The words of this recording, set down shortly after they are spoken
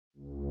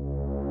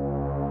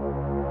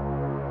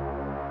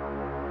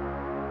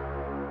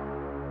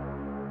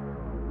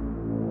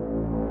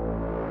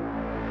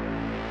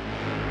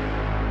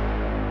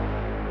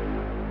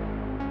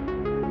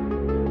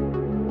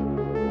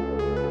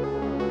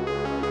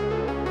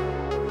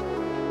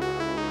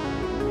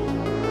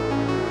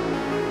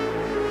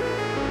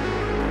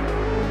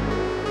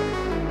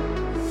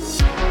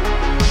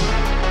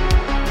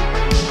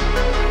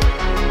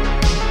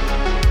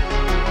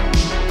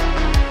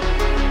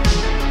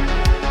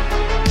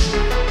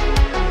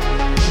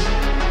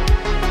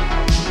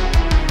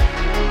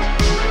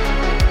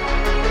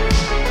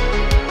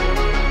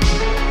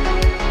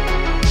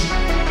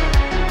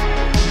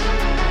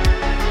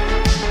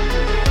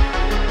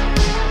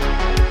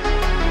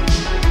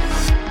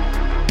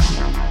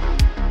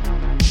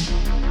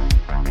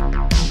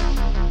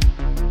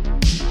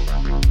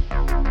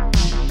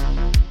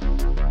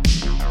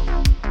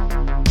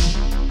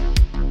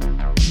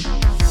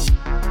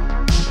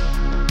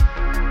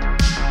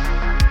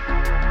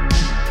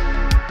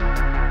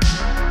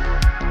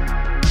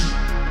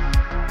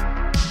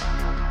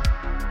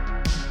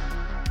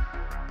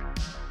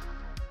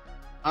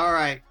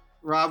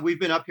Rob, we've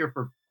been up here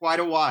for quite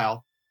a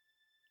while,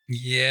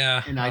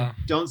 Yeah. and I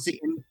don't see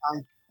any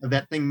sign of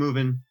that thing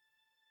moving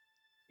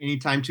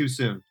anytime too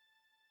soon.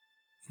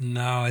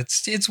 No,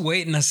 it's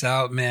waiting us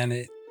out,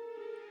 man.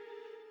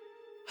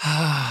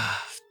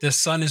 The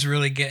sun is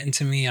really getting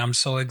to me. I'm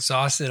so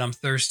exhausted. I'm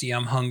thirsty.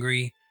 I'm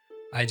hungry.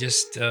 I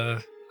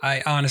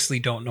honestly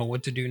don't know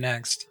what to do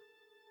next.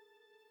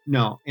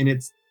 No,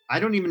 and I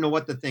don't even know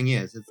what the thing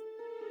is.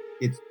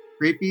 It's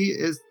creepy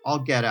as all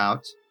get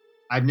out.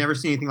 I've never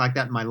seen anything like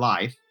that in my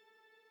life.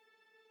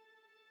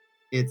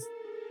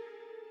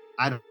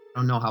 I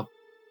don't know how,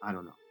 I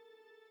don't know.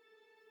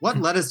 What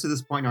led us to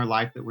this point in our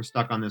life that we're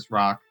stuck on this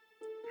rock?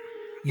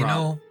 You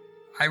know,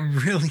 I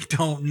really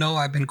don't know.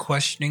 I've been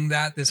questioning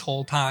that this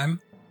whole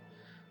time.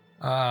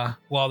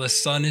 While the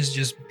sun is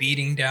just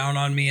beating down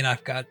on me and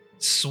I've got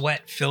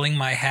sweat filling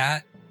my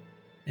hat.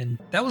 And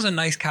that was a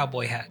nice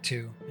cowboy hat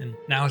too. And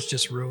now it's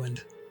just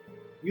ruined.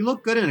 You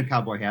look good in a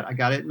cowboy hat. I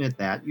got to admit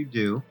that. You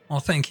do. Well,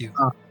 thank you.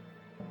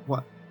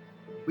 What?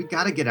 We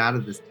got to get out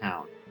of this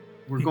town.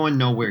 We're going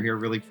nowhere here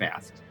really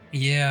fast.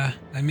 Yeah.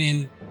 I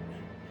mean,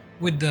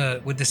 with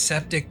the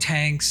septic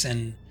tanks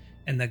and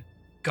the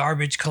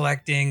garbage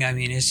collecting, I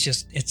mean,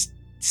 it's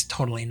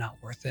totally not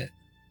worth it.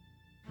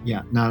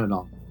 Yeah, not at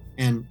all.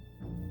 And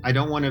I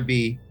don't want to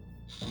be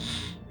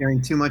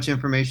sharing too much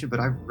information, but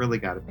I've really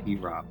got to pee,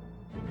 Rob.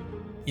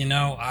 You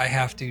know, I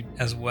have to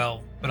as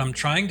well, but I'm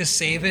trying to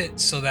save it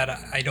so that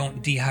I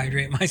don't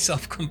dehydrate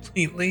myself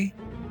completely.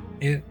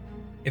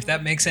 If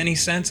that makes any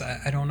sense,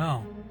 I don't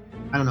know.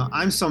 I don't know.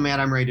 I'm so mad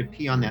I'm ready to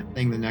pee on that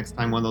thing the next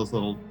time one of those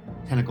little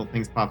tentacle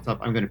things pops up.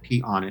 I'm going to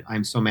pee on it.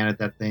 I'm so mad at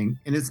that thing.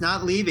 And it's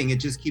not leaving. It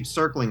just keeps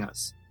circling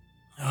us.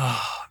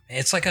 Oh,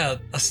 it's like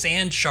a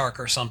sand shark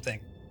or something.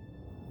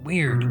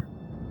 Weird. Mm-hmm.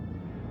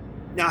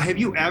 Now, have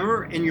you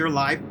ever in your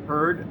life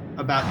heard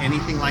about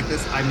anything like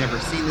this? I've never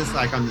seen this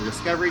like on the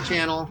Discovery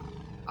Channel.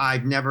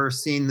 I've never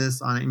seen this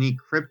on any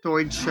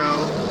cryptoid show.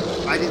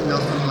 I didn't know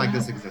something like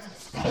this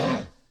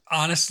existed.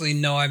 Honestly,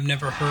 no, I've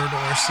never heard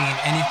or seen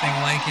anything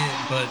like it,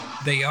 but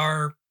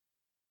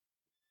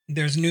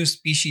there's new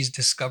species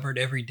discovered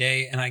every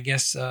day, and I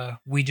guess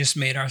we just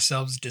made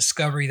ourselves a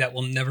discovery that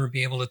we'll never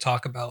be able to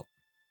talk about.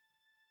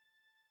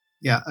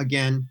 Yeah,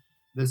 again,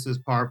 this is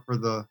par for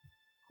the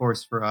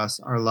course for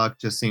us. Our luck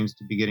just seems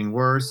to be getting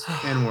worse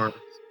and worse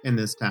in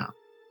this town.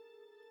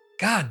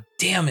 God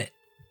damn it.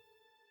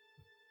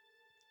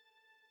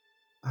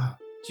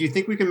 Do you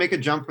think we can make a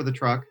jump for the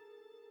truck?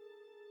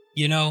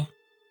 You know,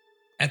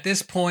 at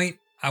this point,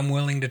 I'm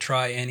willing to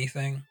try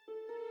anything.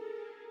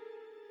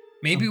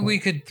 Maybe we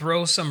could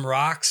throw some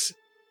rocks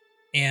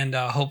and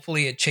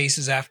hopefully it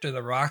chases after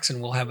the rocks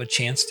and we'll have a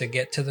chance to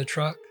get to the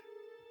truck.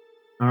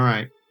 All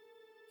right.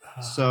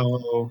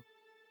 So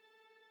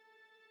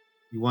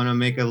you want to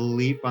make a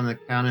leap on the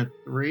count of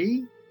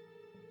 3?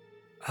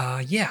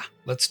 Yeah,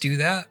 let's do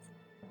that.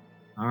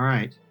 All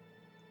right.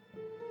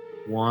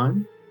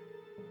 1,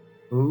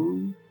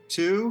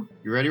 2.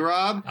 You ready,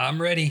 Rob?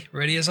 I'm ready.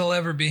 Ready as I'll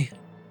ever be.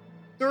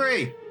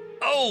 3.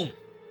 Oh!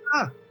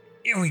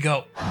 Here we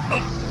go.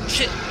 Oh,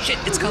 shit.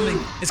 It's coming.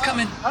 It's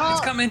coming.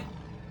 It's coming.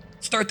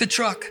 Start the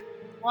truck.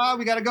 Wow,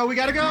 we gotta go.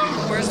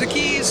 Where's the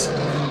keys?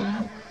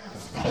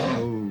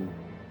 Oh.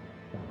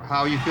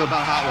 How you feel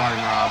about hot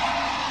wiring, Rob?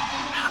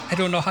 I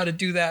don't know how to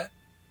do that.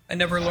 I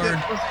never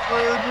learned.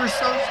 We're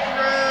so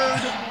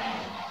screwed.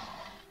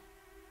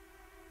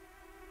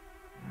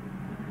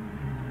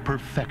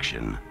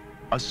 Perfection.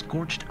 A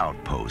scorched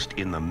outpost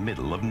in the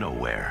middle of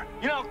nowhere.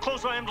 You know how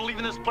close I am to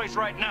leaving this place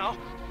right now?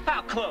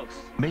 How close?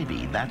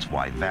 Maybe that's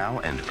why Val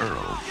and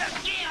Earl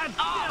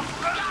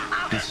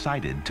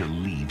decided to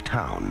leave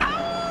town.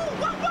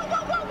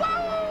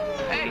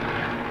 Hey,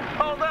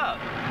 hold up.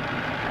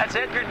 That's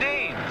Edgar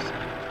Deems.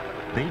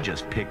 They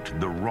just picked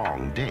the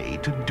wrong day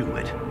to do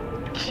it.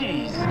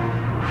 Jeez.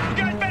 You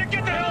guys better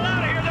get the hell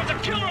out of here. There's a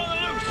killer on the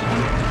loose.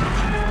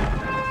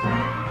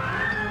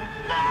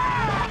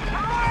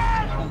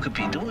 Who could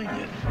be doing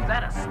it? Is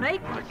that a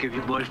snake? I'll give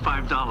you boys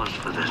 $5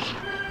 for this.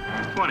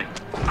 20.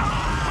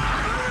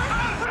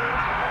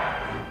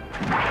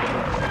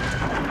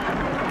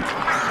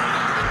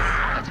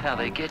 That's how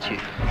they get you.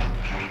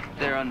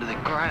 They're under the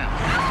ground.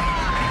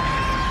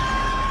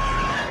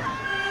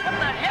 What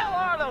the hell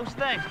are those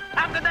things?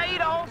 How could they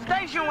eat a whole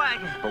station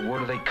wagon? But where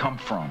do they come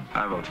from?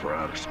 I vote for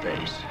outer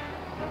space.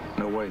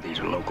 No way these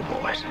are local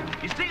boys.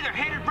 You see, they're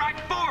headed right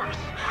for us.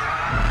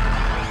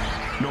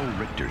 No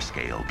Richter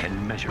scale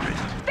can measure it.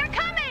 They're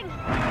coming!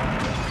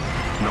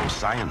 No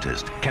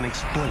scientist can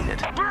explain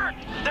it. Bert,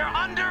 they're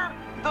under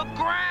the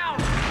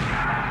ground.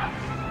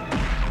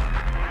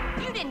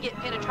 You didn't get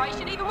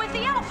penetration even with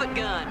the elephant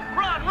gun.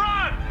 Run!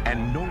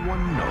 And no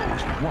one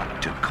knows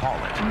what to call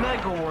it.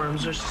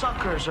 Megaworms or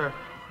suckers or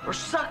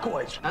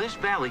suckoids. Now, this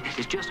valley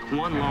is just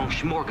one long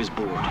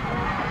smorgasbord.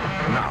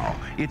 Now,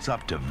 it's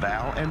up to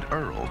Val and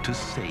Earl to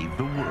save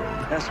the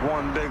world. That's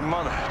one big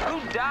mother.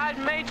 Who died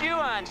and made you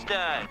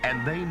Einstein?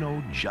 And they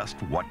know just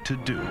what to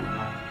do.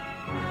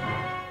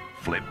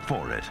 Flip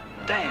for it.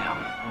 Damn.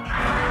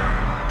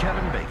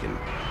 Kevin Bacon,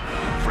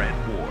 Fred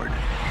Ward.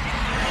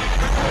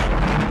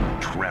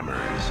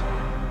 Tremors.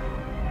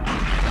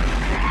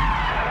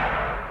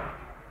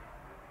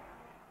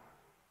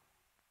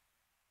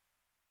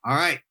 All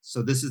right,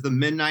 so this is the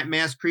Midnight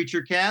Mass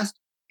Creature cast,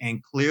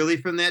 and clearly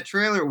from that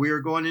trailer, we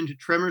are going into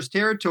Tremors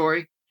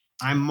territory.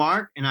 I'm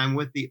Mark, and I'm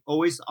with the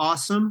always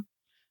awesome.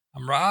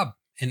 I'm Rob,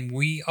 and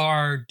we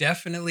are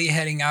definitely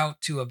heading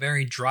out to a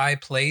very dry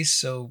place,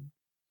 so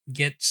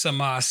get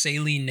some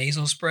saline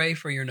nasal spray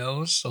for your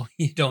nose so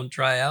you don't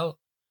dry out.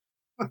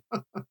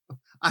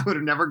 I would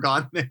have never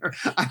gone there.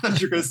 I thought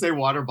you were going to say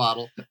water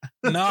bottle.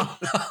 No,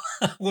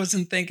 I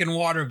wasn't thinking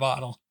water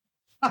bottle.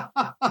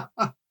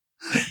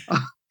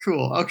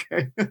 Cool.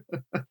 Okay.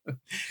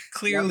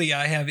 Clearly, yep.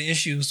 I have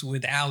issues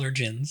with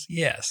allergens.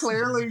 Yes.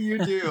 Clearly you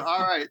do.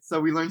 All right.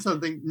 So we learn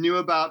something new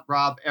about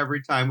Rob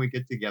every time we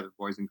get together,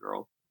 boys and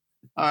girls.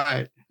 All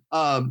right.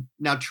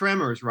 Now,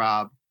 Tremors,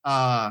 Rob.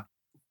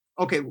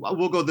 Okay,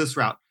 we'll go this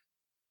route.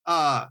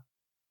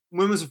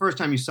 When was the first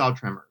time you saw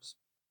Tremors?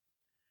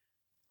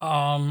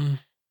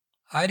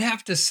 I'd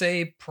have to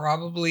say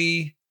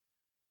probably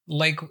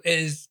like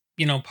is,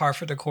 par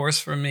for the course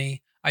for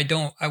me.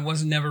 I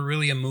was never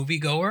really a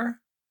moviegoer.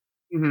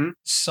 Mm-hmm.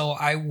 So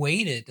I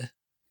waited.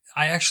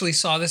 I actually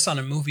saw this on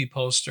a movie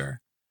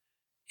poster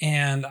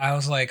and I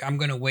was like, I'm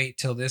going to wait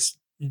till this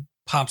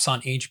pops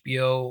on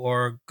HBO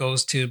or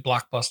goes to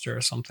Blockbuster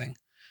or something.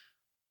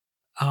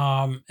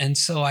 And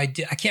so I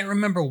can't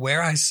remember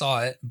where I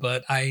saw it,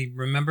 but I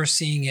remember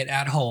seeing it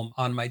at home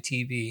on my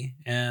TV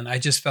and I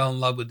just fell in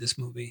love with this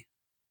movie.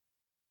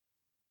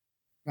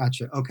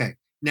 Gotcha. Okay.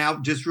 Now,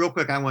 just real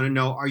quick, I want to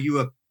know, are you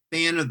a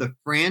fan of the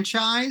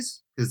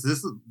franchise? Because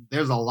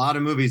there's a lot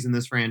of movies in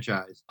this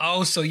franchise.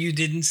 Oh, so you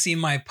didn't see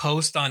my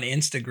post on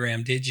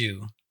Instagram, did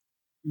you?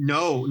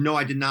 No,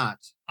 I did not.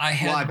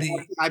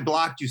 I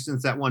blocked you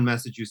since that one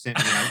message you sent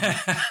me.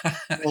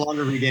 I no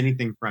longer read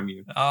anything from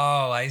you.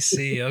 Oh, I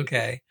see.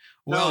 Okay.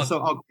 Well,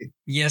 okay.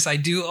 Yes, I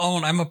do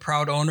own. I'm a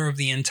proud owner of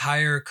the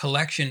entire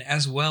collection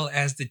as well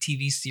as the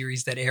TV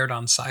series that aired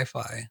on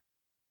Sci-Fi.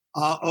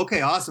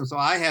 Okay, awesome. So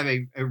I have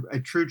a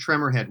true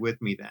Tremor head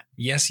with me then.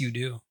 Yes, you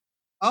do.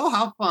 Oh,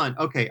 how fun.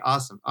 Okay,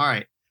 awesome. All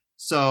right.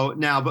 So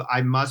now, but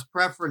I must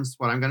preference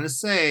what I'm going to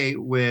say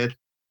with,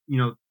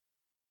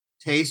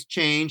 taste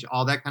change,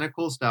 all that kind of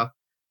cool stuff.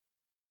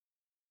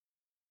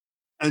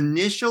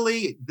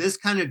 Initially,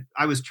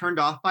 I was turned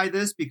off by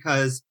this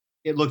because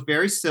it looked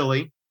very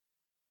silly.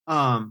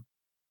 The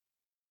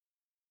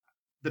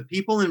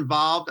people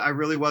involved, I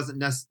really wasn't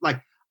necessarily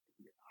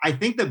I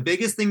think the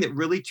biggest thing that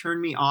really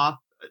turned me off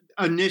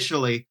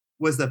initially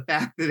was the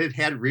fact that it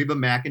had Reba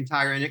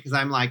McEntire in it. Because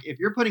I'm like, if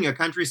you're putting a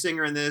country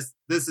singer in this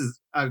is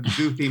a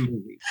goofy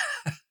movie.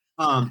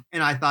 And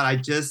I thought I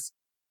just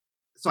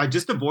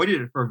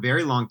avoided it for a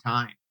very long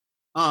time.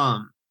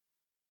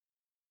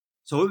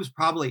 So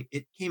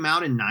it came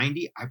out in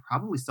 90. I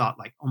probably saw it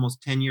like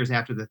almost 10 years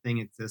after the thing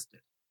existed.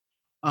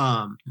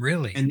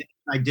 Really? And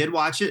I did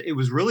watch it. It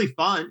was really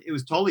fun. It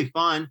was totally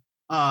fun.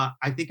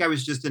 I think I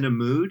was just in a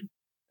mood.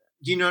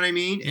 Do you know what I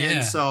mean? Yeah.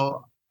 And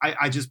so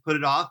I just put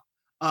it off.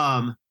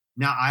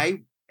 Now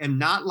I am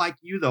not like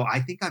you though. I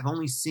think I've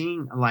only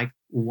seen like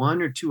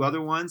one or two other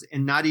ones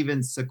and not even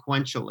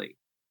sequentially,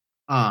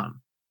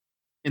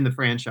 in the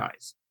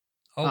franchise.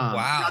 Oh,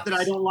 wow. Not that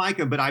I don't like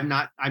them, but I've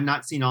not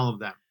seen all of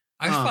them.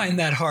 I find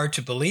that hard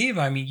to believe.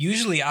 I mean,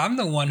 usually I'm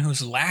the one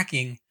who's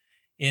lacking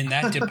in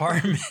that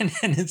department.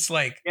 And it's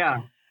like,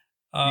 yeah,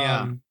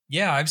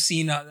 I've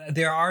seen,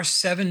 there are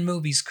 7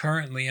 movies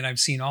currently and I've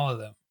seen all of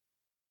them.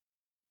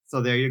 So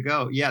there you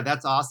go. Yeah,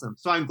 that's awesome.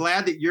 So I'm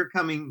glad that you're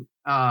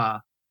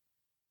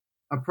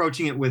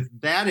approaching it with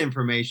that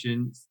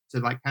information to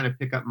like kind of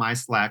pick up my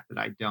slack that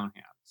I don't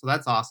have. So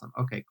that's awesome.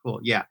 Okay,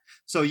 cool. Yeah.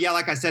 So yeah,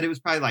 like I said, it was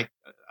probably like,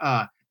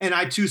 and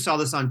I too saw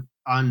this on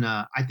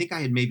I think I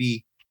had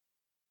maybe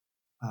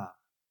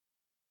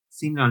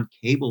seen it on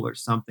cable or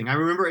something. I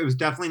remember it was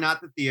definitely not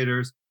the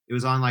theaters. It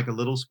was on like a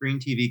little screen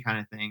TV kind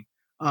of thing.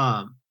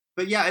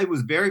 But yeah, it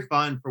was very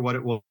fun for what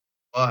it was.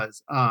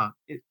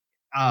 It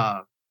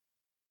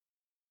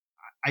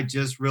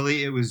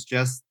was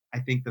just, I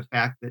think the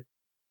fact that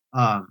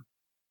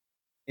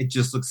it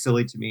just looked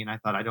silly to me. And I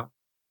thought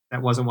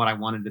that wasn't what I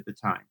wanted at the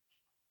time.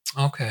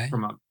 Okay.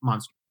 From a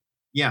monster.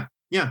 Yeah.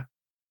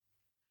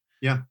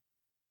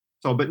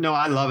 So, but no,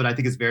 I love it. I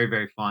think it's very,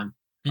 very fun.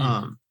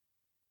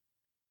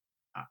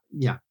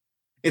 Yeah.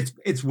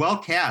 It's well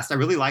cast. I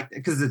really like it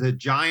because it's a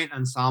giant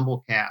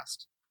ensemble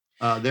cast.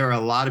 There are a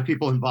lot of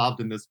people involved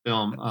in this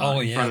film.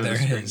 There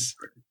is.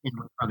 In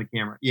front of the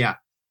camera. Yeah.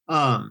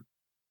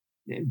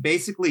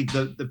 Basically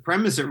the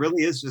premise, it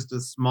really is just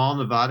a small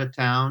Nevada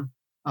town.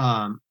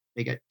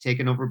 They get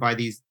taken over by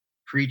these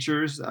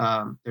creatures.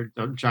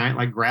 They're giant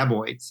like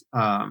graboids.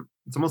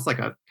 It's almost like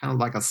a kind of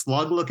like a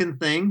slug looking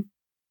thing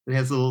that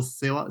has a little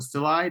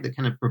cilia that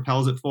kind of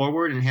propels it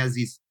forward and has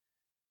these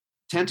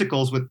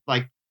tentacles with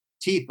like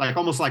teeth, like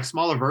almost like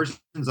smaller versions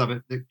of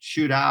it that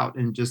shoot out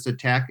and just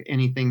attack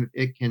anything that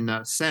it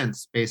can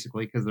sense,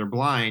 basically, because they're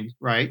blind,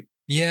 right?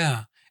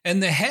 Yeah.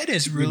 And the head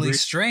is really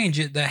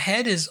strange. The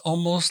head is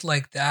almost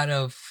like that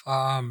of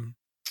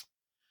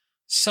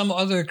some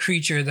other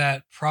creature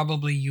that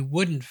probably you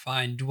wouldn't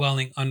find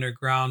dwelling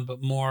underground,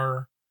 but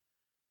more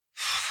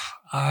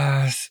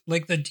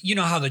like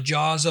how the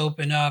jaws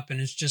open up and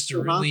it's just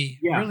a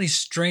really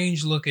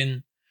strange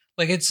looking,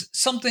 like it's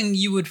something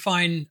you would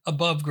find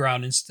above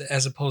ground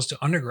as opposed to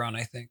underground,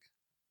 I think.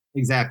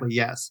 Exactly.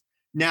 Yes.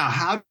 Now,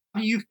 how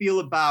do you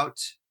feel about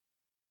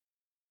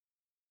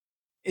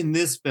in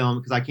this film?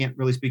 Because I can't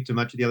really speak to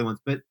much of the other ones,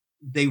 but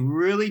they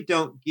really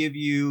don't give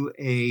you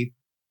a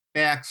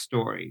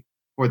backstory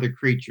for the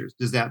creatures.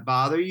 Does that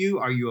bother you?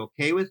 Are you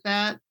okay with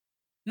that?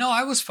 No,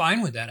 I was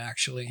fine with that,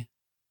 actually.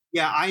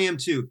 Yeah, I am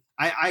too.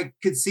 I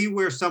could see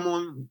where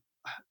someone,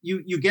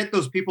 you get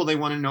those people, they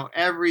want to know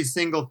every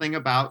single thing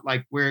about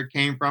like where it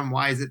came from,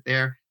 why is it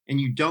there,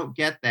 and you don't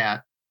get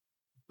that.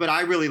 But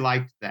I really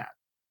liked that.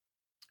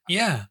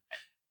 Yeah.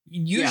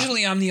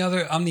 Usually I'm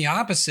the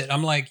opposite.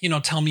 I'm like,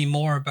 tell me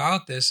more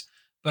about this.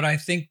 But I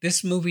think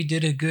this movie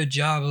did a good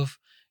job of,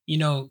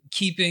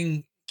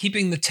 keeping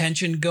the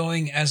tension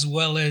going, as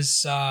well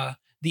as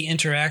the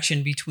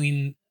interaction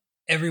between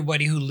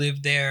everybody who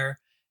lived there.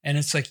 And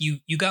it's like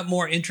you got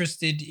more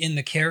interested in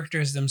the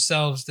characters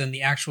themselves than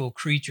the actual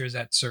creatures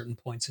at certain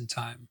points in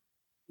time.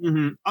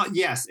 Mm-hmm.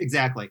 Yes,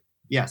 exactly.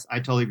 Yes, I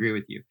totally agree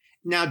with you.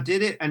 Now,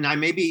 did it, and I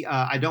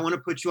don't want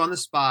to put you on the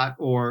spot,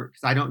 or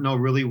because I don't know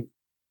really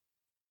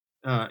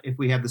if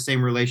we have the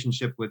same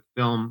relationship with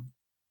film,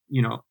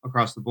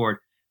 across the board.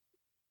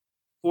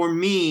 For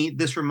me,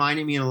 this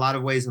reminded me in a lot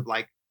of ways of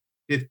like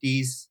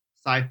 50s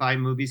sci-fi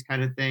movies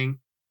kind of thing.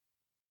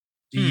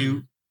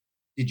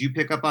 Did you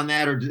pick up on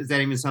that, or is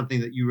that even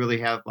something that you really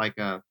have like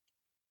a?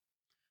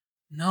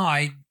 No,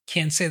 I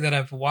can't say that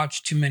I've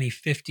watched too many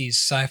 50s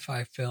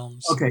sci-fi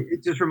films. Okay,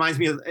 it reminded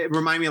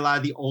me a lot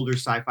of the older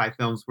sci-fi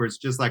films where it's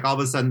just like all of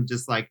a sudden,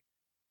 just like,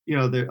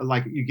 they're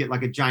like you get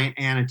like a giant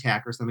ant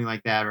attack or something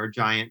like that, or a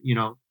giant,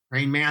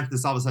 praying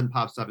mantis all of a sudden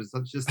pops up. It's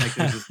just like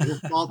there's this little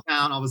small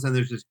town, all of a sudden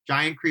there's this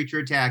giant creature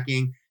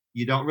attacking.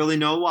 You don't really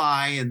know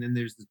why, and then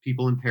there's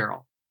people in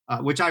peril,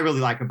 which I really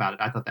like about it.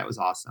 I thought that was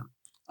awesome.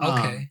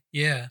 Okay,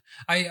 yeah,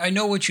 I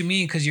know what you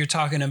mean, because you're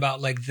talking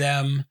about like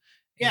them.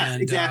 Yeah,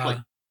 and, exactly.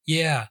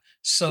 Yeah.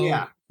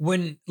 So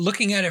when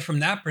looking at it from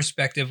that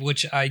perspective,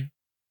 which I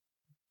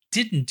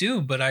didn't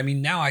do, but I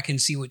mean, now I can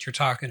see what you're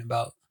talking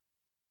about.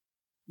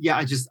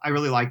 Yeah, I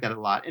really like that a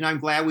lot. And I'm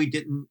glad they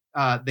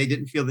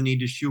didn't feel the need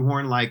to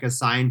shoehorn like a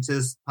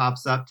scientist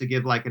pops up to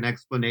give like an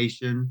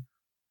explanation,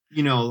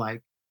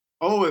 like,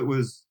 oh, it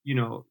was,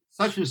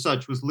 such and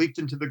such was leaked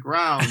into the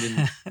ground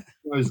and it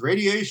was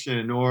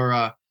radiation. Or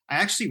I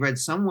actually read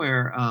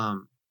somewhere,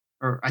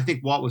 or I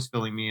think Walt was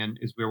filling me in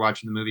as we were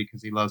watching the movie,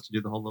 because he loves to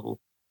do the whole little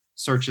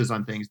searches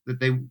on things, that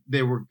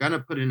they were going to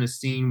put in a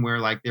scene where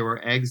like there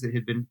were eggs that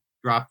had been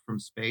dropped from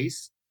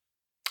space.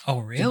 Oh,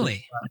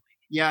 really?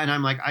 Yeah. And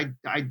I'm like,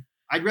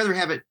 I'd rather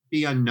have it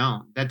be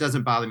unknown. That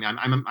doesn't bother me.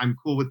 I'm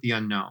cool with the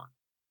unknown.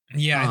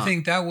 Yeah. I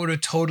think that would have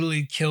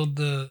totally killed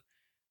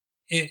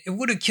it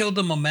would have killed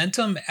the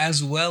momentum,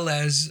 as well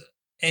as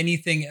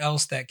anything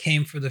else that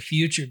came for the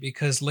future,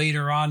 because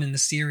later on in the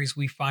series,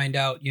 we find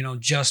out,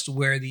 just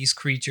where these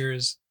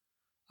creatures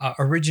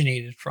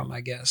originated from,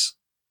 I guess.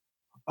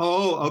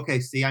 Oh, okay.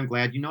 See, I'm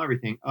glad you know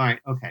everything. All right.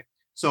 Okay.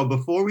 So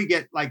before we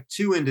get like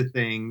too into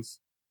things,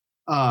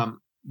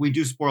 we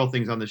do spoil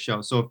things on the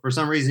show. So if for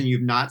some reason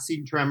you've not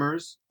seen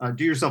Tremors,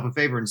 do yourself a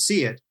favor and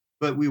see it,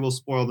 but we will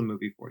spoil the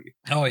movie for you.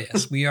 Oh,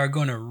 yes. We are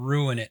going to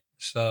ruin it.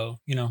 So,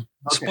 okay.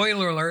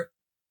 Spoiler alert.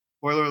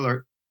 Spoiler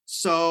alert.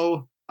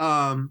 So,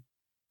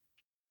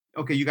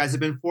 okay, you guys have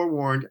been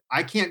forewarned.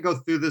 I can't go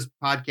through this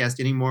podcast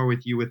anymore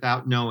with you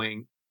without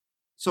knowing.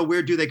 So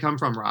where do they come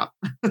from, Rob?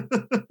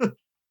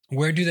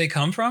 Where do they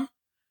come from?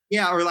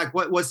 Yeah, or like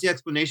what's the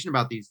explanation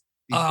about these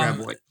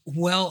graboids?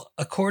 Well,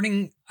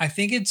 I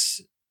think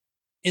it's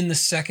in the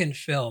second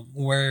film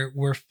where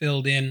we're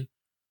filled in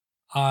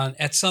on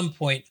at some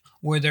point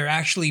where they're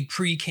actually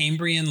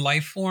pre-Cambrian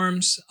life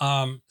forms.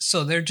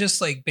 So they're just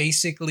like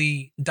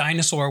basically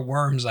dinosaur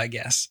worms, I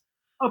guess.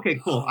 Okay,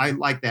 cool. I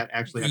like that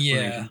actually.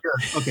 Yeah.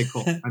 Sure. Okay,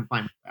 cool. I'm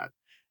fine with that.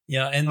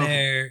 Yeah, and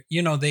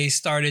they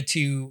started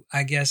to,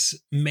 I guess,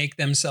 make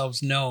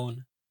themselves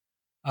known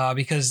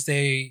because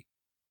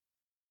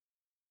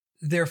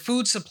their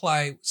food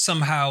supply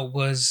somehow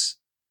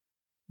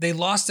they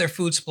lost their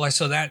food supply,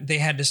 so that they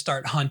had to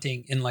start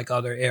hunting in like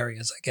other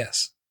areas, I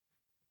guess.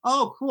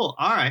 Oh, cool.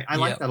 All right. I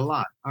like that a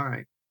lot. All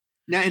right.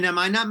 Now, and am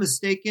I not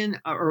mistaken,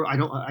 or I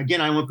don't want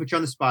to put you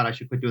on the spot. I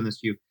should quit doing this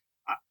to you.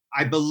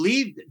 I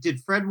believe,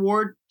 did Fred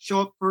Ward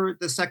show up for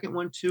the second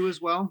one too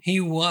as well? He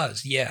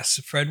was,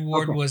 yes. Fred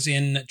Ward was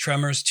in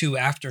Tremors 2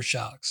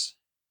 Aftershocks.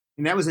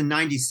 And that was in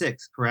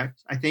 96,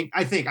 correct? I think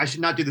I should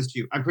not do this to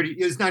you.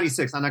 It was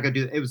 96. I'm not going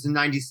to do it. It was in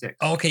 96.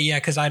 Okay. Yeah.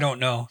 Cause I don't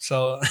know.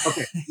 So,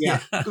 okay.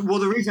 Yeah. Well,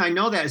 the reason I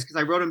know that is because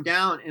I wrote them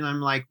down and I'm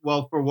like,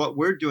 well, for what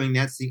we're doing,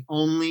 that's the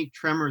only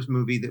Tremors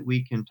movie that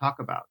we can talk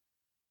about.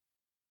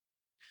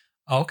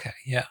 Okay.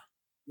 Yeah.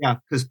 Yeah.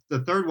 Cause the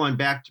third one,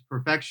 Back to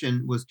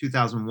Perfection, was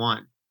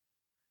 2001.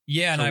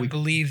 Yeah. And I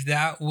believe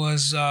that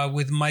was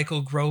with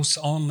Michael Gross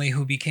only,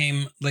 who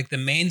became like the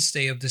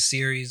mainstay of the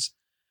series.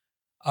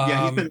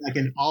 Yeah, he's been like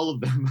in all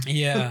of them.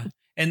 Yeah.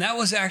 And that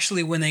was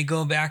actually when they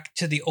go back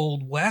to the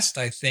Old West,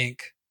 I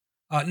think.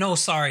 No,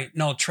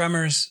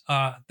 Tremors.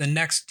 The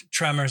next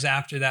Tremors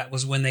after that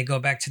was when they go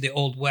back to the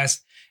Old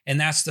West. And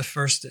that's the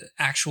first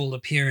actual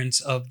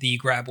appearance of the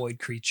graboid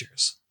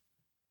creatures.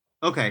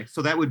 Okay,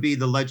 so that would be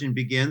The Legend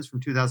Begins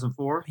from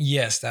 2004?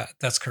 Yes,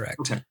 that's correct.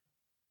 Okay.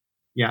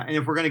 Yeah, and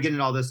if we're going to get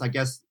into all this, I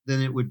guess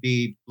then it would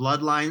be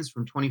Bloodlines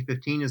from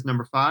 2015 is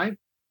number 5?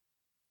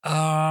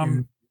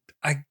 I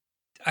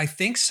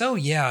think so,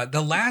 yeah.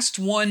 The last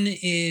one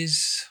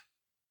is...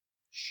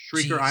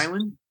 Shrieker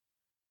Island?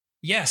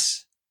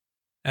 Yes,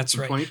 that's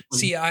right. 2020.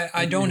 See,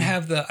 I don't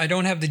have the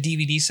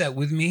DVD set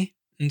with me,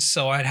 and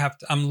so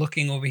I'm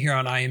looking over here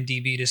on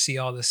IMDb to see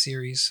all the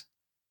series.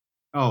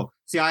 Oh,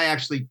 see, I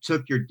actually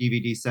took your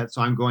DVD set,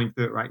 so I'm going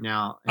through it right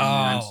now.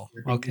 Oh,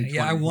 okay.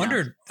 Yeah, I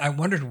wondered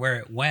where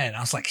it went. I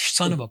was like,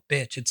 son of a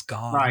bitch, it's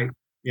gone. Right.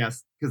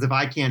 Yes, because if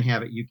I can't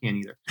have it, you can't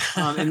either.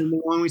 And then the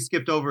one we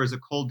skipped over is A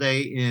Cold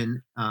Day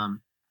in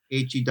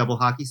HE Double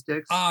Hockey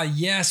Sticks.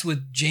 Yes,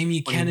 with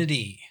Jamie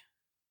Kennedy.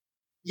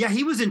 Yeah,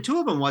 he was in 2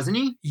 of them, wasn't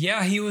he?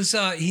 Yeah, he was.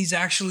 He's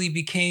actually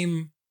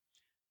became.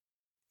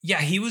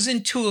 Yeah, he was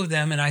in 2 of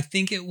them, and I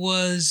think it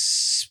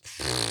was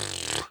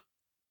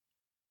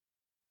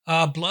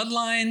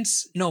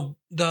Bloodlines. No,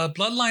 the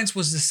Bloodlines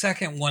was the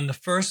second one. The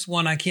first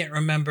one I can't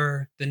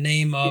remember the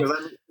name of. Here,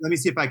 let me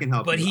see if I can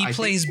help. But you. he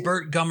plays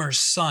Burt Gummer's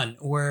son,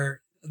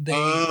 where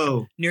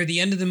they near the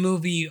end of the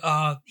movie,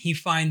 he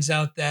finds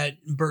out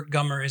that Burt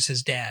Gummer is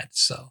his dad.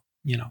 So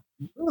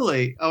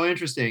Really? Oh,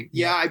 interesting.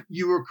 Yeah,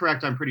 you were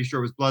correct. I'm pretty sure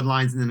it was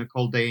Bloodlines and then A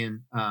Cold Day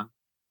in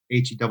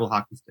HE Double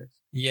Hockey Sticks.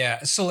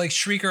 Yeah, so like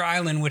Shrieker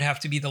Island would have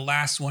to be the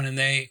last one, and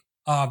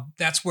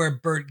that's where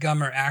Burt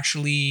Gummer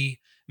actually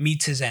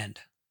meets his end.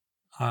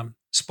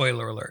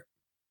 Spoiler alert.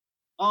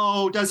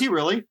 Oh, does he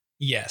really?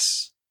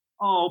 Yes.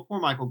 Oh, poor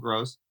Michael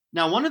Gross.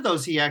 Now, one of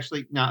those he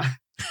actually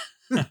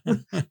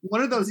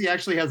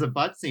has a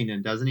butt scene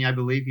in, doesn't he? I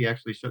believe he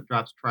actually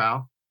drops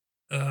trowel.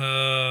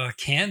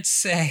 Can't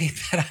say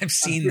that I've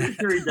seen that. I'm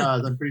pretty sure he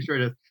does. I'm pretty sure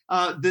it is.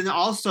 Then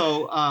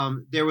also,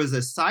 there was a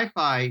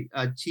sci-fi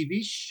TV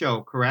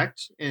show,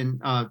 correct?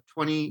 In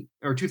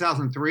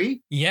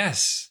 2003.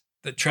 Yes,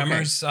 the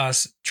Tremors. Okay.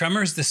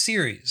 Tremors, the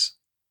series.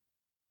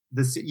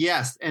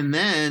 Yes, and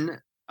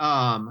then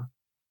and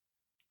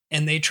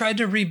they tried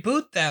to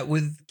reboot that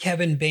with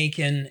Kevin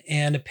Bacon,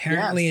 and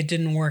apparently it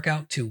didn't work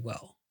out too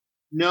well.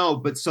 No,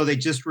 but so they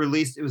just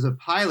released. It was a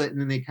pilot,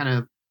 and then they kind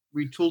of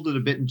retooled it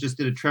a bit and just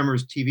did a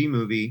Tremors TV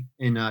movie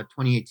in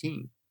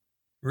 2018.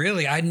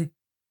 Really? I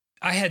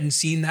hadn't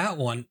seen that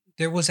one.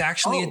 There was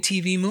actually a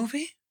TV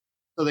movie?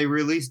 So they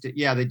released it.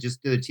 Yeah, they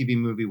just did a TV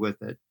movie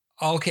with it.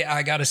 Okay,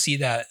 I got to see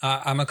that.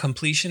 I'm a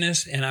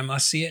completionist and I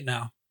must see it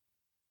now.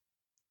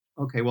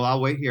 Okay, well,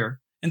 I'll wait here.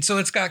 And so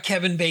it's got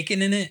Kevin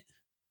Bacon in it?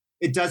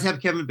 It does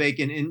have Kevin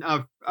Bacon. And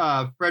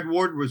Fred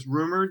Ward was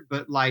rumored,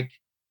 but I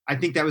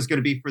think that was going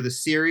to be for the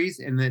series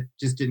and that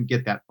just didn't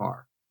get that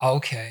far.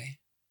 Okay.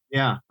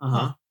 Yeah.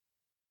 Huh.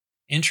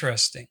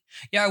 Interesting.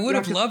 Yeah, I would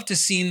have loved to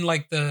seen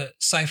like the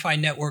Sci-Fi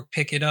Network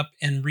pick it up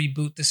and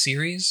reboot the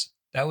series.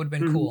 That would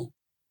have been cool.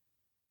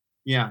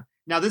 Yeah.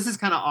 Now this is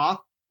kind of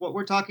off what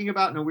we're talking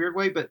about in a weird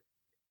way, but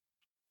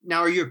now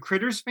are you a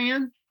Critters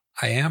fan?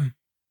 I am.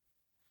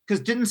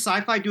 Because didn't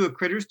Sci-Fi do a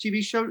Critters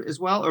TV show as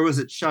well, or was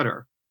it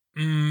Shudder?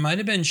 Might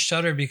have been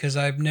Shudder because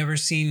I've never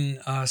seen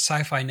a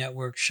Sci-Fi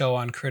Network show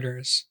on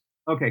Critters.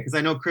 Okay, because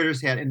I know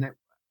Critters had, and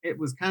it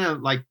was kind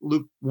of like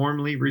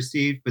lukewarmly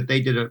received, but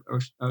they did a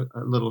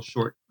little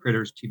short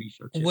Critters TV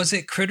show too. Was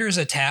it Critters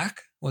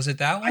Attack? Was it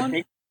that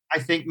one? I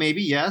think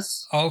maybe,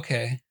 yes.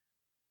 Okay.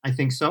 I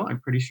think so. I'm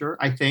pretty sure.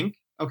 I think.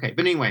 Okay,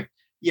 but anyway,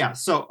 yeah.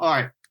 So, all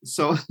right.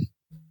 So,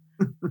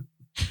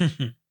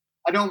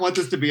 I don't want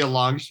this to be a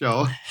long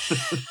show.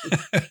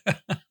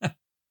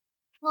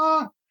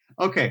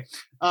 Okay.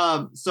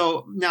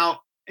 So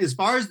now, as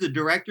far as the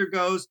director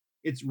goes,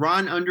 it's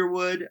Ron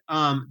Underwood.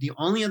 The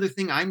only other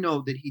thing I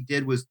know that he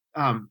did was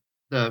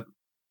the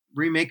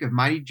remake of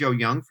Mighty Joe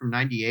Young from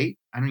 '98.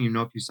 I don't even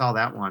know if you saw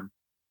that one.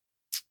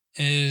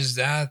 Is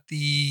that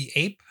the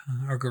ape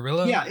or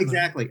gorilla? Yeah,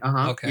 exactly.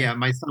 Okay. Yeah,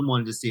 my son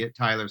wanted to see it,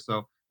 Tyler,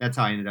 so that's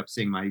how I ended up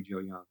seeing Mighty Joe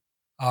Young.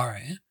 All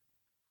right.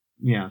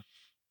 Yeah.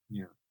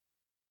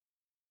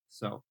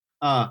 So,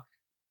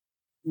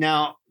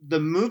 now the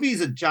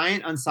movie's a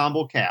giant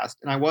ensemble cast,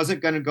 and I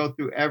wasn't going to go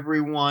through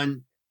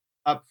everyone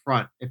up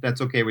front, if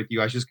that's okay with you.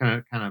 I was just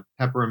kind of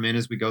pepper them in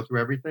as we go through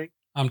everything.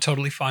 I'm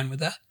totally fine with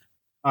that.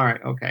 All right.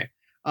 Okay.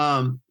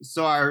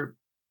 So our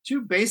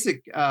two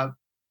basic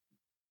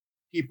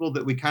people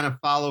that we kind of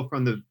follow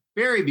from the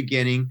very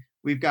beginning,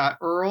 we've got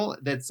Earl,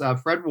 that's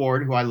Fred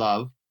Ward, who I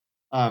love.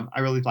 I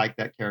really like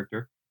that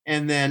character.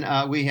 And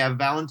then we have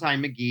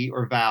Valentine McGee,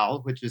 or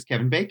Val, which is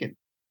Kevin Bacon.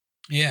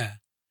 Yeah.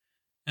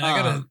 And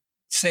I got to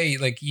say,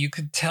 like, you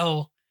could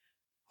tell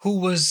who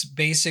was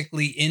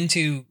basically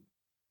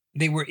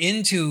they were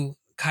into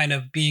kind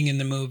of being in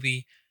the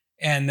movie,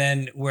 and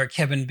then where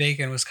Kevin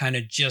Bacon was kind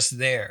of just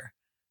there.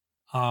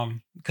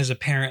 Because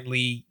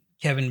apparently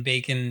Kevin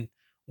Bacon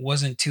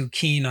wasn't too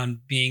keen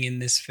on being in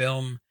this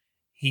film.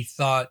 he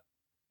thought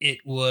it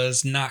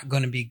was not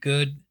going to be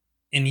good,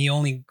 and he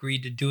only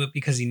agreed to do it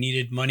because he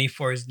needed money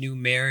for his new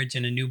marriage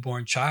and a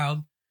newborn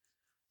child.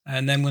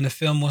 And then when the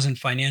film wasn't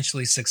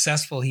financially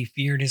successful, he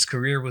feared his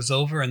career was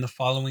over, and the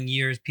following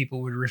years,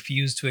 people would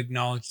refuse to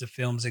acknowledge the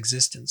film's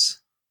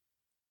existence.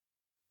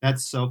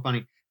 That's so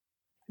funny.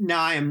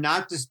 Now, I am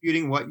not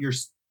disputing what you're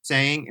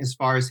saying as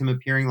far as him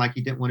appearing like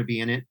he didn't want to be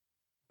in it,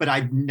 but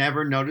I've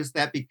never noticed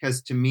that,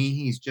 because to me,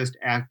 he's just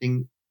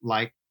acting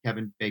like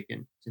Kevin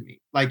Bacon to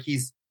me. Like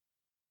because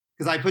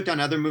I put down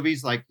other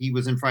movies, like he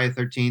was in Friday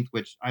the 13th,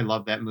 which I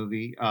love that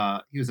movie.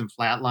 He was in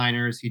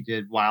Flatliners. He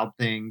did Wild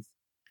Things.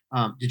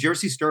 Did you ever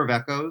see Stir of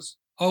Echoes?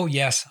 Oh,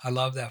 yes. I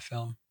love that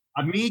film.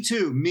 Me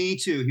too.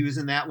 He was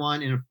in that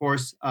one. And of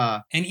course,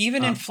 and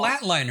even in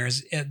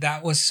Flatliners,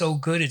 that was so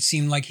good. It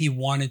seemed like he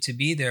wanted to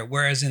be there.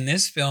 Whereas in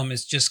this film,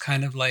 it's just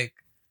kind of like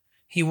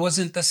he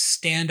wasn't the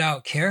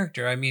standout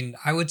character. I mean,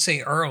 I would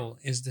say Earl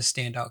is the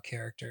standout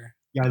character.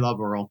 Yeah, I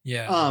love Earl.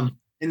 Yeah.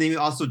 And then he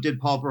also did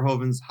Paul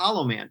Verhoeven's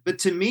Hollow Man. But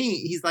to me,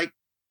 he's like,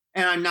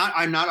 and I'm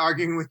not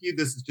arguing with you.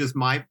 This is just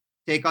my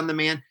take on the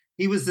man.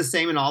 He was the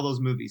same in all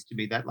those movies to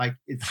me. That like,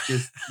 it's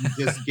just, you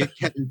just get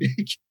Kevin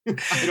Bacon.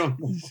 I don't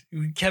know.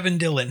 Kevin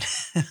Dillon.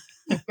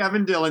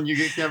 Kevin Dillon. You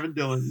get Kevin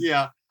Dillon.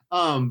 Yeah.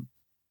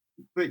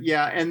 But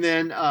yeah. And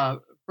then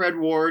Fred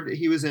Ward,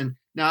 he was in,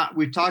 now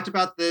we've talked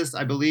about this.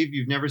 I believe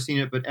you've never seen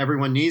it, but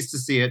everyone needs to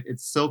see it.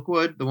 It's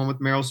Silkwood, the one with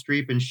Meryl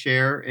Streep and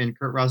Cher and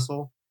Kurt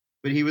Russell.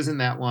 But he was in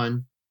that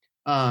one.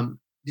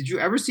 Did you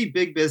ever see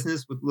Big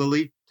Business with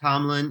Lily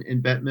Tomlin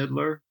and Bette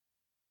Midler?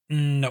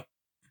 No.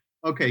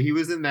 Okay, he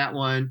was in that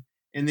one.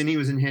 And then he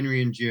was in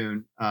Henry and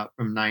June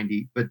from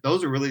 90. But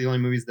those are really the only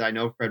movies that I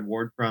know Fred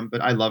Ward from. But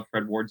I love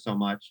Fred Ward so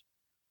much.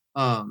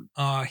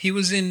 He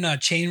was in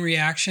Chain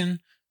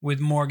Reaction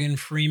with Morgan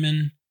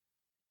Freeman.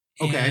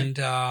 Okay. And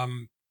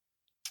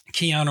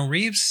Keanu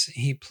Reeves.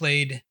 He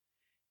played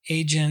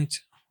Agent...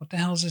 What the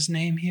hell is his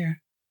name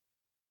here?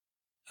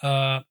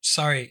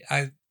 Sorry,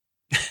 I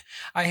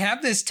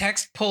have this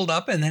text pulled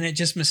up and then it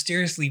just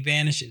mysteriously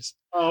vanishes.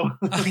 Oh.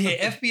 Okay,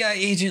 FBI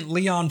agent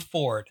Leon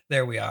Ford.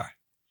 There we are.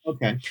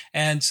 Okay.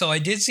 And so I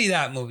did see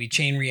that movie,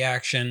 Chain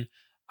Reaction.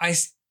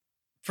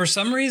 For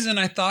some reason,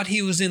 I thought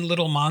he was in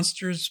Little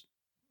Monsters.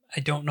 I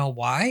don't know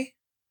why.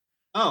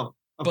 Oh,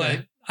 okay.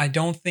 But I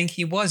don't think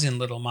he was in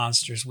Little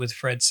Monsters with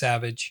Fred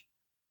Savage.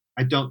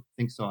 I don't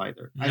think so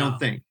either. No. I don't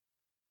think.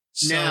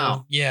 So,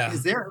 now, yeah.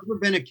 Has there ever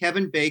been a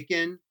Kevin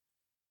Bacon,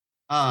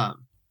 Keanu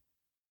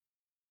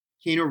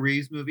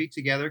Reeves movie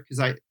together? Because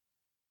I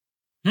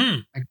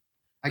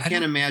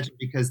can't imagine,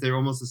 because they're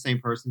almost the same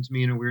person to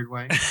me in a weird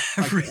way.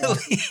 Like,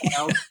 really?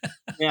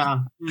 Yeah.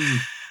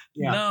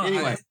 Yeah. No,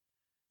 anyway.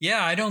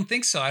 I don't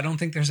think so. I don't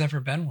think there's ever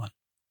been one.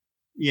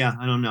 Yeah,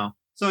 I don't know.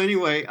 So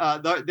anyway,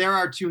 there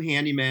are two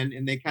handymen,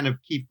 and they kind of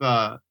keep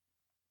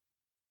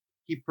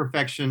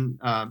perfection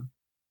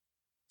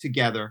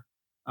together.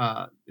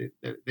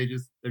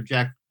 They're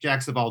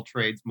jacks of all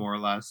trades, more or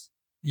less.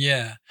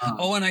 Yeah.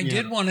 And I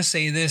did want to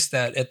say this,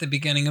 that at the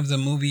beginning of the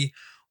movie,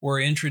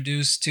 we're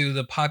introduced to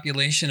the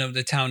population of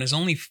the town is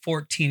only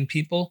 14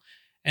 people.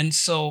 And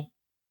so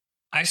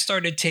I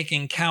started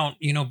taking count,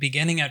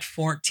 beginning at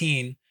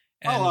 14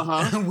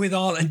 and with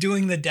all and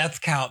doing the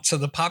death count. So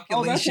the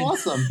population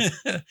that's awesome.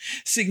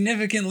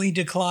 significantly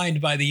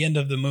declined by the end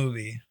of the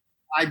movie.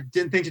 I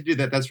didn't think to do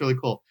that. That's really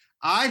cool.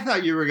 I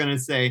thought you were going to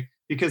say,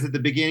 because at the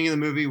beginning of the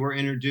movie, we're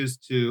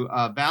introduced to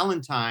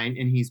Valentine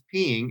and he's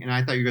peeing. And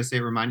I thought you were going to say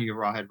it reminded you of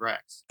Rawhead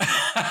Rex.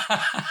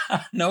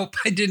 Nope.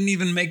 I didn't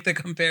even make the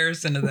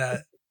comparison to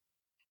that.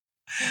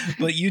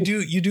 But you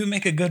do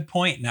make a good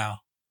point now.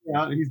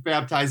 Yeah, he's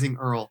baptizing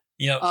Earl.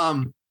 Yep.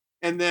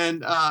 And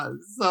then,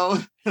 so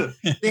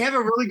they have a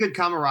really good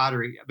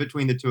camaraderie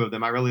between the two of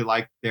them. I really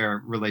like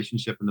their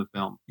relationship in the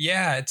film.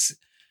 Yeah,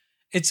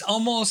 it's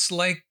almost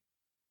like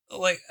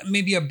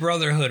maybe a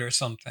brotherhood or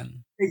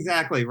something.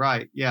 Exactly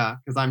right. Yeah,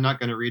 because I'm not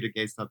going to read a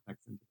gay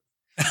subtext into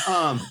this.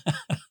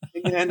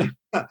 And then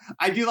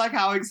I do like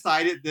how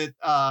excited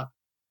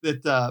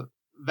that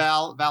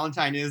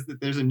Valentine is that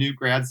there's a new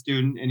grad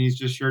student, and he's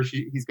just sure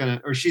she's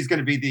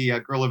gonna be the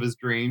girl of his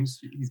dreams.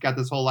 He's got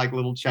this whole like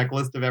little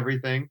checklist of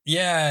everything.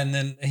 Yeah, and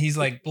then he's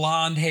like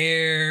blonde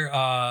hair,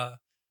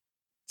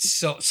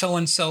 so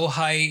and so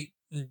height,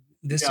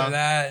 this or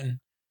that,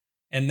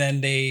 and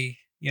then they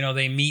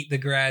meet the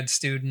grad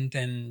student,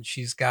 and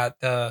she's got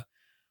that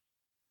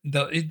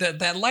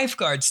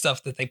lifeguard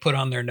stuff that they put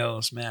on their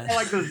nose, man. I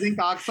like the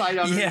zinc oxide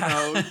on their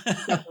nose.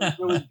 Got the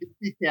really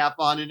goofy cap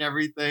on and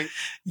everything.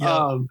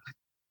 Yeah.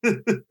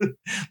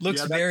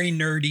 Looks very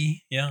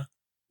nerdy. Yeah.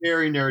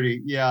 Very nerdy.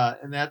 Yeah.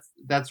 And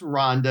that's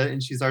Rhonda,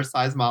 and she's our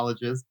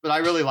seismologist. But I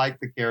really like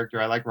the character.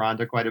 I like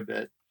Rhonda quite a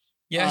bit.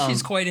 Yeah,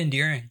 she's quite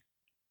endearing.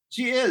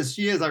 She is.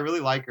 I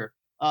really like her.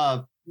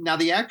 Now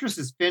the actress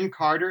is Finn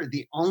Carter.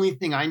 The only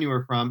thing I knew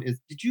her from is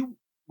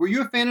were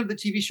you a fan of the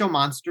TV show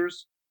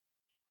Monsters?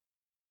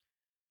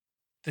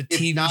 The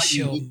TV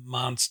show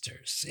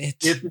Monsters.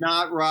 If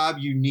not, Rob,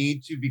 you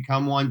need to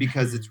become one,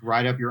 because it's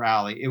right up your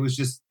alley. It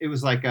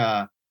was like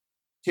a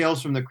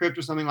Tales from the Crypt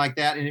or something like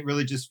that, and it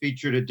really just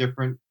featured a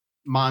different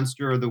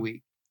monster of the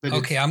week. But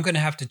Okay, I'm going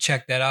to have to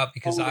check that out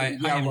because I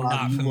am Rob,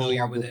 not you will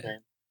familiar love with this it. thing.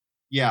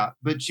 Yeah,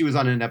 but she was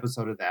on an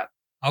episode of that.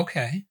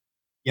 Okay.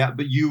 Yeah,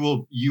 but you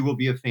will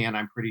be a fan,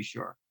 I'm pretty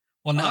sure.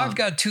 Well, now I've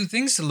got two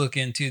things to look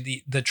into,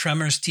 the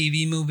Tremors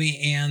TV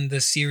movie and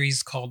the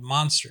series called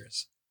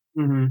Monsters.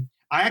 Mm-hmm.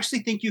 I actually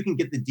think you can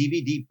get the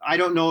DVD. I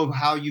don't know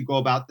how you go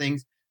about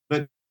things,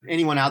 but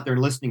anyone out there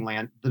in listening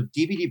land, the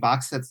DVD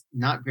box set's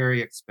not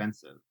very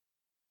expensive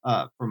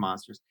for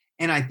Monsters.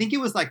 And I think it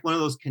was like one of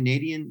those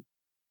Canadian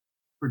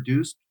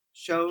produced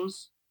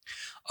shows.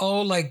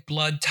 Oh, like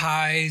Blood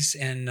Ties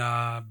and,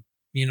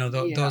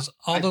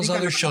 those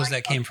other shows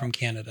that came from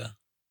Canada.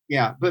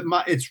 Yeah, but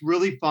it's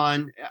really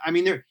fun. I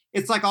mean,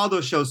 it's like all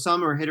those shows.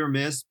 Some are hit or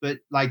miss, but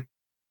like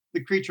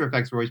the creature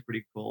effects were always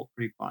pretty cool,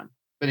 pretty fun.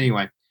 But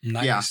anyway,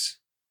 nice.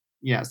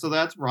 Yeah. So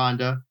that's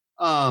Rhonda.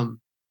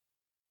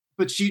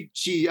 But she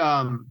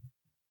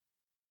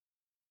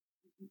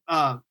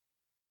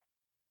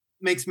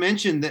makes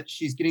mention that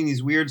she's getting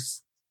these weird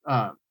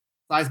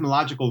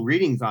seismological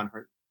readings on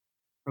her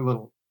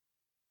little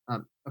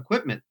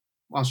equipment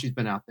while she's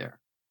been out there.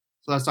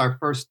 So that's our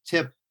first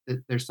tip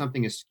that there's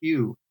something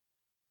askew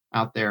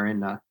out there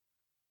in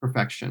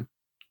perfection.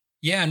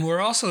 Yeah, and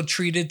we're also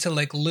treated to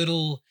like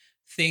little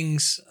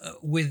things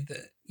with,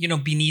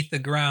 beneath the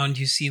ground.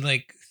 You see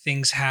like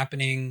things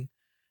happening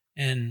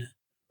and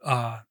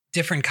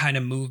different kind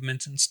of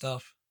movements and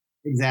stuff.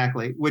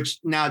 Exactly. Which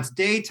now it's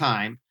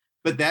daytime,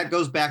 but that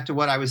goes back to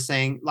what I was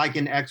saying, like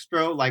in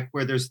Extra, like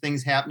where there's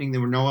things happening that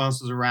where no one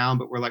else is around,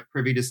 but we're like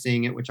privy to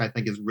seeing it, which I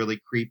think is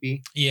really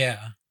creepy.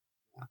 Yeah.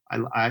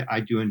 I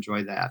do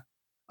enjoy that.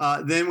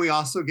 Then we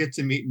also get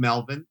to meet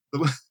Melvin,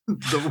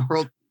 the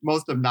world's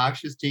most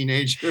obnoxious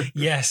teenager.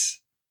 Yes.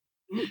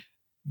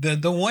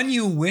 The one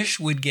you wish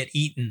would get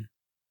eaten.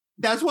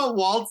 That's what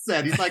Walt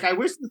said. He's like, I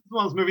wish this was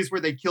one of those movies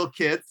where they kill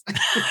kids.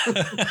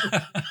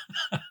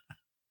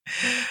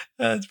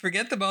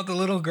 Forget about the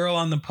little girl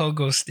on the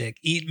pogo stick.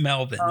 Eat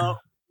Melvin. Oh,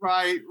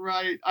 right.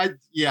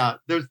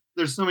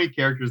 There's so many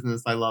characters in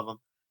this. I love them.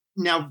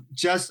 Now,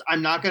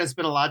 I'm not going to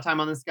spend a lot of time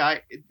on this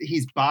guy.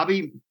 He's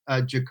Bobby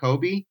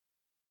Jacoby.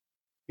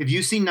 Have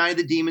you seen Night of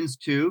the Demons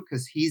 2?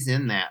 Because he's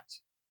in that.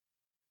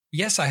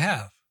 Yes, I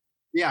have.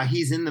 Yeah,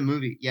 he's in the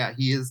movie. Yeah,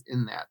 he is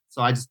in that.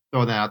 So I just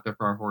throw that out there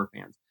for our horror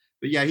fans.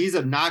 But yeah, he's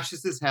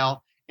obnoxious as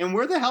hell. And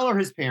where the hell are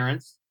his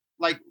parents?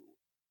 Like,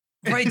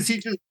 right. Is he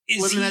just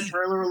living in that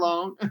trailer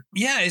alone?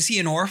 Yeah, is he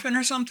an orphan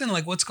or something?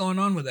 Like, what's going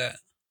on with that?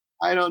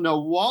 I don't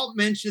know. Walt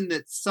mentioned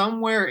that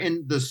somewhere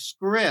in the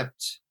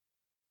script,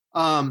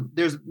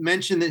 there's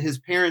mention that his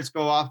parents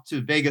go off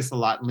to Vegas a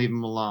lot and leave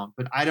him alone.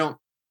 But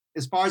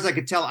as far as I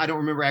could tell, I don't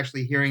remember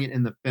actually hearing it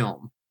in the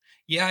film.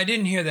 Yeah, I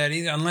didn't hear that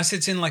either, unless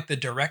it's in like the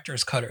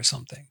director's cut or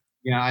something.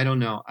 Yeah, I don't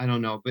know.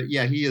 But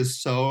yeah, he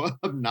is so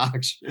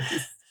obnoxious.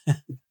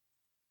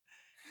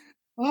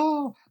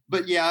 Oh,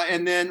 but yeah.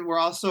 And then we're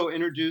also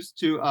introduced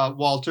to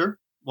Walter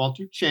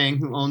Chang,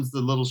 who owns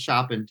the little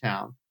shop in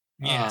town.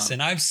 Yes,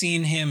 and I've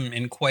seen him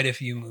in quite a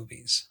few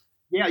movies.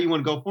 Yeah, you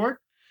want to go for it?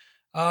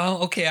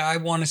 Okay, I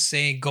want to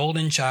say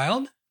Golden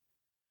Child.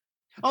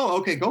 Oh,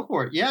 okay, go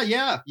for it.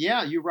 Yeah,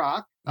 you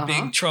rock.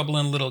 Big Trouble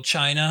in Little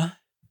China.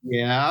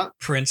 Yeah.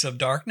 Prince of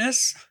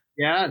Darkness.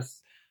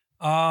 Yes.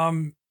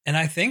 And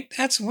I think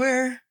that's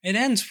where it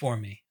ends for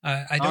me.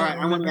 I don't. All right,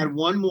 I'm going to add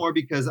one more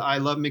because I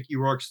love Mickey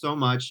Rourke so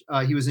much.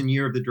 He was in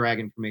Year of the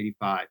Dragon from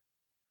 '85.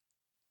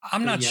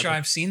 I'm not sure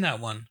I've seen that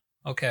one.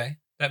 Okay,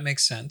 that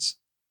makes sense.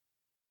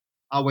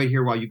 I'll wait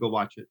here while you go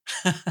watch it.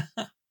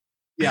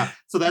 Yeah,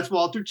 so that's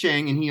Walter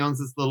Chang, and he owns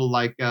this little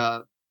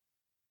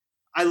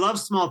I love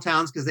small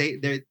towns because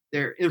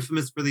they're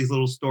infamous for these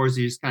little stores.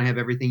 You just kind of have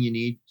everything you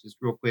need, just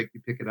real quick.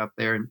 You pick it up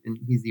there, and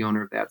he's the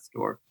owner of that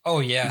store. Oh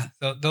yeah,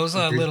 those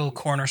little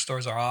corner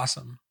stores are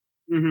awesome.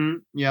 Mm-hmm.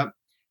 Yep.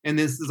 And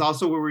this is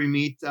also where we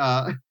meet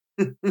the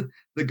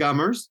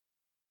Gummers,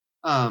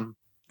 Bert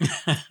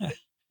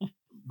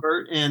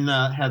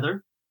and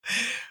Heather,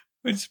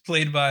 which is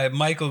played by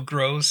Michael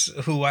Gross,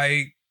 who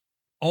I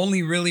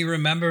only really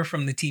remember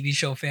from the TV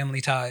show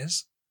Family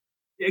Ties.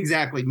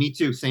 Exactly. Me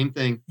too. Same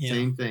thing. Yeah.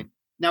 Same thing.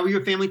 Now, were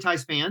you a Family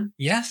Ties fan?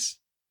 Yes.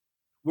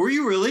 Were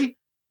you really?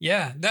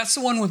 Yeah. That's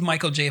the one with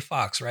Michael J.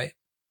 Fox, right?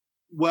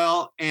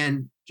 Well,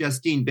 and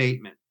Justine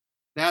Bateman.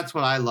 That's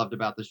what I loved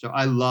about the show.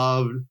 I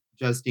loved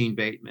Justine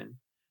Bateman.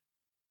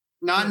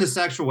 Not in a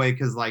sexual way,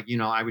 because,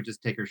 I would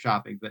just take her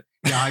shopping. But,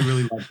 yeah, I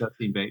really loved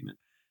Justine Bateman.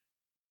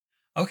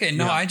 Okay.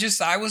 No, yeah.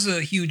 I was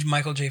a huge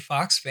Michael J.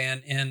 Fox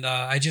fan. And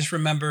I just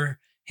remember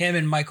him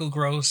and Michael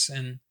Gross.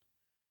 And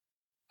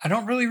I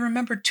don't really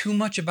remember too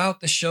much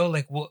about the show.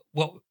 Like, what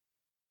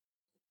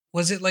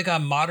was it, like a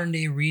modern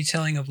day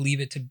retelling of Leave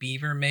It to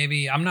Beaver?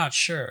 Maybe. I'm not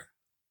sure.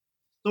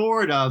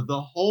 Sort of.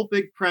 The whole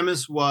big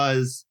premise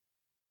was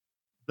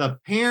the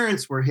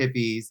parents were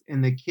hippies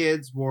and the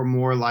kids were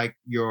more like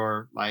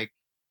your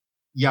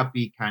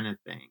yuppie kind of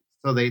thing.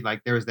 So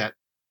there was that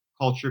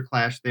culture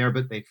clash there,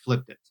 but they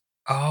flipped it.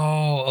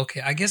 Oh,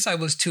 okay. I guess I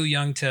was too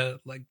young to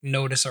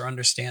notice or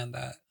understand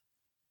that.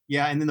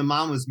 Yeah, and then the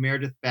mom was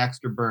Meredith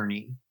Baxter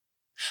Burney.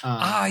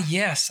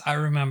 Yes, I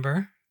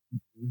remember.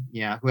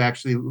 yeah, who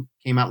actually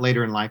came out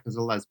later in life as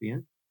a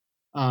lesbian.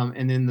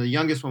 And then the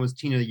youngest one was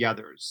Tina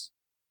Yothers.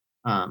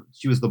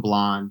 She was the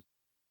blonde.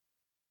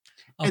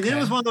 Okay. And then it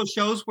was one of those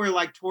shows where,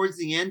 like, towards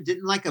the end,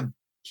 didn't like a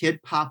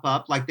kid pop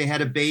up, like they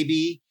had a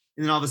baby,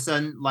 and then all of a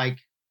sudden, like,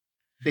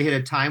 they hit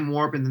a time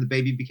warp, and then the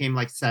baby became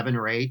like 7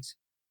 or 8.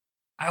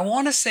 I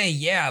want to say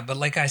yeah, but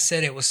like I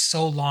said, it was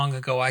so long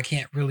ago, I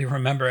can't really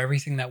remember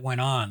everything that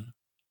went on.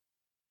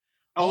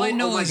 All I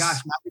know is,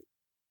 gosh.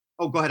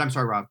 Oh, go ahead. I'm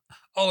sorry, Rob.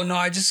 Oh, no,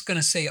 I'm just going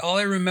to say, all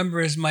I remember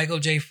is Michael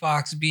J.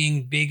 Fox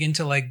being big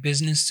into like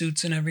business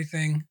suits and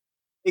everything.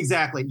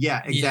 Exactly.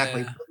 Yeah,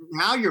 exactly. Yeah.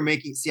 Now you're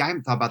making, see, I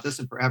haven't thought about this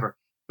in forever,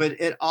 but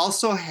it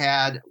also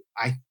had,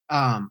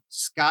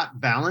 Scott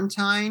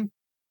Valentine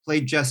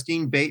played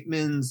Justine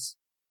Bateman's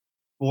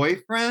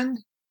boyfriend.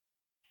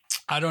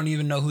 I don't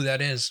even know who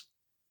that is.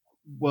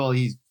 Well,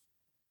 he's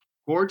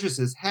gorgeous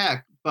as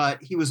heck, but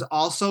he was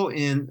also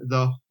in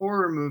the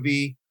horror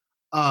movie,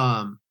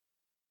 was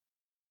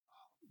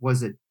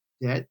it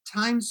Dead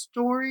Time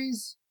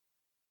Stories?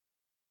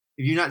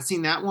 Have you not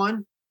seen that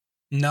one?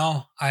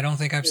 No, I don't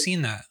think I've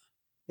seen that.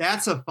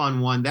 That's a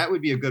fun one. That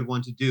would be a good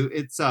one to do.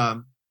 It's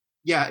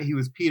yeah, he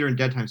was Peter in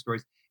Dead Time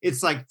Stories.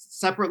 It's like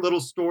separate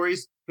little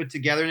stories put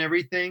together and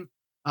everything.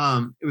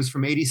 It was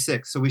from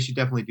 86, so we should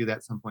definitely do that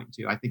at some point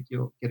too. I think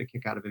you'll get a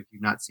kick out of it if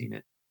you've not seen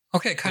it.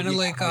 Okay, kind of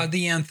like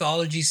the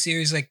anthology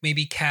series, like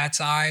maybe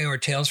Cat's Eye or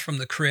Tales from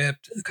the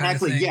Crypt.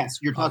 Exactly, yes.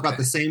 You're talking about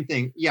the same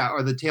thing. Yeah,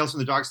 or the Tales from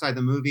the Dark Side of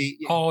the movie.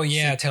 Oh,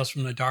 yeah, Tales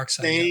from the Dark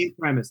Side. Same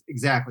premise,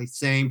 exactly.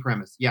 Same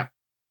premise. Yep.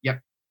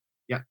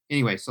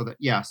 Anyway, so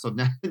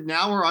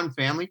now we're on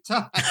Family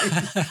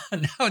Ties.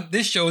 Now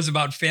this show is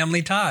about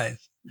family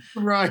ties.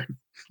 Right.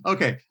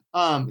 Okay.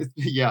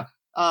 Yeah.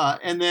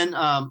 And then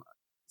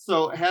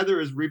so Heather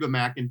is Reba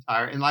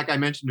McEntire. And like I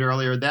mentioned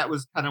earlier, that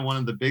was kind of one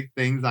of the big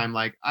things. I'm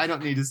like, I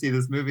don't need to see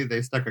this movie.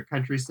 They stuck a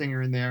country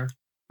singer in there.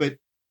 But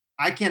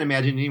I can't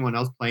imagine anyone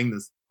else playing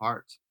this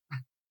part.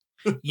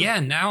 Yeah,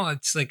 now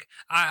it's like,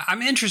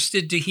 I'm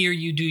interested to hear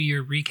you do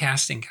your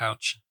recasting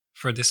couch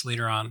for this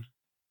later on.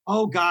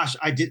 Oh, gosh.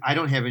 I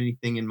don't have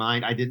anything in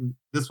mind.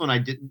 This one I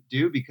didn't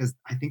do because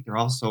I think they're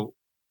all so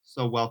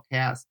well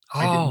cast.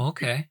 Oh,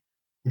 okay.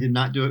 I did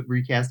not do a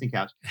recasting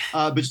couch.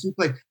 But she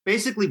played,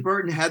 basically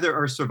Bert and Heather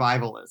are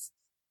survivalists.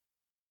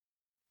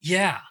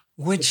 Yeah.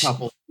 Which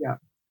couple. Yeah.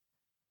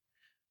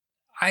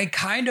 I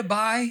kind of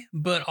buy,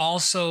 but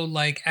also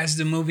like as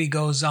the movie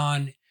goes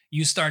on,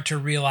 you start to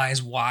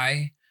realize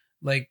why,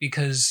 like,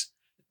 because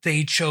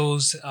they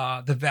chose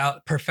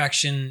the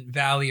Perfection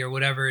Valley or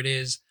whatever it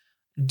is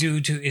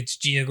due to its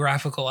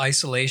geographical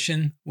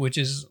isolation, which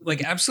is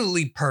like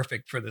absolutely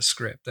perfect for the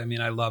script. I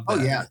mean, I love that.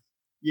 Oh,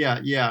 yeah.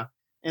 Yeah.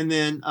 And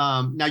then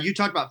now you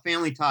talk about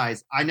Family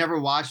Ties. I never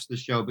watched the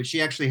show, but she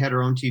actually had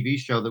her own TV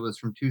show that was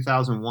from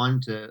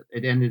 2001 to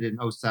it ended in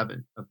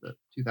 07 of the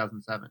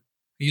 2007. Are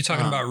you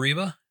talking about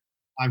Reba?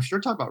 I'm sure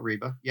talking about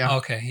Reba. Yeah.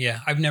 Okay. Yeah.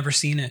 I've never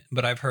seen it,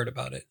 but I've heard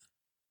about it.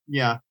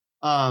 Yeah.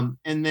 And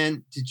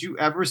then did you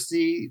ever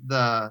see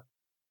the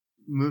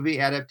movie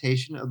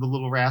adaptation of The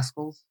Little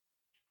Rascals?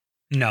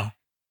 No.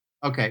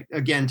 Okay.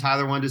 Again,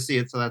 Tyler wanted to see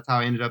it, so that's how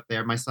I ended up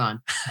there, my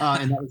son.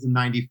 And that was in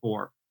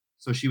 94.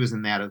 So she was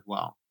in that as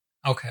well.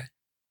 Okay.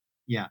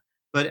 Yeah.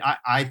 But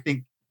I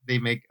think they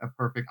make a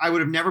perfect... I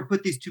would have never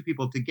put these two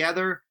people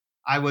together.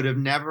 I would have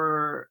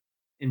never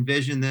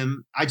envisioned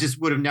them. I just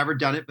would have never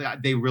done it,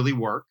 but they really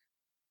work.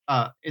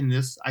 In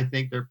this, I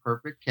think they're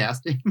perfect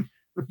casting.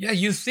 Yeah,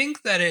 you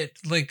think that it,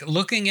 like,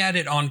 looking at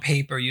it on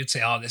paper, you'd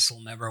say, oh, this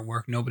will never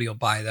work. Nobody will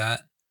buy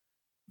that.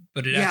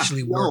 But it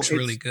actually works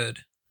really good.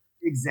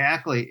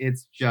 Exactly.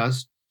 It's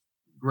just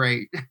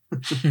great.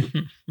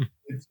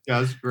 It's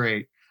just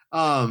great.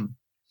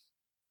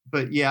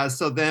 But yeah,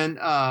 so then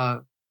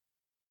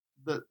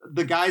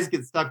the guys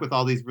get stuck with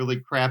all these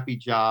really crappy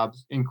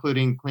jobs,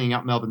 including cleaning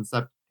out Melvin's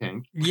septic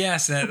tank.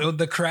 Yes,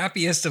 the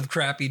crappiest of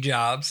crappy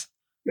jobs.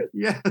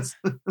 Yes.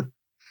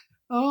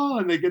 Oh,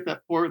 and they get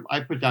that poor,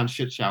 I put down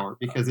shit shower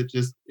because it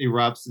just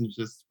erupts and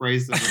just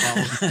sprays them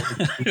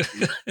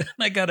with all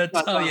I gotta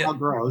tell you,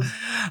 gross.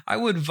 I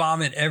would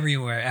vomit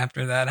everywhere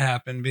after that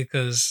happened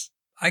because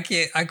I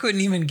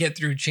couldn't even get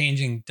through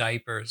changing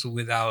diapers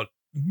without,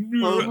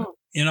 doing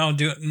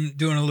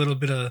a little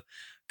bit of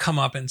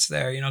comeuppance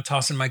there,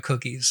 tossing my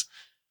cookies.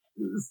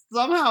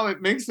 Somehow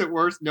it makes it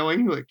worse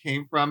knowing who it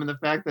came from and the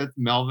fact that it's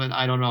Melvin.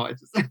 I don't know.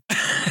 It's just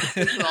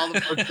it's all the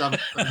first stuff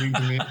coming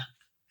to me.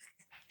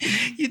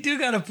 You do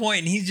got a point.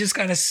 And he's just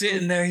kind of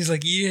sitting there. He's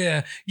like,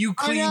 yeah, you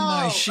clean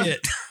my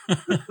shit.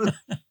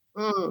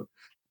 But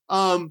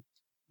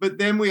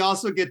then we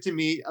also get to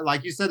meet,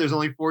 like you said, there's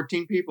only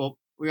 14 people.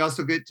 We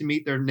also get to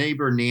meet their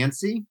neighbor,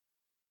 Nancy.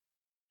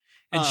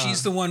 And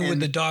she's the one with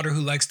the daughter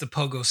who likes the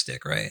pogo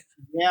stick, right?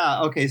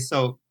 Yeah. Okay.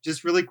 So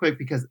just really quick,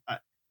 because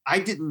I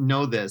didn't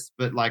know this,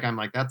 but I'm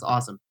like, that's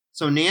awesome.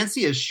 So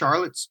Nancy is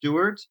Charlotte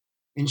Stewart,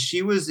 and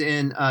she was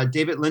in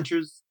David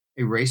Lynch's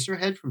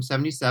Eraserhead from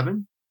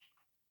 1977.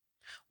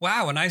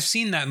 Wow, and I've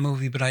seen that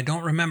movie, but I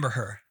don't remember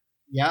her.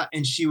 Yeah,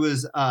 and she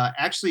was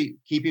actually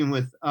keeping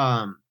with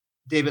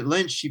David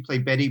Lynch, she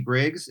played Betty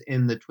Briggs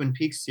in the Twin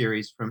Peaks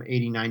series from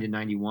 89 to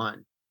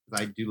 91.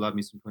 I do love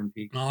me some Twin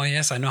Peaks. Oh,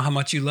 yes. I know how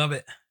much you love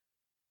it.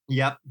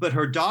 Yep. But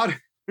her daughter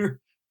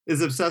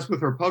is obsessed with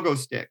her pogo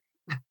stick.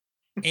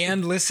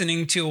 And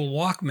listening to a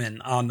Walkman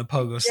on the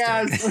pogo stick.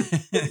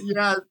 Yes.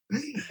 Yes.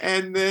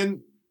 And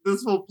then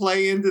this will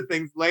play into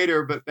things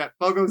later, but that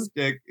pogo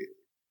stick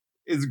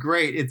is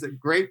great. It's a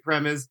great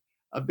premise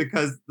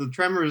because the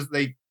tremors,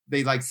 they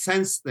like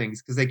sense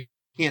things because they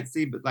can't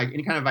see, but like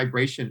any kind of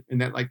vibration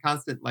and that like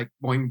constant like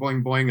boing,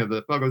 boing, boing of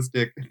the pogo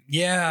stick.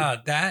 Yeah,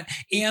 that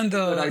and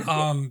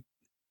the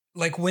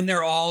like when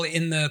they're all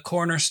in the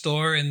corner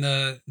store and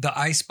the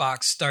ice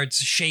box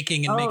starts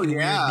shaking and making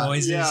weird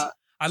noises. Yeah.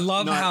 I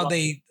love how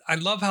they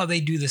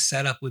do the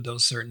setup with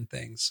those certain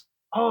things.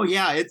 Oh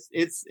yeah,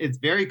 it's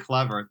very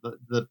clever.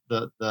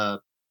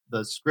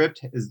 The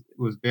script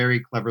was very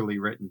cleverly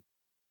written.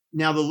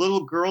 Now the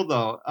little girl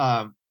though,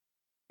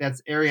 that's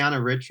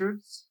Ariana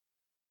Richards.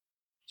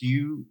 Do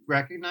you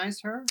recognize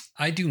her?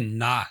 I do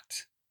not.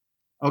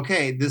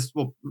 Okay,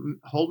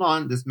 hold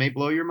on. This may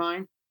blow your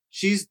mind.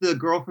 She's the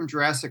girl from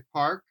Jurassic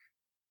Park.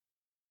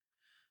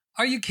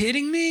 Are you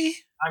kidding me?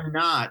 I'm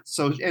not.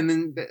 So, and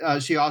then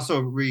she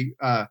also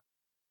what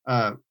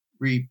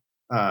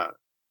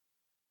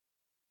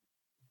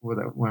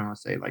I want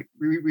to say, like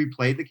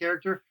replayed the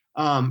character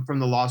from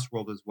the Lost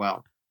World as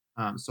well.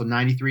 So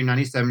 93,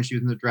 97, she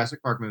was in the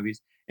Jurassic Park movies.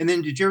 And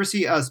then did you ever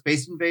see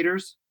Space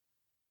Invaders?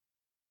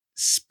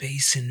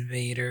 Space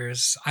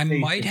Invaders. I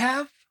might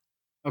have.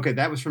 Okay,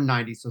 that was from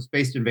 90. So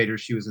Space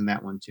Invaders, she was in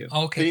that one too.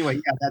 Okay. But anyway,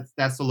 yeah,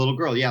 that's the little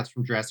girl. Yeah, it's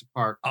from Jurassic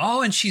Park.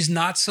 Oh, and she's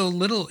not so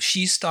little.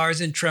 She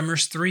stars in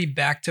Tremors 3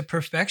 Back to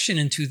Perfection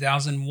in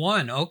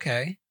 2001.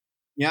 Okay.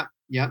 Yep.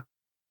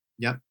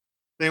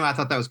 Anyway, I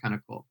thought that was kind of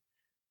cool.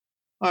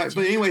 All right,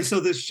 but anyway, so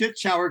this shit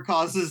shower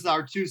causes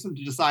our twosome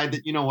to decide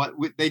that, you know what,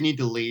 they need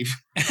to leave.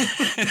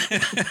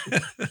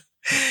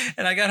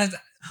 And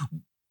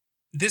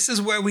this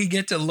is where we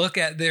get to look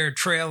at their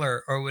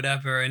trailer or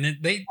whatever. And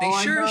they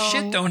sure as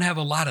shit don't have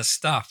a lot of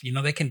stuff. You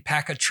know, they can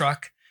pack a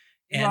truck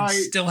and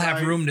still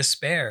have room to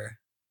spare.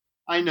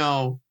 I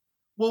know.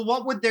 Well,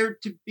 what would there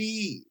to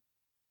be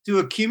to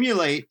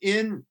accumulate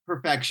in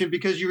Perfection?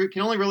 Because you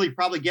can only really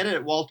probably get it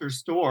at Walter's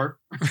store.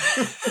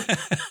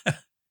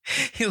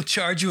 He'll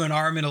charge you an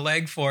arm and a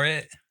leg for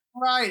it.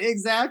 Right.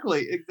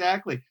 Exactly.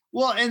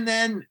 Well, and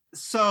then,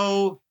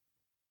 so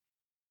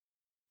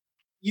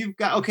you've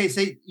got, okay,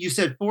 say you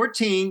said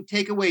 14,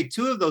 take away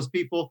 2 of those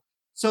people.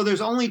 So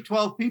there's only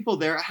 12 people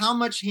there. How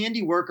much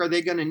handiwork are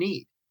they going to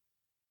need?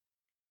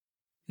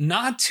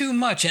 Not too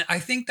much. And I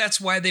think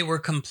that's why they were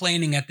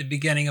complaining at the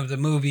beginning of the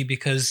movie,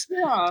 because,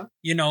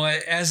 you know,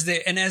 as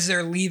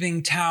they're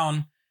leaving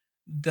town,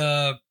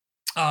 the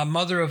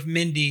mother of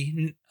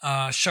Mindy,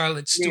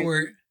 Charlotte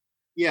Stewart.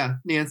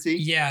 Nancy.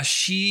 Yeah,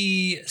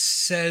 she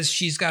says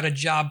she's got a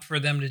job for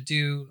them to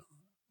do.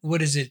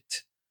 What is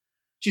it?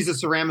 She's a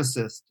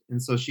ceramicist, and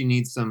so she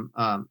needs some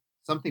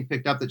something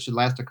picked up that should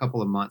last a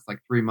couple of months, like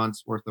 3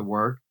 months worth of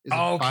work.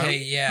 Okay,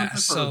 yeah.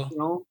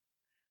 So,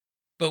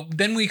 but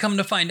then we come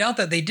to find out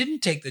that they didn't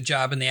take the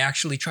job and they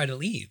actually try to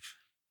leave.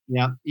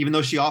 Yeah, even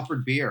though she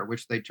offered beer,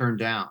 which they turned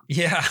down.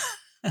 Yeah.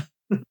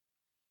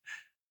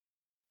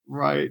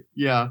 Right.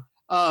 Yeah.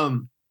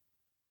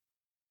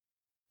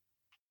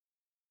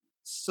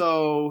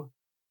 So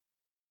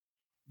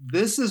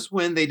this is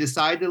when they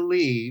decide to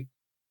leave,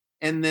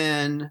 and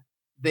then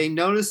they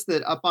notice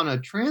that up on a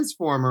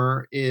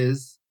transformer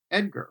is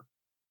Edgar.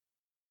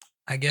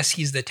 I guess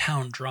he's the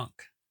town drunk.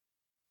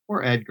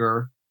 Or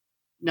Edgar.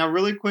 Now,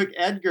 really quick,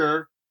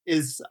 Edgar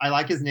is, I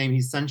like his name.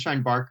 He's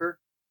Sunshine Parker.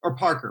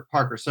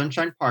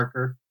 Sunshine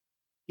Parker.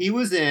 He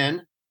was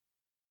in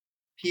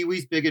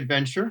Pee-wee's Big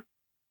Adventure.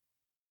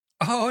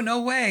 Oh, no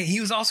way.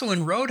 He was also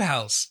in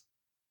Roadhouse.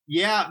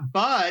 Yeah,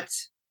 but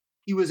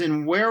he was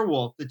in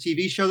Werewolf, the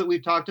TV show that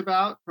we've talked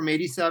about from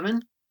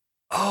 87.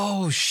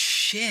 Oh,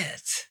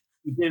 shit.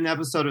 We did an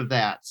episode of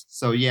that.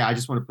 So, yeah, I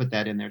just want to put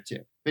that in there, too.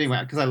 But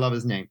anyway, because I love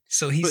his name.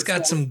 So he's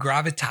got some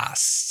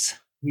gravitas.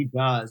 He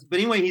does. But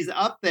anyway, he's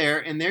up there,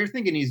 and they're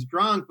thinking he's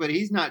drunk, but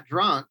he's not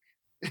drunk.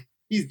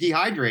 He's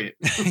dehydrated.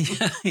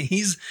 Yeah,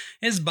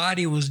 his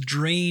body was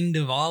drained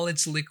of all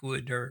its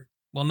liquid, or,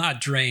 well,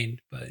 not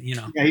drained, but, you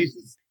know. Yeah,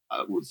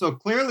 so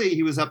clearly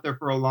he was up there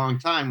for a long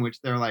time,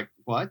 which they're like,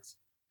 what?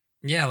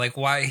 Yeah, like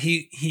why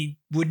he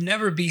would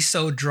never be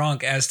so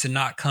drunk as to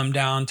not come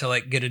down to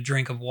like get a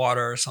drink of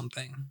water or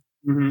something.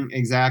 Mm-hmm,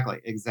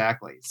 exactly.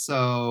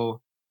 So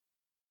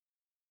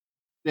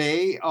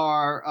they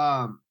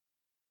are,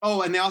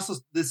 and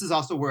this is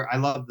also where I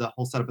love the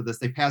whole setup of this.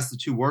 They pass the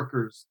 2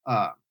 workers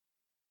on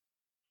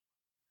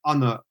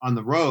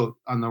the road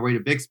on their way to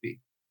Bixby.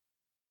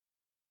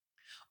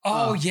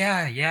 Oh,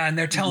 yeah. And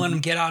they're telling them,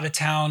 get out of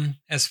town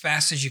as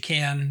fast as you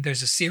can.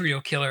 There's a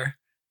serial killer.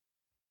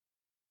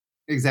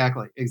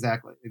 Exactly. So,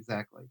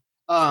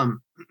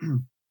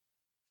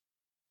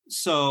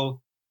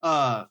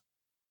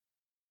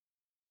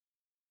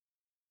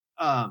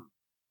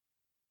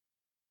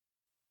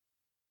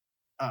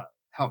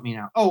 help me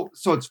now. Oh,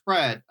 so it's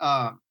Fred.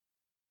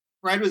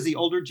 Fred was the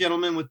older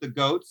gentleman with the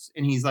goats,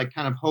 and he's like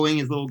kind of hoeing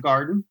his little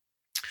garden.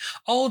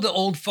 Oh, the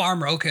old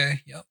farmer.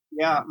 Okay. Yep.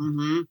 Yeah.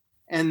 Mm-hmm.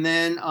 And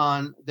then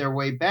on their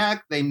way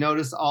back, they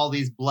notice all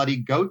these bloody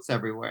goats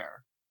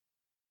everywhere.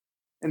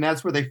 And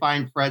that's where they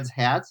find Fred's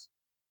hat.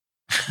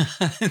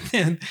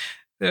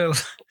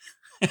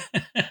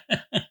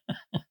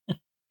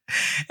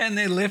 and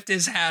they lift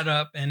his hat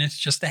up, and it's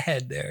just a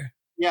head there.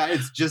 Yeah,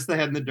 it's just the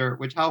head in the dirt,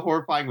 which how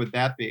horrifying would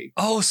that be?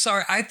 Oh,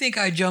 sorry. I think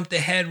I jumped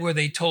ahead where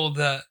they told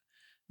that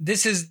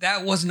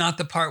was not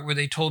the part where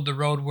they told the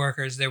road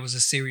workers there was a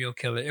serial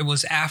killer. It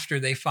was after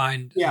they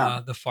find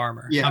the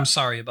farmer. Yeah. I'm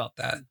sorry about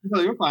that.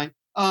 No, you're fine.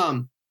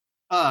 But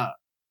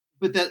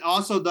that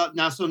also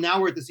now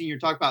we're at the scene you're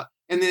talking about,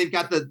 and then they've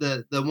got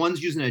the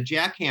ones using a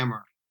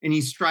jackhammer, and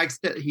he strikes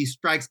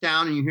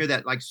down, and you hear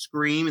that like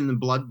scream, and the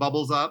blood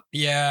bubbles up.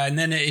 Yeah, and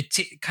then it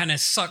kind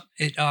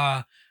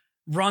of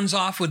runs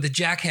off with the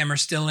jackhammer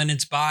still in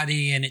its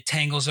body, and it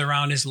tangles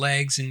around his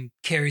legs and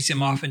carries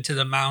him off into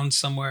the mound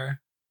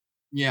somewhere.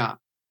 Yeah.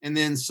 And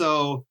then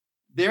so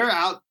they're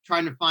out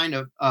trying to find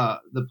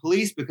the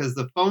police because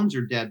the phones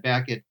are dead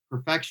back at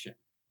Perfection.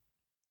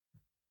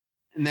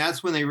 And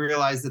that's when they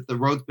realize that the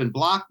road's been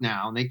blocked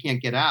now and they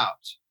can't get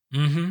out.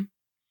 Mm-hmm.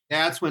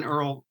 That's when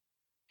Earl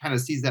kind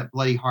of sees that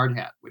bloody hard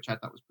hat, which I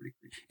thought was pretty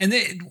creepy.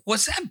 And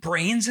was that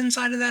brains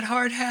inside of that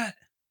hard hat?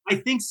 I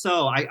think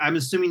so. I'm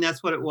assuming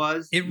that's what it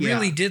was. It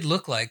really did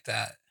look like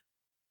that.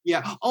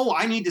 Yeah. Oh,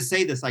 I need to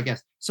say this, I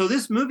guess. So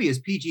this movie is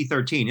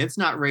PG-13. It's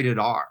not rated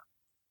R.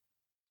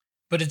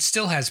 But it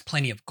still has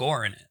plenty of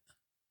gore in it.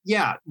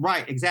 Yeah,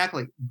 right.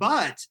 Exactly.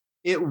 But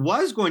it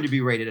was going to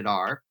be rated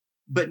R,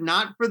 but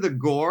not for the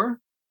gore.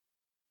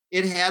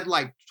 It had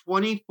like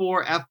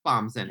 24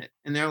 F-bombs in it.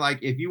 And they're like,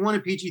 if you want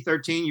a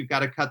PG-13, you've got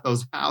to cut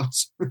those out.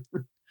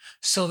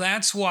 So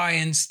that's why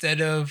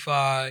instead of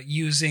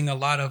using a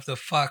lot of the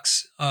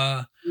fucks,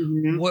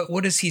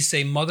 what does he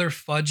say? Mother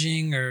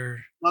fudging or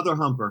Mother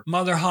humper?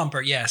 Mother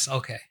humper. Yes.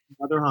 Okay.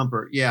 Mother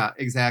humper. Yeah.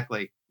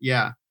 Exactly.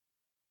 Yeah.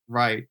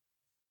 Right.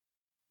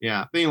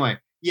 Yeah. But anyway.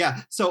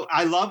 Yeah. So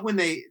I love when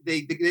they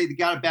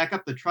got to back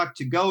up the truck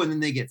to go, and then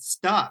they get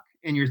stuck,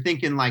 and you're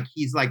thinking like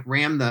he's like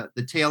rammed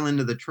the tail end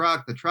of the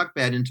truck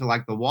bed into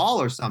like the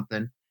wall or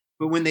something.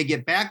 But when they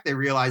get back, they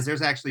realize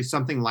there's actually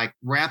something like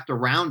wrapped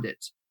around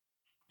it.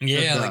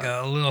 Yeah, like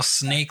a little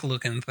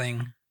snake-looking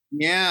thing.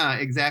 Yeah,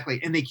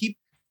 exactly. And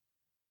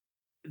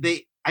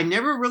I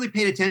never really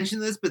paid attention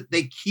to this, but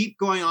they keep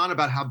going on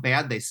about how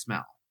bad they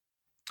smell.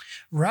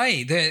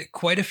 Right.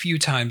 Quite a few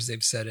times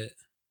they've said it.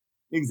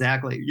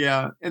 Exactly.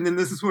 Yeah. And then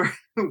this is where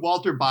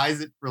Walter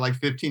buys it for like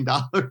 $15.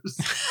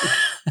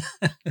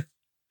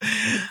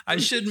 I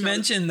should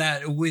mention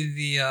that with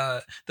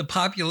the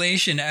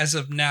population as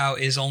of now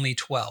is only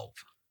 12.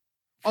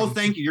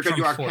 Thank you. You're going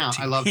to do our 14. Count.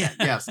 I love that.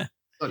 Yes.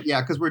 So,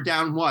 yeah, because we're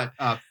down what?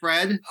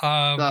 Fred,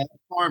 the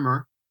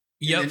farmer.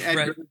 Yep,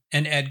 Fred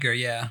and Edgar,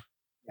 yeah.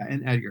 Yeah,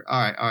 and Edgar.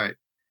 All right.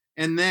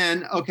 And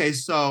then, okay,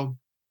 so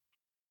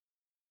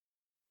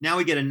now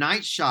we get a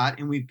night shot,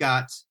 and we've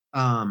got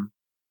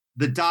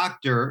the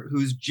doctor,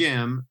 who's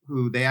Jim,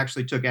 who they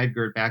actually took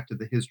Edgar back to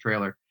his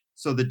trailer.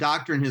 So the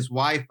doctor and his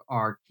wife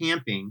are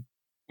camping,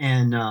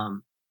 and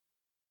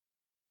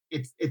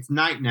it's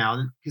night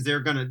now because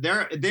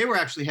they were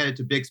actually headed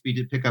to Bixby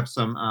to pick up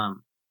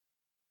some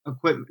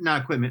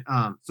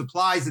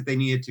supplies that they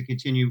needed to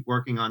continue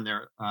working on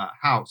their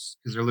house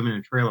because they're living in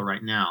a trailer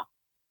right now.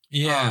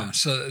 Yeah,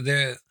 so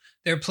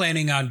they're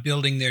planning on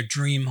building their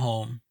dream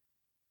home.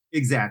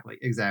 Exactly.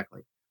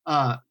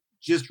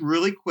 Just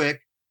really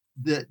quick,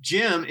 the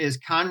Jim is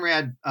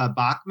Conrad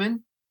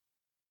Bachman.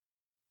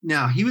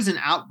 Now, he was in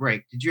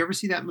Outbreak. Did you ever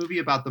see that movie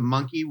about the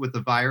monkey with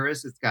the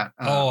virus? It's got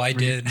I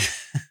did.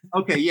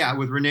 Okay, yeah,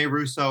 with Rene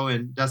Russo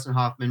and Dustin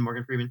Hoffman,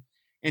 Morgan Freeman.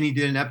 And he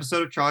did an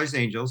episode of Charlie's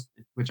Angels,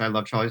 which I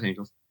love Charlie's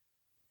Angels.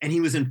 And he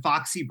was in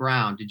Foxy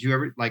Brown. Did you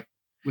ever, like,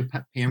 with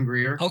Pam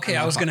Grier? Okay,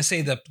 I was going to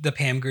say the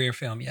Pam Grier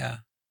film, yeah.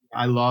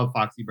 I love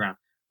Foxy Brown.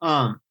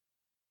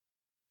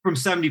 From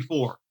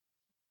 74.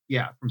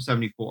 Yeah, from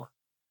 74.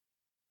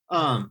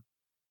 And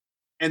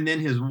then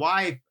his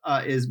wife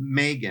is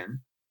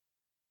Megan.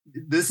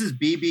 This is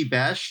Bebe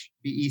Besch,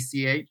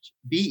 Besch.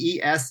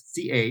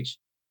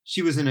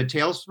 She was in A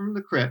Tales from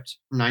the Crypt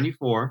from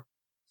 94.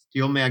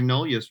 Steel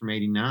Magnolias from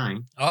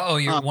 89.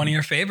 You're one of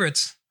your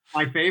favorites.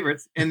 My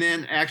favorites. And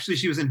then actually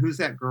she was in Who's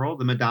That Girl?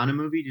 The Madonna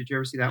movie. Did you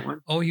ever see that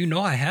one? Oh,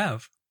 I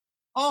have.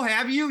 Oh,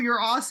 have you? You're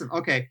awesome.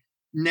 Okay.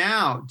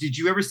 Now, did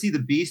you ever see The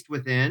Beast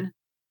Within?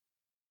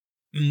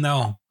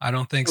 No, I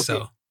don't think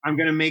so. I'm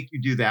going to make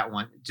you do that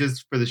one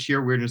just for the sheer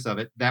weirdness of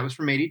it. That was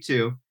from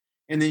 82.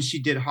 And then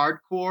she did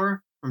Hardcore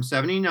from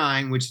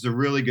 79, which is a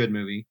really good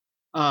movie.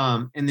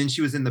 And then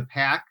she was in The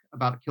Pack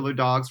about killer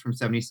dogs from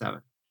 77.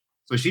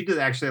 So she did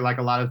actually like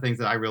a lot of things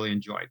that I really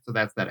enjoyed. So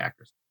that's that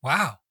actress.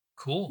 Wow.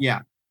 Cool. Yeah.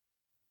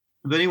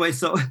 But anyway,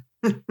 so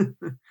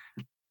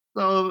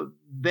so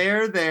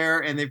they're there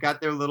and they've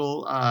got their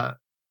little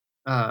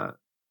fire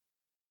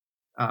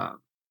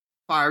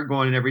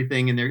going and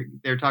everything. And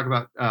they're talking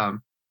about,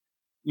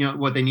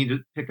 what they need to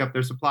pick up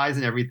their supplies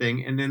and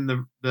everything. And then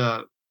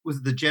the was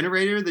it the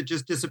generator that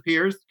just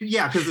disappears?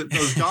 Yeah, because it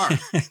goes dark.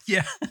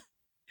 Yeah.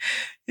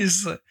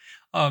 Is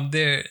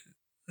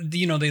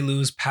they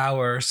lose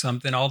power or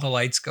something. All the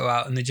lights go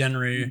out in the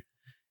generator.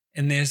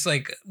 And there's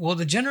like, well,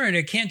 the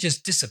generator can't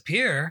just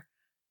disappear.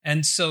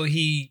 And so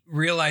he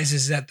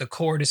realizes that the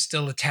cord is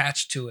still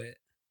attached to it.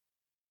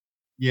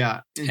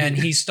 Yeah. And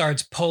he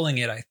starts pulling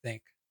it, I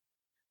think.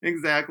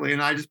 Exactly.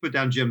 And I just put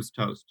down Jim's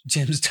toast.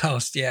 Jim's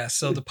toast, yeah.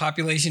 So the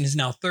population is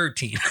now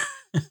 13.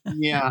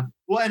 Yeah.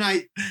 Well,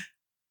 and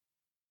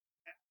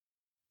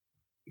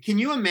can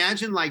you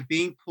imagine like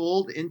being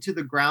pulled into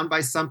the ground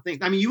by something?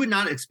 I mean, you would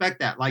not expect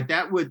that. Like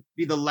that would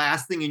be the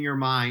last thing in your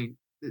mind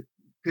that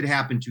could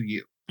happen to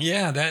you.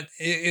 Yeah,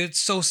 it's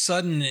so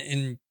sudden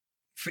and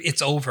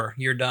it's over.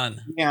 You're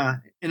done. Yeah,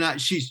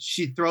 and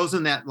she throws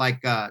in that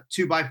like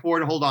 2x4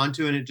 to hold on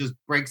to, and it just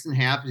breaks in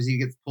half as he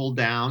gets pulled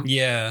down.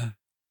 Yeah.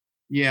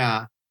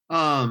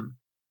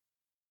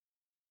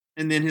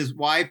 And then his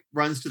wife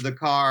runs to the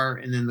car,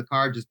 and then the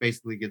car just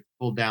basically gets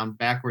pulled down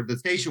backward. The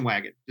station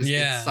wagon just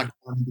gets sucked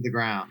into the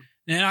ground.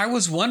 And I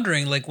was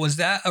wondering, like, was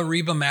that a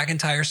Reba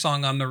McEntire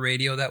song on the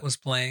radio that was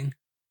playing?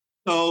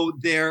 So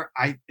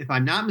if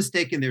I'm not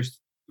mistaken, there's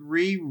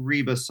 3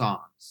 Reba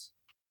songs.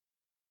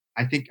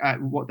 I think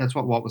that's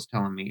what Walt was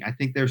telling me. I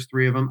think there's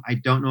 3 of them. I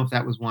don't know if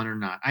that was one or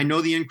not. I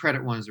know the end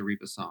credit one is a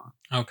Reba song.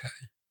 Okay.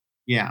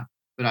 Yeah,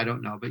 but I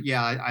don't know. But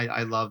yeah,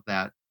 I love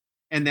that.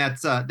 And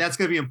that's going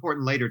to be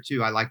important later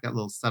too. I like that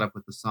little setup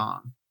with the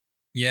song.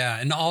 Yeah,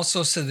 and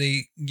also so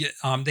they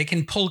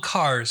can pull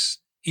cars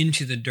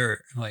into the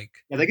dirt, like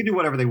they can do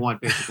whatever they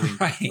want, basically.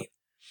 Right.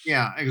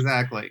 Yeah,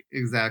 exactly.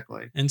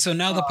 And so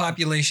now the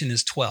population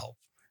is 12.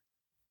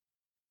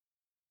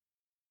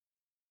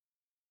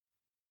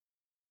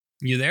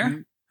 You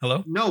there?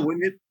 Hello? No,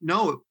 wouldn't it?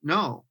 No.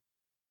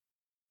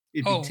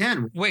 It'd be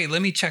 10. Wait,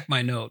 let me check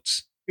my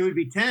notes. It would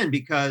be 10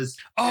 because.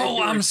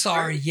 Oh, I'm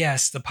sorry.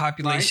 Yes, the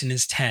population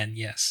is 10.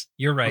 Yes,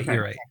 you're right. Okay.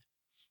 You're right.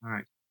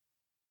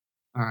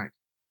 All right.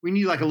 We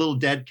need like a little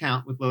dead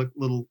count with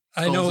little.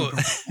 I know.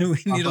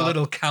 We need a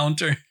little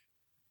counter.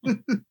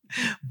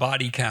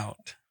 Body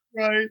count.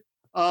 Right.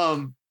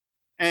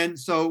 And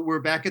so we're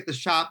back at the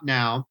shop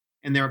now,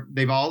 and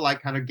they've all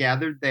like kind of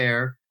gathered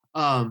there.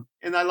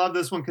 And I love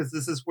this one because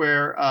this is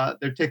where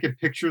they're taking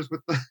pictures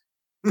with the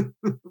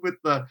with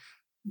the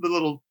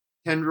little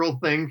tendril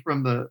thing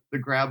from the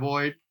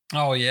graboid.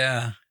 Oh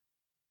yeah.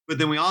 But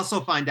then we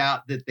also find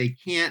out that they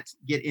can't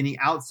get any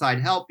outside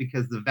help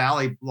because the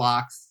valley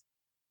blocks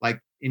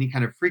like any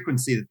kind of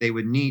frequency that they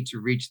would need to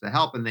reach the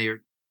help, and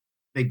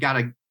they got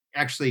to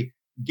actually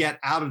get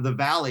out of the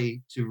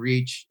valley to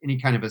reach any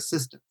kind of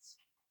assistance.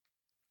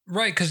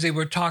 Right, because they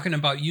were talking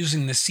about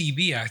using the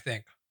CB, I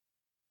think.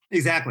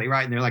 Exactly,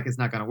 right. And they're like, it's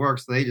not going to work.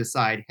 So they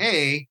decide,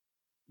 hey,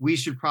 we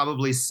should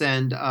probably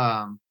send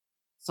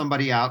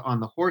somebody out on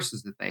the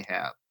horses that they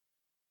have,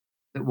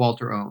 that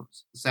Walter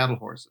owns, the saddle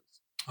horses.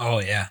 Oh,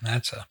 yeah.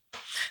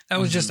 That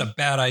was just a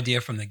bad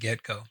idea from the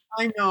get-go.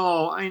 I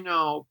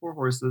know. Poor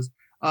horses.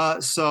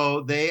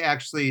 So they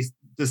actually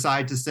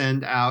decide to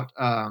send out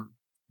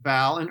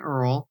Val and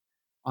Earl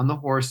on the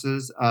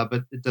horses,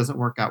 but it doesn't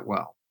work out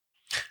well.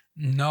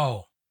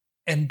 No.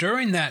 And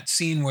during that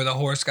scene where the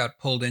horse got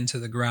pulled into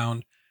the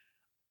ground,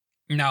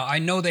 now I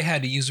know they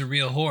had to use a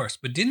real horse,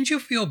 but didn't you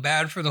feel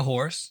bad for the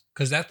horse?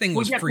 Because that thing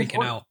was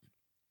freaking out.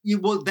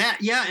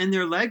 And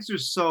their legs are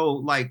so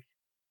like,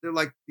 they're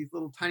like these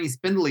little tiny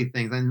spindly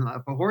things. And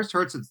if a horse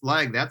hurts its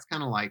leg, that's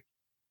kind of like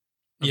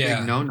a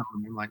big no-no.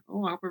 And you're like,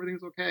 oh, I hope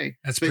everything's okay.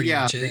 That's pretty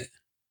much it.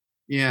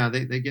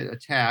 They get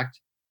attacked.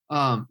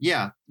 That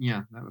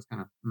was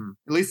kind of,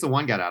 at least the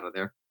one got out of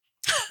there.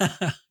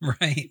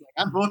 Right. Like,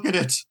 I'm booking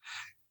it.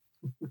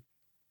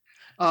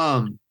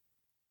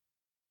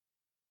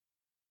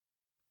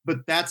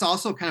 But that's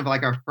also kind of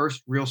like our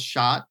first real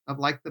shot of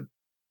like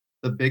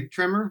the big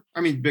trimmer.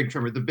 I mean, big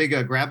trimmer, the big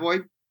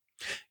graboid.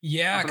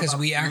 Yeah, because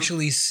we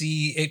actually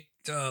see it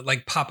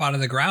like pop out of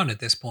the ground at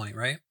this point,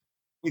 right?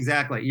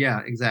 Exactly.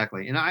 Yeah,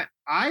 exactly. And I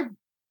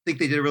think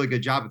they did a really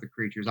good job with the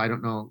creatures. I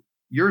don't know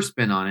your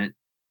spin on it.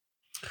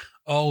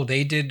 Oh,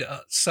 they did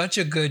such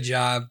a good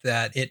job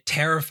that it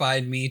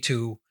terrified me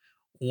to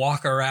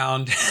walk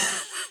around.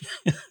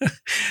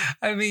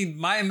 I mean,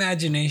 my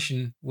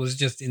imagination was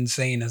just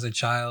insane as a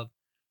child,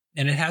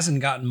 and it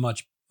hasn't gotten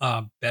much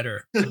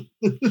better.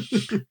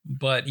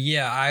 But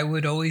yeah, I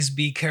would always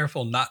be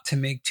careful not to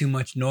make too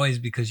much noise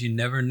because you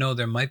never know.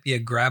 There might be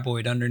a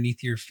graboid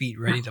underneath your feet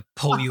ready to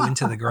pull you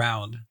into the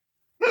ground.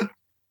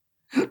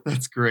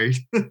 That's great.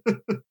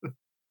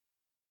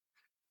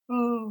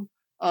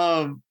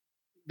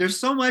 There's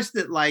so much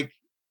that like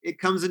it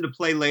comes into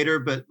play later,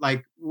 but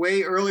like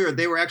way earlier,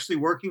 they were actually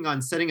working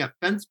on setting up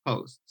fence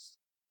posts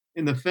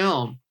in the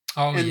film.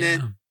 Oh, and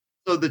then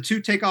so the two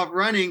take off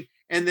running,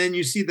 and then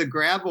you see the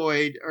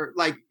graboid, or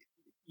like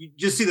you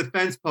just see the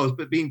fence post,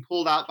 but being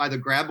pulled out by the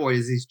graboid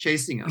as he's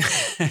chasing him.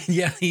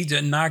 Yeah, he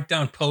just knocked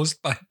down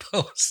post by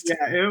post.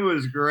 Yeah, it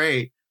was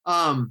great.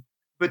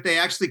 But they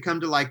actually come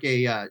to like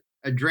a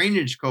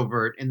drainage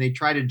covert, and they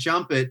try to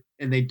jump it,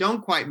 and they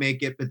don't quite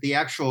make it, but the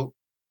actual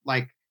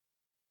like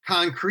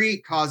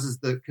concrete causes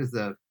because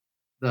the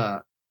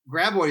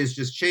graboid is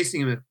just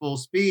chasing him at full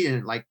speed, and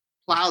it like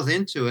plows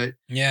into it.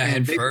 Yeah, and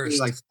head basically first.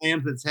 like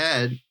slams its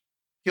head,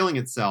 killing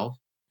itself.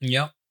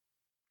 Yep.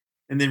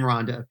 And then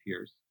Rhonda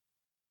appears.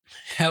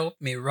 Help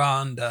me,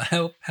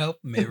 Rhonda.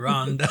 Help me,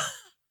 Rhonda.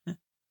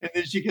 And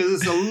then she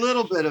gives us a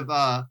little bit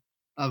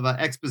of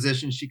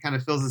exposition. She kind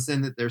of fills us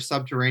in that they're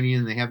subterranean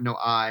and they have no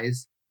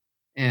eyes,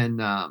 and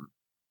that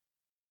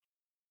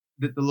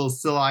the little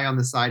cilia on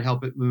the side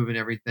help it move and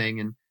everything.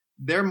 And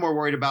they're more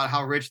worried about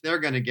how rich they're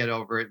going to get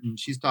over it. And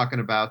she's talking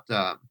about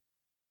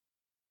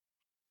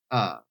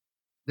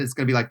it's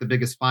going to be like the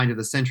biggest find of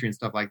the century and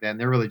stuff like that. And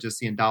they're really just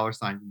seeing dollar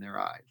signs in their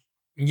eyes.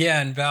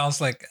 Yeah, and Val's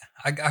like,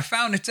 I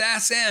found its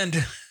ass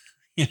end.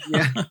 You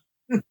know?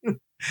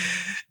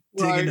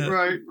 Yeah.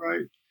 Right.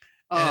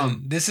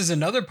 And this is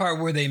another part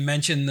where they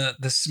mention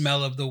the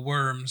smell of the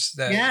worms.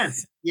 That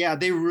yes, yeah,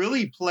 they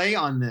really play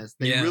on this.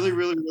 They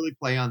really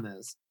play on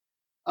this.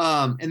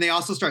 And they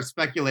also start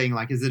speculating,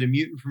 like, is it a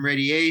mutant from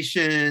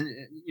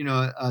radiation? You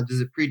know, does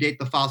it predate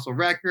the fossil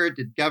record?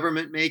 Did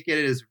government make it?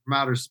 Is it from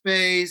outer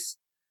space?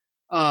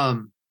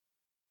 That's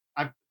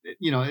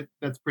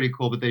pretty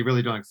cool, but they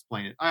really don't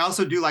explain it. I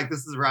also do like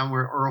this is around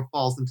where Earl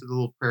falls into the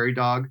little prairie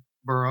dog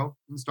burrow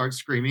and starts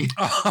screaming.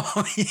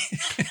 Oh, yeah.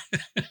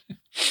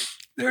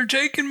 They're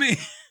taking me.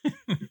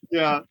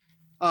 Yeah.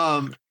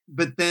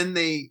 But then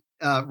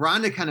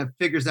Rhonda kind of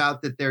figures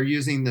out that they're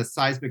using the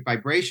seismic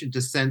vibration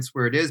to sense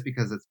where it is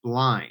because it's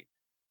blind.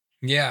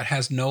 Yeah, it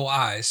has no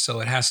eyes, so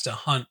it has to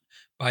hunt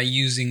by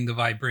using the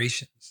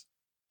vibrations.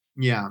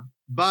 Yeah.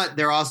 But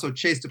they're also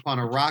chased upon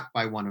a rock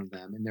by one of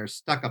them, and they're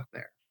stuck up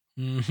there.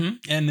 Mm-hmm.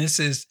 And this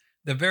is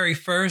the very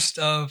first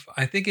of,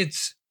 I think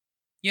it's,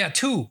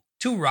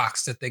 two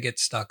rocks that they get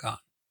stuck on.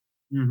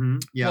 Mm-hmm.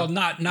 Yeah. Well,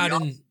 not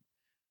in,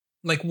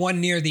 like one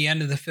near the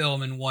end of the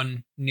film and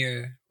one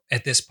near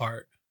at this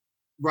part.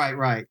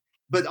 Right.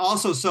 But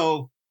also,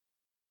 so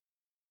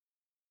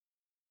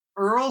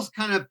Earl's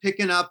kind of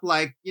picking up,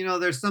 like,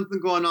 there's something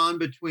going on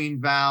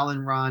between Val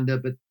and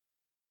Rhonda, but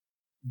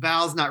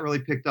Val's not really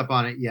picked up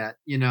on it yet,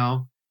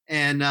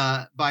 And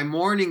by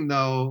morning,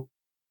 though,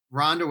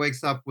 Rhonda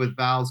wakes up with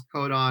Val's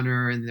coat on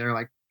her, and they're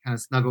like kind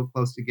of snuggled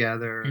close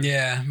together.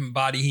 Yeah,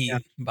 body heat.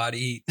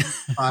 Body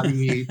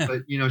heat.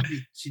 But,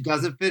 she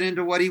doesn't fit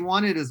into what he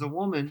wanted as a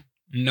woman.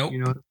 Nope.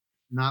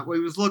 Not what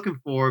he was looking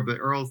for, but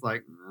Earl's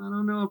like, I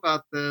don't know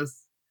about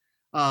this.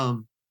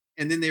 And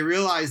then they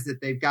realize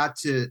that they've got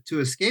to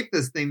escape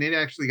this thing. They've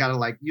actually got to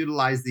like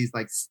utilize these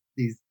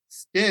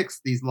sticks,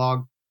 these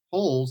log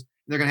poles.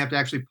 They're going to have to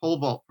actually pole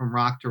vault from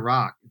rock to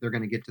rock if they're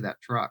going to get to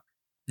that truck.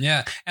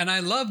 Yeah. And I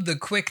love the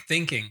quick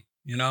thinking,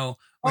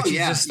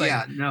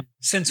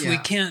 since we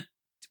can't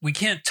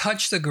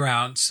touch the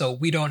ground, so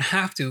we don't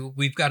have to,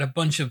 we've got a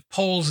bunch of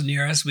poles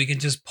near us. We can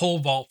just pole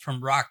vault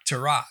from rock to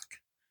rock.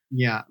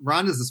 Yeah.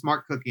 Rhonda's a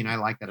smart cookie, and I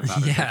like that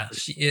about her. Yeah,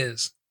 she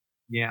is.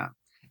 Yeah.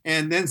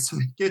 And then so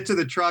they get to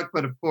the truck,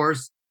 but of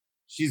course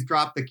she's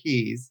dropped the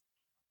keys.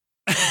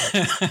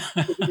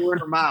 They're in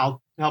her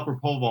mouth to help her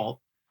pole vault.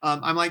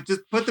 I'm like,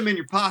 just put them in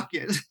your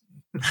pocket.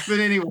 But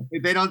anyway,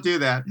 they don't do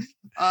that.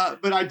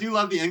 But I do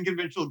love the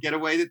unconventional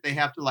getaway that they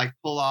have to like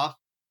pull off.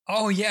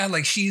 Oh yeah,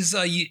 like she's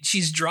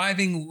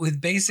driving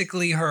with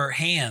basically her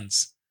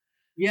hands.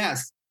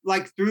 Yes,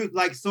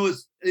 so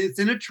it's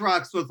in a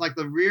truck, so it's like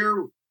the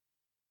rear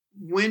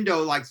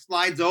window like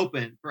slides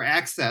open for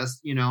access,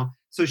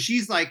 So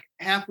she's like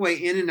halfway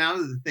in and out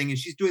of the thing, and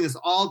she's doing this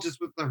all just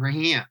with her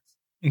hands.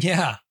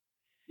 Yeah.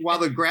 While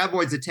the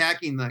graboid's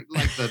attacking the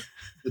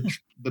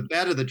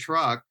bed of the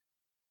truck.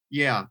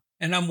 Yeah.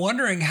 And I'm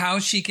wondering how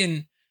she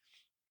can.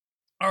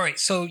 All right.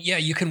 So, yeah,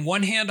 you can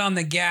one hand on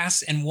the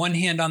gas and one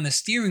hand on the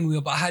steering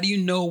wheel, but how do you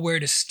know where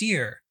to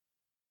steer?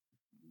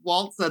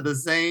 Walt said the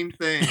same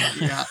thing.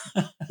 Yeah.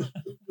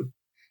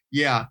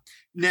 Yeah.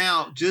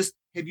 Now,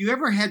 have you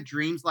ever had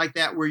dreams like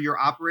that where you're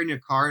operating a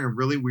car in a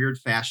really weird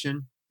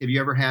fashion? Have you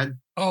ever had?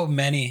 Oh,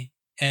 many.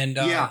 And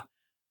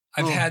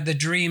I've had the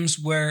dreams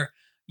where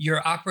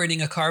you're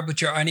operating a car,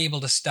 but you're unable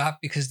to stop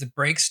because the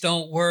brakes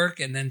don't work.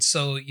 And then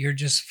so you're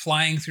just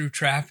flying through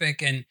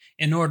traffic. And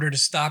in order to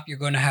stop, you're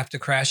going to have to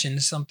crash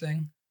into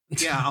something.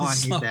 Yeah. Oh, I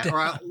hate that.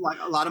 Or like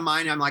a lot of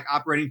mine, I'm like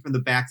operating from the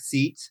back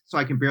seat so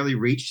I can barely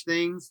reach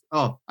things.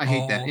 Oh, I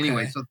hate that. Okay.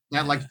 Anyway, so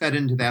that like fed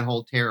into that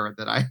whole terror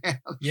that I have.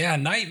 Yeah.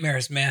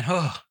 Nightmares, man.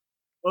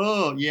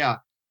 Oh yeah.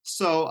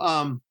 So,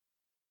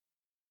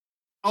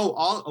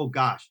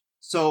 gosh.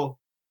 So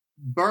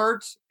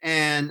Bert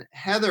and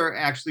Heather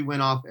actually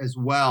went off as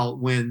well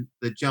when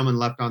the gentleman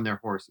left on their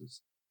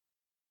horses.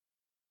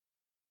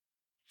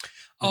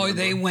 Oh,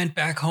 they went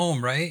back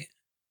home, right?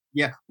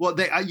 Yeah. Well,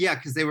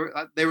 because they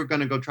were going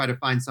to go try to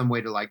find some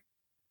way to like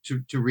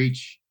to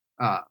reach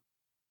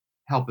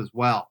help as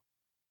well.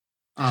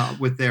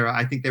 With their,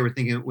 I think they were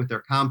thinking with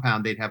their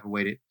compound they'd have a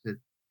way to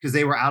because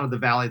they were out of the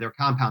valley. Their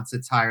compound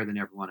sits higher than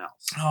everyone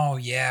else. Oh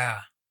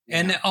yeah.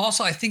 And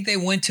also, I think they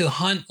went to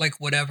hunt like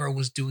whatever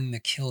was doing the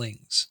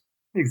killings.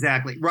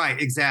 Exactly.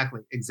 Right.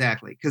 Exactly.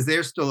 Because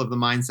they're still of the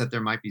mindset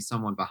there might be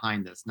someone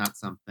behind this, not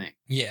something.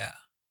 Yeah.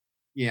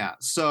 Yeah.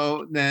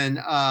 So then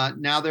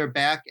now they're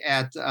back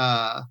at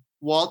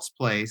Walt's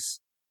place.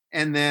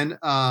 And then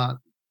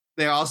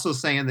they're also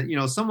saying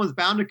that, someone's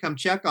bound to come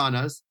check on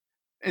us.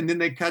 And then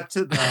they cut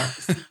to the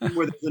scene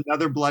where there's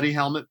another bloody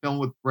helmet filled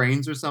with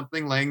brains or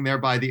something laying there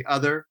by the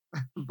other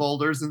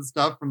boulders and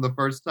stuff from the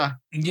first time.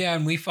 Yeah,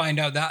 and we find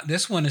out that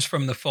this one is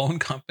from the phone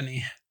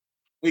company.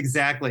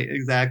 Exactly.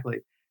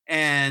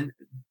 And,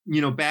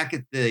 back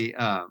at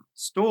the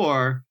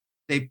store,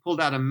 they pulled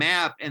out a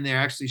map and they're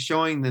actually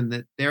showing them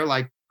that they're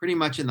like pretty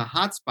much in the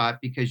hot spot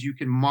because you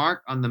can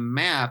mark on the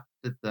map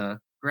that the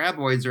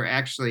graboids are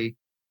actually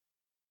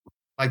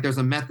like there's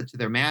a method to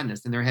their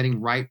madness and they're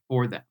heading right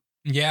for them.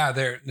 Yeah,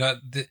 they're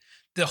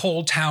the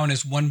whole town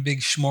is one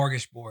big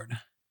smorgasbord.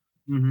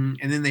 Mm-hmm.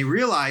 And then they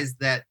realize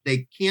that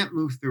they can't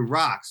move through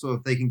rocks. So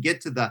if they can get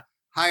to the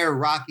higher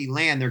rocky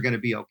land, they're going to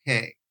be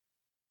okay.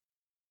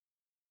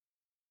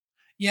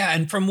 Yeah,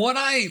 and from what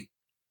I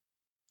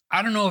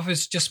don't know if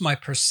it's just my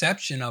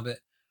perception of it,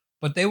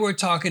 but they were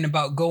talking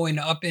about going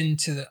up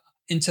into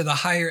the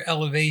higher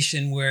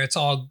elevation where it's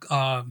all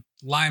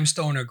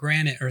limestone or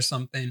granite or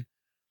something.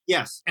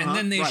 Yes. And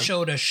then they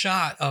showed a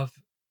shot of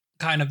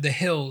kind of the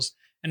hills.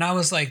 And I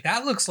was like,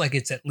 that looks like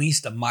it's at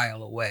least a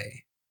mile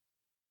away.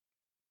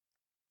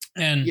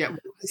 And yeah,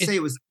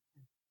 it was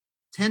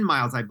 10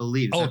 miles, I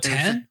believe. Oh,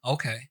 10?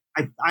 Okay.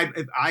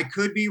 I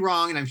could be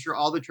wrong, and I'm sure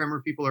all the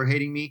Tremor people are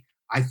hating me.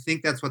 I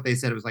think that's what they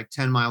said. It was like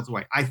 10 miles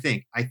away. I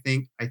think.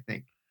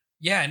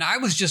 Yeah, and I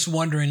was just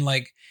wondering,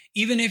 like,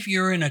 even if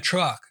you're in a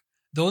truck,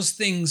 those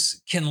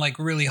things can like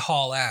really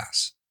haul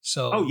ass.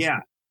 So. Oh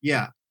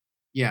yeah.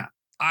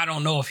 I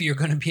don't know if you're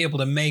going to be able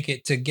to make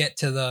it to get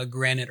to the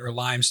granite or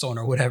limestone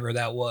or whatever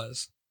that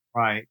was.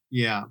 Right.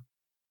 Yeah.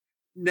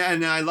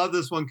 And I love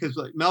this one because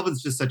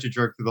Melvin's just such a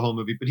jerk through the whole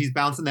movie, but he's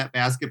bouncing that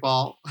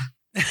basketball.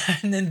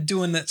 And then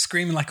doing that,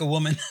 screaming like a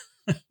woman.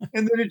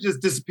 And then it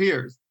just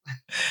disappears.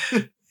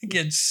 It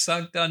gets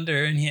sucked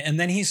under and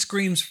then he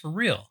screams for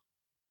real.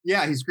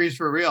 Yeah, he screams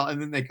for real. And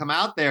then they come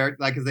out there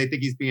like because they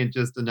think he's being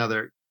just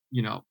another,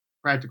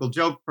 practical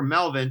joke from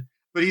Melvin.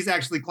 But he's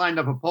actually climbed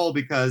up a pole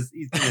because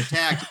he's been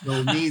attacked.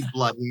 His knees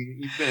bloody.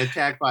 He's been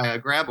attacked by a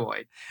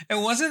graboid.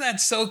 And wasn't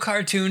that so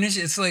cartoonish?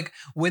 It's like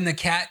when the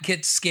cat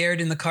gets scared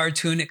in the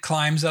cartoon, it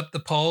climbs up the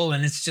pole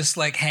and it's just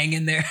like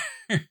hanging there.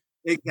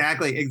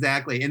 Exactly.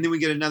 And then we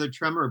get another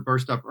tremor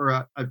burst up, or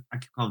I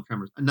can call them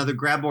tremors. Another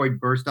graboid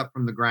burst up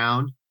from the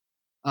ground.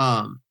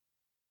 Yeah.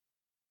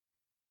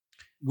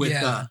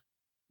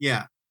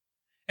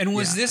 And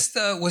was this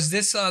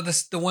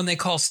the one they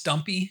call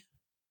Stumpy?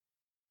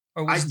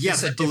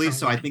 Yes, I believe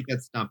so. I think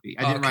that's Stumpy.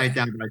 I didn't write it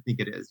down, but I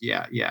think it is.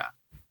 Yeah.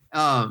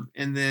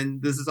 And then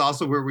this is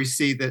also where we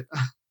see that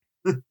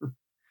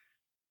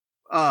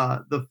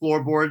the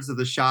floorboards of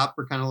the shop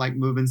are kind of like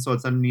moving, so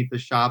it's underneath the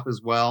shop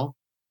as well.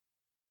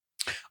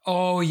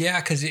 Oh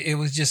yeah, because it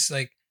was just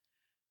like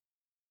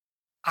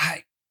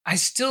I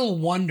still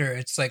wonder.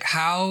 It's like,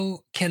 how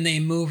can they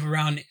move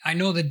around? I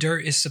know the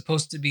dirt is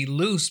supposed to be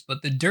loose,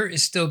 but the dirt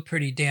is still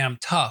pretty damn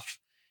tough.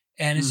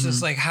 And it's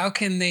just like, how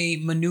can they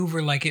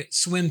maneuver like it,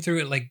 swim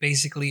through it like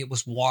basically it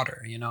was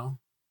water,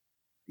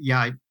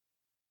 Yeah.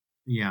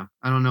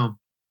 I don't know.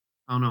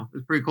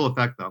 It's a pretty cool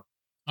effect, though.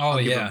 Oh,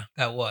 yeah,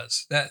 that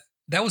was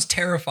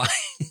terrifying.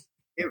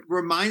 It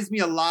reminds me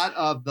a lot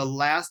of the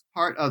last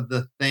part of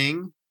The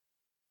Thing.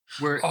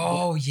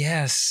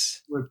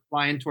 Yes. We're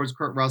flying towards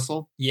Kurt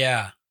Russell.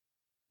 Yeah.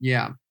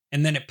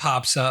 And then it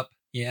pops up.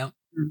 Yeah.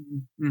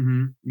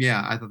 Mm-hmm.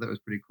 Yeah, I thought that was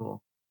pretty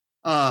cool.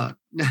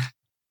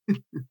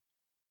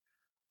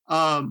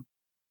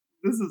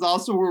 This is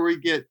also where we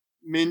get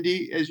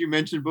Mindy, as you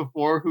mentioned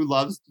before, who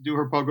loves to do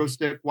her pogo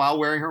stick while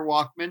wearing her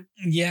Walkman.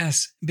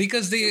 Yes,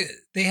 because they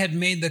had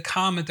made the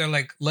comment, they're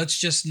like, let's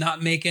just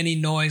not make any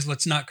noise.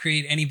 Let's not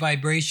create any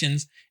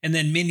vibrations. And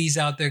then Mindy's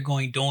out there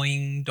going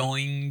doing,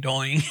 doing,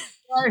 doing.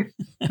 Right.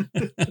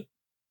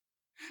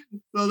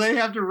 So they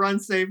have to run,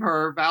 save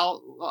her.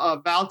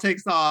 Val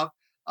takes off,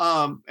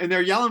 and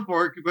they're yelling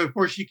for her, but of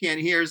course she can't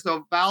hear.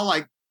 So Val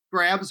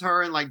grabs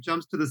her and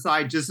jumps to the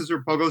side just as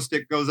her pogo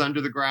stick goes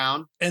under the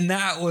ground. And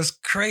that was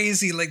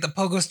crazy. Like the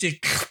pogo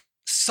stick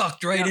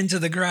sucked right into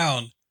the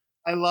ground.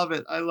 I love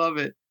it.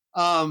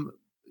 And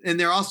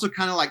they're also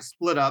kind of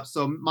split up.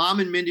 So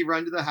Mom and Mindy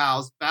run to the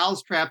house.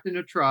 Val's trapped in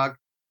a truck,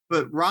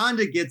 but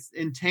Rhonda gets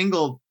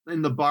entangled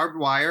in the barbed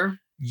wire.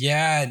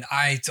 Yeah. And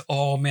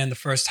the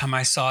first time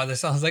I saw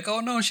this, I was like, oh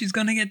no, she's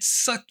going to get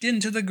sucked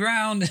into the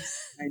ground.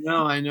 I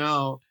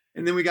know.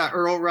 And then we got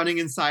Earl running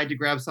inside to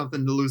grab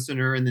something to loosen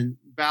her. And then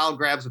Val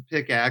grabs a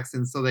pickaxe.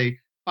 And so they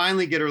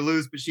finally get her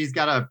loose, but she's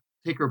got to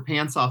take her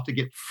pants off to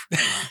get.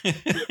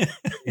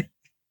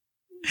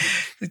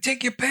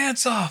 Take your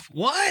pants off.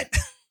 What?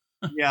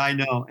 Yeah, I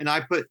know. And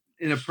I put,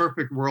 in a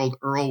perfect world,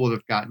 Earl would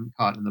have gotten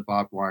caught in the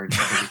barbed wire.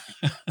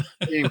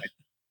 Anyway.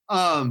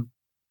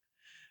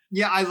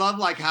 Yeah, I love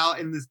how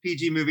in this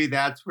PG movie,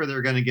 that's where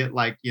they're going to get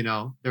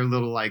their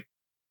little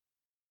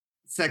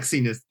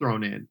sexiness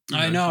thrown in.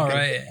 I know,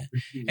 right?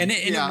 And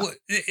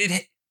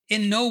it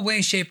in no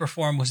way, shape, or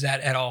form was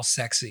that at all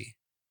sexy.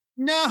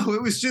 No,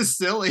 it was just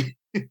silly.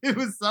 It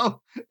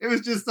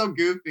was just so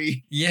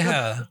goofy.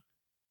 Yeah.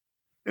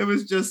 It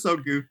was just so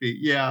goofy.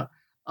 Yeah.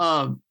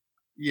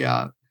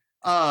 Yeah.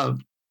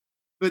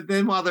 But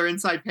then while they're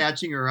inside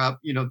patching her up,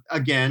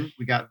 again,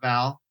 we got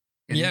Val.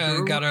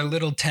 Yeah, got our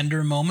little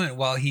tender moment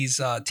while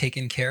he's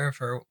taking care of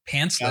her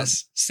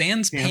pantsless.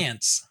 Sans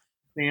pants.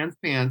 Sans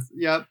pants.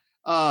 Yep.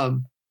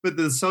 But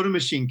the soda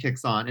machine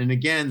kicks on. And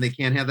again, they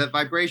can't have that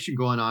vibration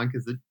going on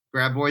because the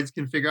graboids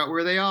can figure out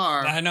where they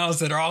are. I know,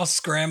 so they're all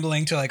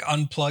scrambling to like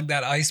unplug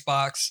that ice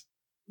box.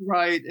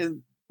 Right.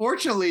 And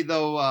fortunately,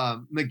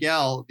 though,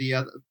 Miguel,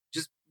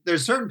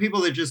 there's certain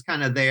people that are just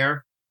kind of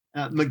there.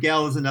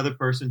 Miguel is another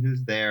person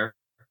who's there.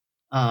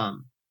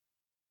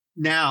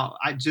 Now,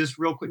 I just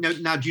real quick.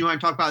 Now, do you want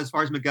to talk about as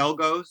far as Miguel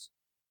goes?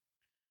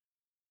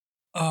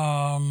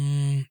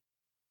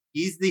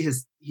 He's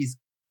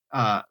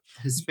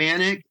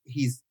Hispanic.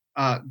 He's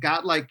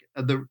got like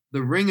the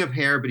ring of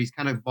hair, but he's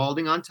kind of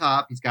balding on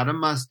top. He's got a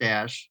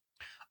mustache.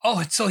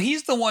 Oh, so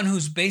he's the one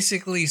who's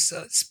basically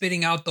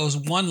spitting out those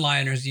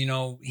one-liners.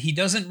 He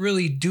doesn't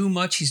really do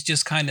much. He's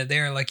just kind of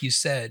there, like you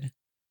said.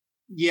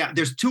 Yeah,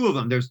 there's two of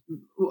them.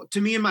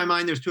 To me, in my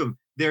mind, there's two of them.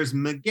 There's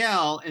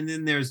Miguel, and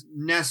then there's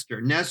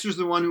Nestor. Nestor's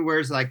the one who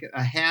wears like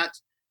a hat.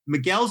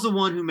 Miguel's the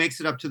one who makes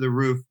it up to the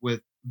roof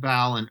with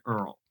Val and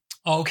Earl.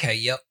 Okay,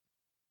 yep.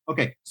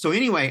 Okay, so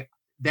anyway,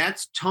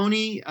 that's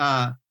Tony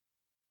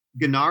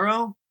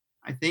Gennaro.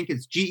 I think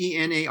it's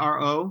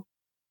Genaro.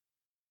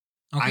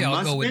 Okay,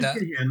 I'll go with that.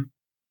 Him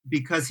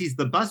because he's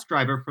the bus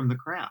driver from The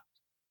Craft.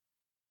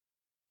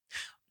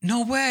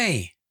 No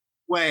way.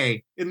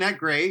 Isn't that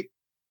great?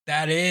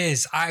 That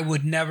is. I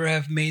would never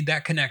have made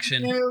that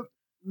connection.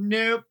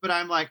 Nope. But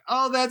I'm like,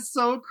 oh, that's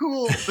so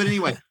cool. But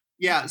anyway,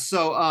 yeah.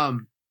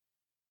 So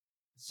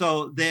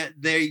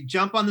they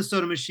jump on the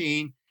soda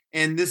machine,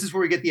 and this is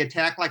where we get the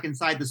attack, like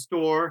inside the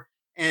store.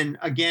 And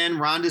again,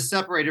 Rhonda's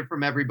separated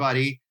from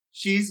everybody.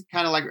 She's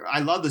kind of like, I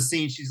love the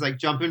scene. She's like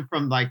jumping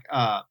from like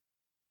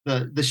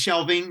the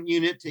shelving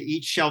unit to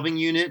each shelving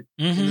unit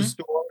in the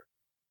store.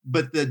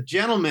 But the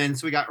gentlemen,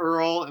 so we got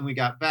Earl and we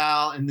got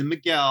Val and then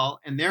Miguel,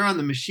 and they're on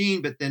the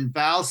machine. But then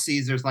Val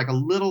sees there's like a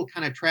little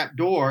kind of trap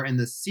door in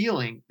the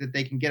ceiling that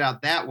they can get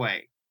out that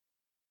way.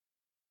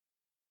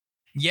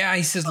 Yeah,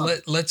 he says,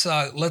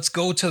 let's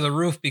go to the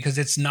roof because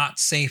it's not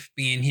safe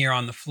being here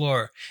on the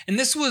floor. And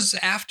this was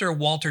after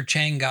Walter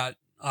Chang got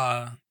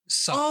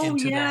sucked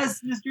into that.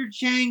 Mr.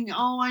 Chang.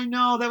 Oh, I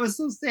know. That was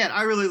so sad.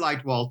 I really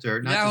liked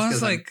Walter. Yeah, I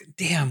was like,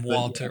 damn,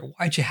 Walter,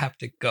 why'd you have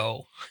to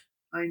go?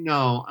 I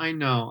know.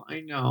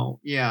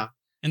 Yeah.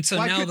 And so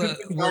now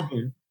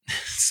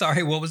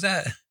sorry, what was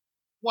that?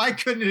 Why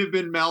couldn't it have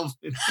been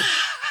Melvin?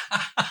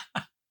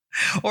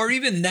 Or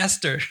even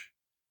Nestor.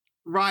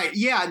 Right.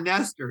 Yeah,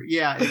 Nestor.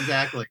 Yeah,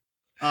 exactly.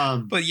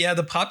 But yeah,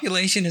 the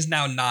population is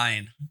now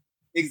 9.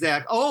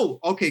 Exactly. Oh,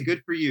 okay.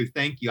 Good for you.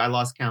 Thank you. I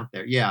lost count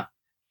there. Yeah.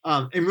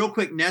 And real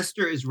quick,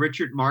 Nestor is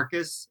Richard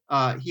Marcus.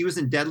 He was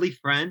in Deadly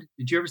Friend.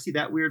 Did you ever see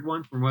that weird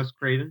one from Wes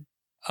Craven?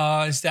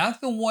 Is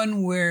that the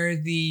one where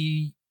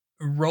the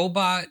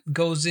robot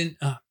goes in?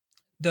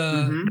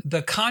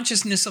 The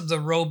consciousness of the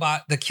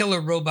robot, the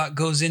killer robot,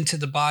 goes into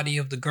the body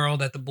of the girl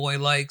that the boy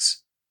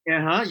likes.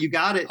 You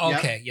got it.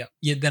 Okay, yep.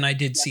 Yeah, then I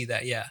did see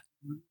that. Yeah.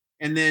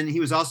 And then he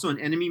was also in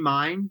Enemy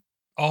Mine.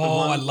 Oh,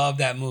 I love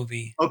that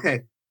movie. Okay.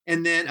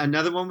 And then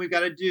another one we've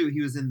got to do.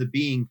 He was in The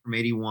Being from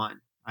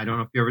 1981. I don't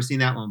know if you've ever seen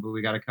that one, but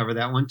we got to cover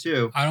that one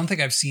too. I don't think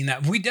I've seen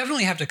that. We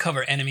definitely have to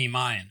cover Enemy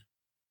Mine.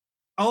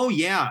 Oh,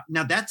 yeah.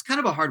 Now, that's kind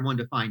of a hard one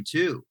to find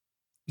too.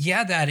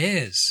 Yeah, that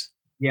is.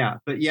 Yeah.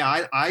 But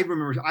yeah, I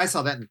remember I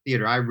saw that in the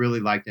theater. I really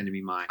liked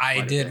Enemy Mine.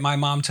 I did. My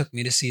mom took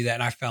me to see that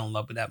and I fell in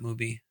love with that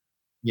movie.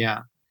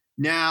 Yeah.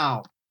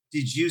 Now,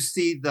 did you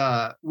see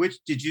the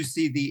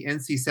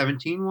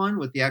NC-17 one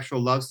with the actual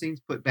love scenes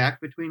put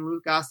back between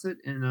Luke Gossett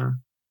and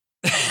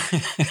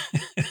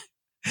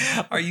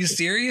Are you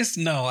serious?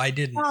 No, I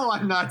didn't. No,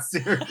 I'm not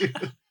serious.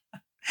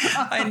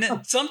 I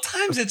know.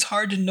 Sometimes it's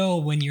hard to know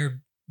when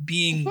you're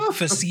being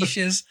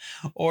facetious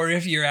or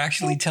if you're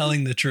actually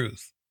telling the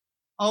truth.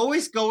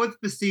 Always go with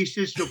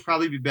facetious. You'll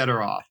probably be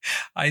better off.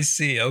 I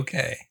see.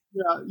 Okay.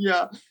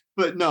 Yeah.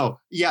 But no.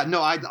 Yeah,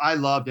 no, I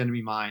loved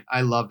Enemy Mine.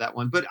 I love that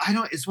one. But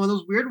it's one of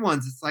those weird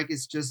ones. It's like,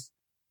 it's just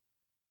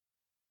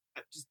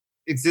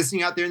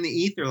existing out there in the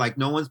ether. Like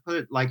no one's put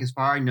it, like as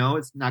far as I know,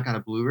 it's not got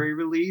a Blu-ray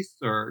release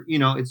or,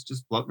 it's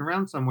just floating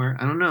around somewhere.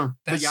 I don't know.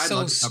 That's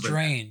so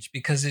strange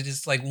because it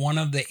is like one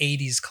of the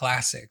 80s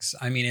classics.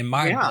 I mean, in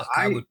my book,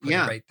 I would put it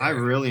right there. I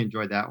really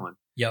enjoyed that one.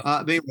 Yeah.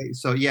 But anyway,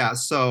 so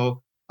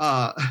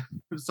I'm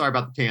sorry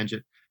about the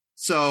tangent.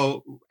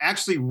 So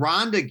actually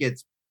Rhonda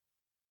gets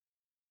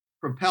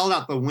propelled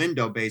out the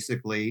window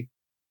basically,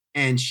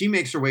 and she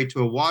makes her way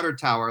to a water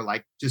tower,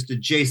 like just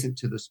adjacent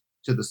to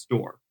the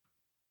store.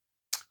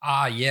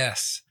 Ah,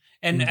 yes.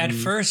 And at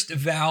first,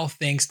 Val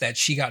thinks that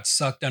she got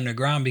sucked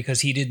underground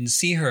because he didn't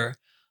see her.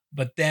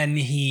 But then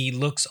he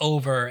looks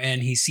over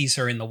and he sees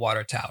her in the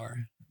water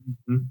tower.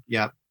 Mm-hmm.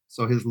 Yep.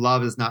 So his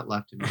love is not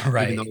left him.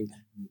 Right.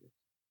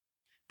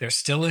 There's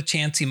still a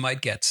chance he might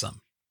get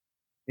some.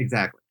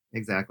 Exactly.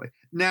 Exactly.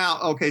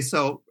 Now, okay,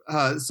 so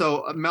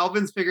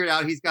Melvin's figured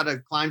out he's got to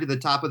climb to the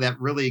top of that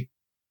really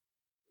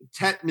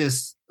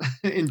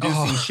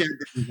tetanus-inducing shed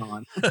that he's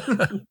on.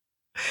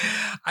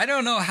 I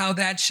don't know how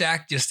that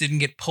shack just didn't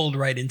get pulled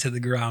right into the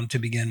ground to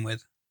begin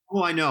with.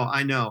 Oh, I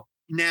know.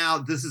 Now,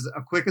 this is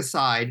a quick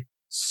aside.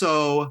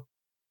 So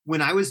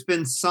when I would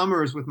spend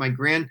summers with my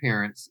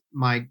grandparents,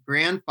 my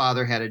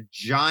grandfather had a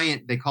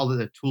giant, they called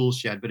it a tool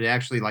shed, but it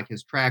actually, like,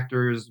 his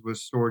tractors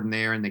was stored in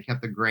there and they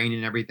kept the grain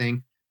and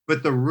everything.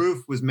 But the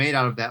roof was made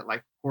out of that,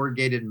 like,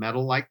 corrugated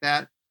metal like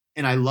that.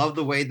 And I love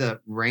the way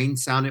the rain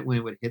sounded when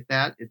it would hit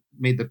that. It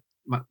made the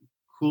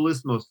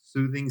coolest, most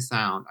soothing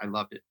sound. I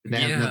loved it.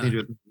 That has nothing to do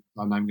with it.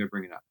 I'm not even going to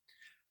bring it up.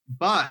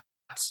 But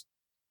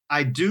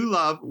I do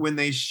love when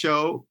they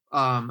show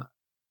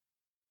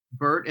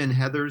Bert and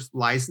Heather's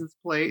license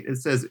plate. It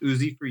says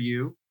Uzi for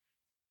you.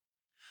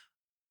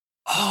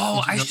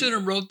 Oh, I should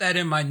have wrote that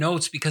in my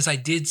notes because I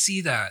did see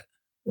that.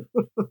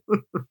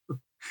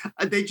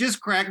 They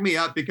just crack me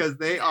up because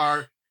they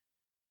are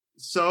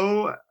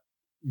so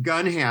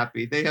gun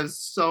happy. They have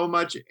so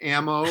much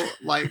ammo.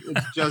 Like,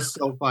 it's just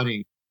so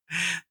funny.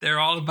 They're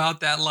all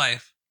about that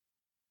life.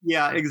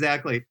 Yeah,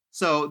 exactly.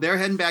 So they're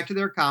heading back to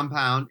their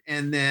compound,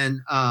 and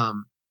then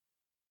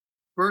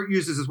Bert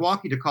uses his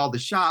walkie to call the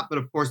shop, but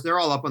of course they're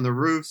all up on the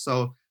roof.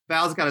 So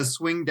Val's got to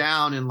swing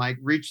down and, like,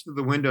 reach through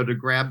the window to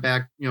grab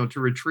back, to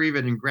retrieve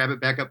it and grab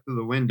it back up through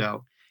the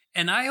window.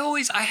 And I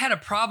had a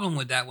problem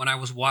with that when I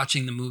was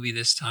watching the movie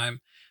this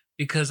time,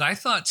 because I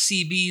thought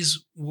CBs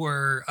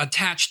were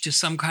attached to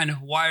some kind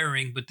of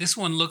wiring, but this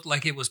one looked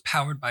like it was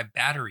powered by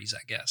batteries,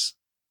 I guess.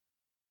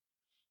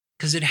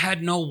 Because it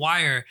had no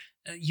wire.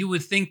 You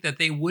would think that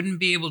they wouldn't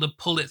be able to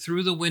pull it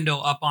through the window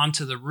up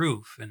onto the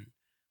roof. And,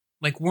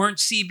 like, weren't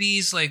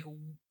CBs, like,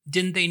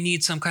 didn't they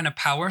need some kind of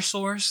power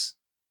source?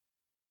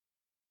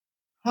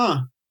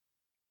 I'm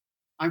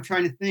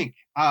trying to think.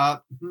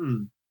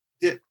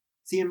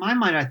 See, in my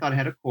mind, I thought it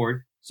had a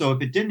cord. So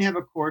if it didn't have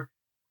a cord,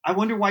 I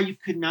wonder why you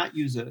could not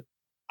use it.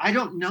 I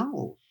don't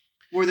know.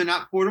 Were there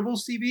not portable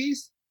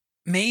CBs?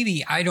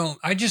 Maybe. I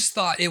just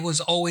thought it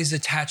was always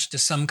attached to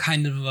some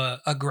kind of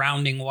a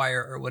grounding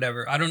wire or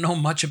whatever. I don't know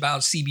much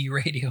about CB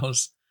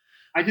radios.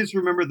 I just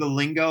remember the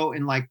lingo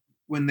in, like,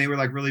 when they were,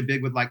 like, really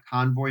big with, like,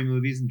 convoy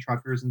movies and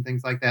truckers and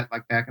things like that,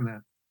 like back in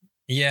the...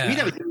 Yeah. To me,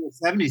 that was the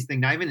 70s thing,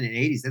 not even in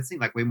the 80s. That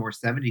seemed like way more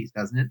 70s,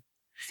 doesn't it?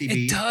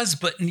 CB. It does,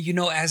 but,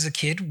 as a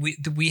kid,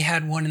 we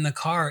had one in the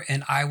car,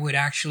 and I would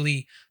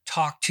actually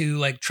talk to,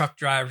 like, truck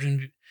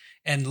drivers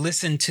and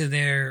listen to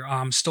their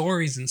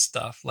stories and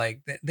stuff.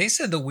 Like, they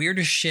said the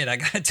weirdest shit, I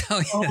gotta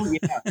tell you. Oh,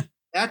 yeah.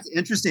 That's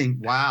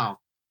interesting. Wow.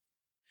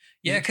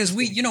 Yeah, because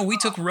we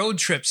took road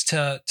trips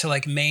to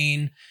like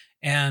Maine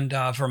and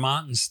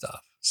Vermont and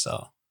stuff.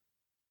 So.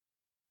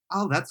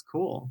 Oh, that's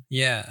cool.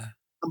 Yeah.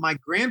 My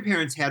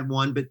grandparents had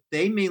one, but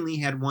they mainly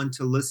had one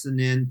to listen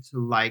in to,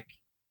 like,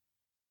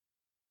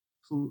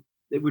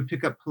 they would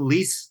pick up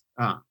police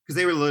because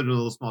they were living in a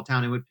little small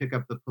town. They would pick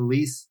up the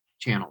police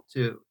channel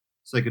too,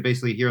 so they could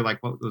basically hear,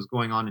 like, what was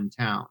going on in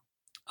town.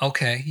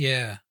 Okay,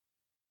 yeah.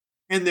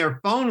 And their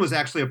phone was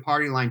actually a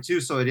party line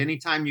too, so at any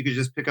time you could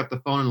just pick up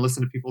the phone and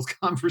listen to people's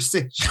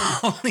conversations.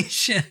 Holy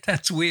shit,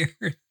 that's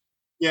weird.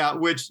 Yeah,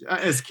 which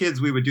as kids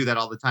we would do that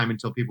all the time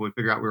until people would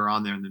figure out we were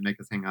on there and then make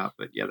us hang up.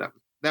 But yeah,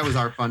 that was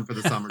our fun for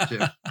the summer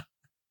too.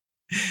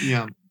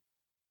 Yeah.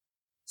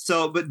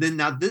 So, but then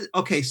now this,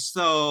 okay,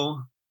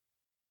 so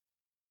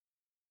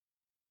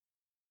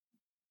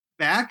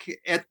back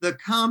at the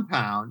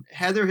compound,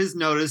 Heather has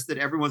noticed that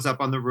everyone's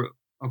up on the roof.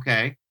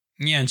 Okay.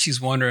 Yeah, and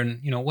she's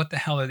wondering, what the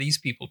hell are these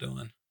people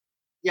doing?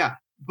 Yeah,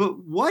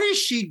 but what is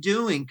she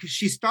doing? Because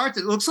she starts,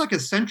 it looks like a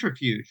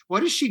centrifuge.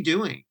 What is she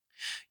doing?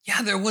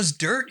 Yeah, there was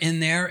dirt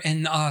in there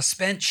and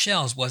spent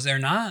shells, was there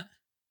not?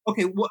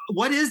 Okay,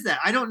 what is that?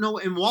 I don't know.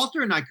 And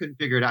Walter and I couldn't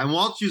figure it out. And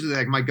Walter's usually,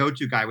 like, my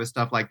go-to guy with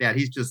stuff like that.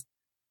 He's just,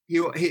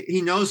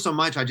 he knows so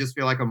much. I just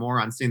feel like a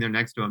moron sitting there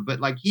next to him. But,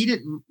 like, he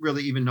didn't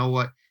really even know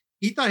what.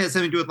 He thought it had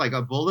something to do with, like,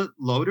 a bullet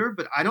loader,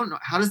 but I don't know.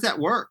 How does that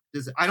work?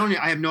 I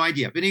have no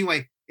idea. But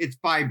anyway, it's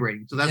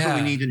vibrating. So that's what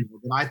we need to know.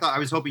 But I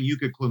was hoping you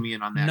could clue me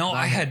in on that. No,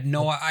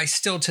 I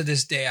still to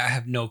this day, I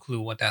have no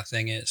clue what that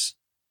thing is.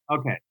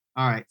 Okay.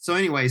 All right. So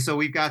anyway, so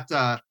we've got,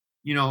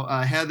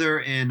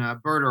 Heather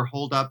and Bert are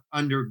holed up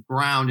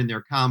underground in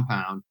their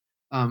compound,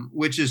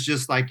 which is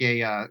just like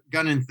a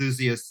gun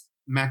enthusiast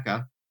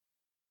mecca.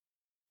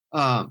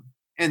 And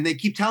they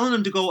keep telling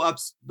them to go up,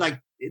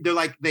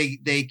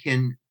 they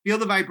can feel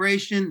the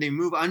vibration. They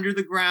move under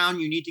the ground.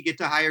 You need to get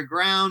to higher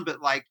ground.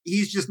 But, like,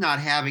 he's just not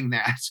having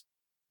that.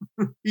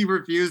 He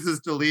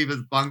refuses to leave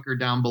his bunker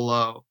down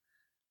below.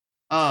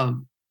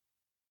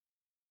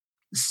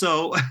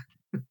 So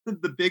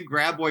the big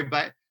graboid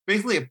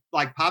basically,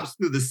 like, pops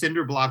through the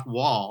cinder block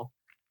wall,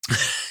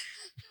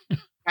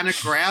 kind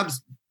of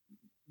grabs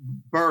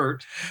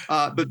Bert,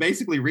 but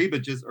basically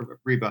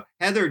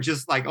Heather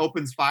just, like,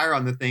 opens fire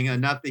on the thing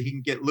enough that he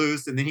can get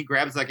loose, and then he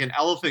grabs, like, an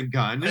elephant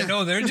gun. I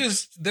know,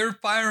 they're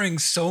firing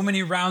so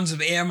many rounds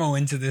of ammo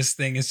into this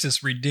thing. It's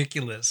just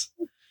ridiculous.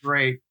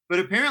 Great. But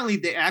apparently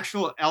the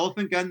actual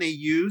elephant gun they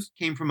used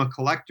came from a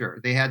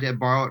collector. They had to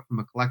borrow it from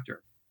a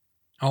collector.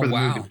 Oh,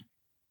 wow.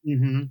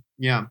 Mm-hmm.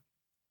 Yeah.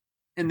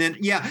 And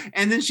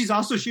then she's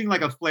also shooting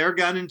like a flare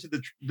gun into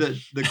the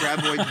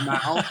graboid's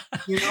mouth.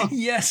 You know?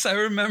 Yes, I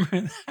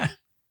remember that.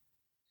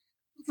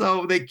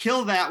 So they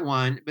kill that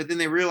one, but then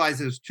they realize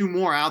there's two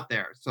more out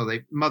there. So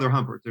mother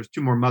humpers. There's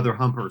two more mother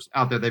humpers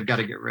out there they've got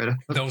to get rid of.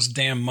 Those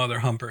damn mother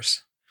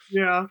humpers.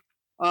 Yeah.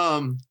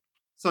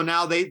 So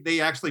now they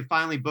actually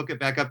finally book it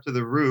back up to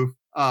the roof.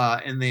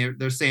 And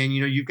they're saying,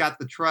 you've got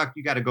the truck,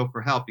 you got to go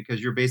for help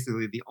because you're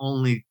basically the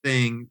only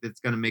thing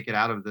that's going to make it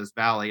out of this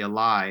valley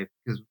alive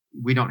because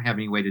we don't have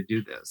any way to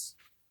do this.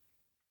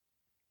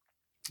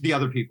 The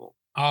other people.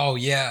 Oh,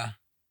 yeah.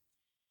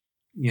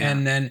 Yeah.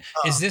 And then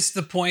is this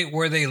the point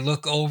where they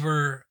look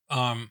over,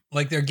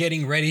 like they're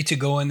getting ready to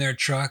go in their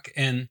truck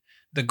and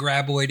the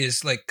graboid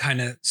is like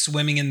kind of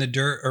swimming in the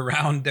dirt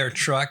around their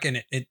truck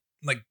and it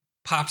like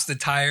pops the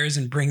tires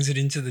and brings it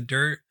into the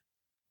dirt?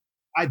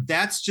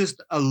 That's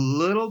just a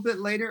little bit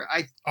later,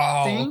 I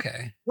think.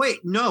 Okay. Wait,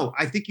 no,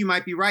 I think you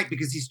might be right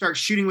because he starts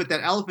shooting with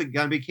that elephant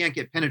gun, but he can't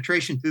get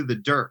penetration through the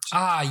dirt.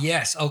 Ah,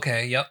 yes.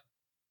 Okay. Yep.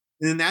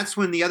 And then that's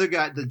when the other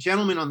guy, the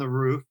gentleman on the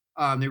roof,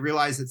 they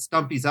realize that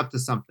Stumpy's up to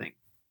something.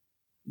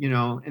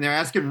 And they're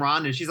asking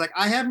Rhonda, and she's like,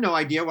 I have no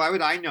idea. Why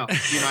would I know?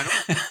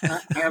 I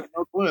have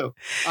no clue.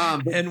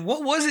 And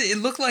what was it? It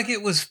looked like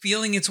it was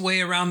feeling its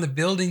way around the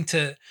building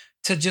to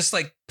just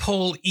like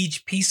pull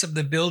each piece of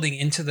the building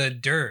into the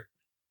dirt.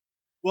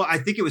 Well, I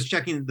think it was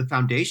checking the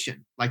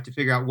foundation, like to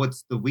figure out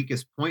what's the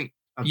weakest point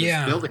of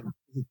this building.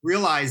 It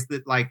realized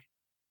that like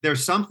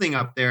there's something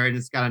up there and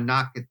it's got to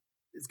knock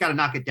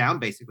it down.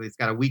 Basically, it's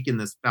got to weaken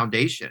this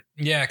foundation.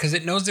 Yeah. Cause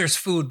it knows there's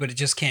food, but it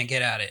just can't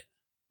get at it.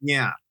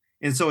 Yeah.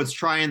 And so it's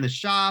trying the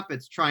shop,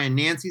 it's trying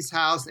Nancy's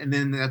house, and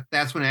then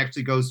that's when it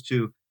actually goes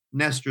to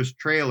Nestor's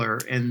trailer,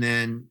 and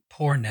then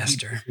poor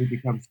Nestor. He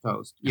becomes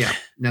toast. Yeah,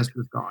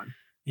 Nestor's gone.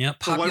 Yeah,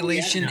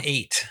 population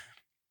 8.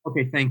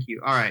 Okay, thank you.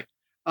 All right.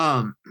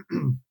 And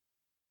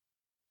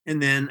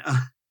then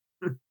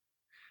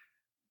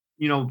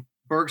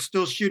Burke's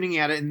still shooting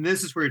at it, and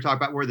this is where you're talking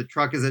about where the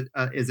truck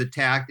is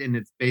attacked, and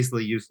it's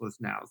basically useless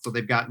now. So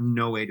they've got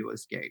no way to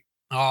escape.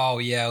 Oh,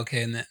 yeah,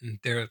 okay. And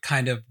they're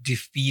kind of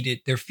defeated.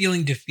 They're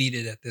feeling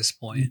defeated at this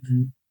point.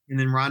 Mm-hmm. And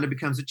then Rhonda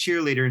becomes a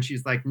cheerleader, and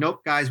she's like,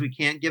 nope, guys, we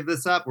can't give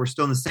this up. We're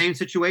still in the same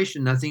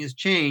situation. Nothing has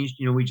changed.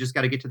 We just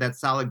got to get to that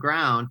solid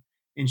ground.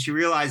 And she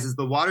realizes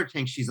the water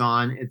tank she's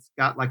on, it's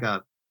got like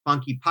a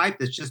funky pipe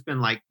that's just been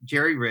like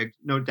jerry-rigged,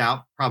 no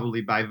doubt,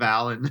 probably by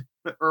Val and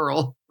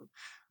Earl,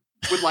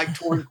 with like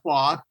torn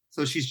cloth.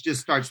 So she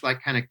just starts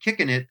like kind of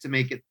kicking it to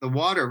make it the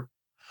water.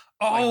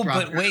 Oh,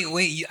 but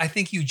wait. I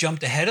think you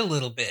jumped ahead a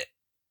little bit.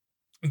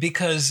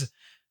 Because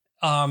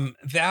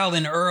Val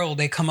and Earl,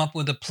 they come up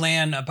with a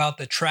plan about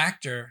the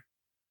tractor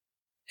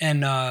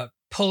and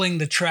pulling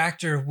the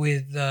tractor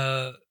with...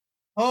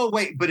 Oh,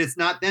 wait, but it's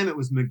not them. It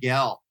was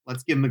Miguel.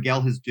 Let's give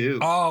Miguel his due.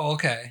 Oh,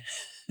 okay.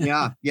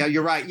 Yeah,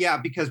 you're right. Yeah,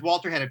 because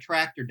Walter had a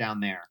tractor down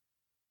there.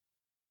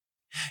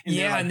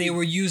 And they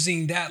were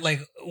using that,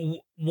 like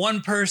one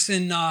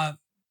person not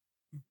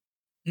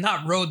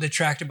rode the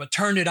tractor, but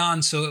turned it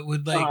on so it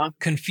would like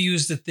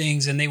confuse the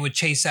things and they would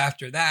chase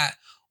after that.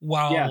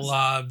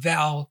 While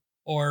Val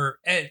or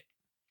Ed,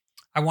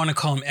 I want to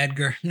call him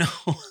Edgar. No,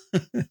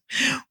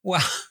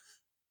 Val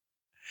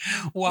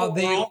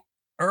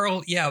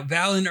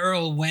and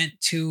Earl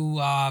went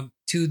to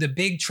the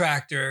big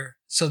tractor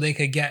so they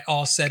could get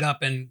all set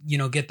up and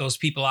get those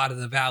people out of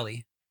the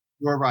valley.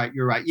 You're right.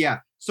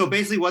 Yeah. So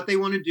basically, what they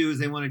want to do is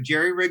they want to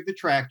jerry-rig the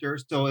tractor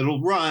so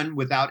it'll run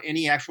without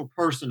any actual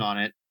person on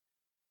it.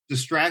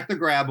 Distract the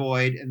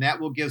graboid, and that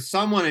will give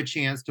someone a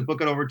chance to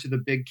book it over to the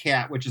big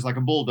cat, which is like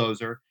a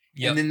bulldozer.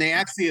 Yep. And then they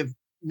actually have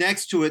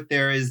next to it,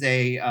 there is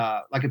a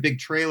like a big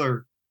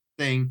trailer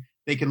thing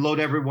they can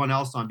load everyone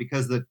else on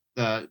because the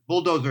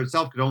bulldozer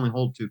itself could only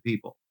hold 2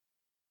 people.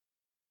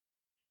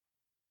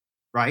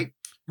 Right?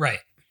 Right.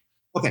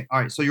 Okay.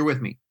 All right. So you're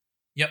with me.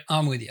 Yep.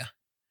 I'm with you.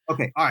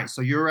 Okay. All right.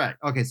 So you're right.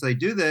 Okay. So they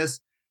do this.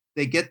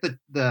 They get the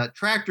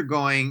tractor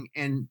going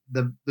and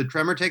the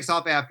tremor takes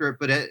off after it,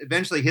 but it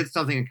eventually hits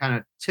something and kind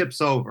of tips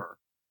over.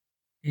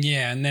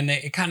 Yeah. And then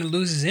it kind of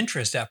loses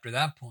interest after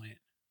that point.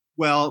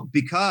 Well,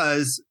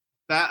 because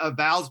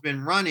Val's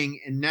been running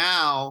and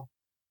now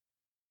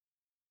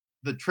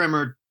the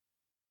tremor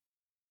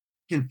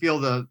can feel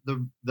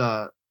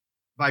the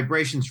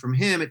vibrations from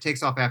him. It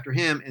takes off after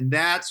him. And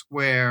that's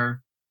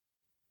where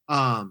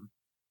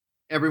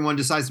everyone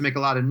decides to make a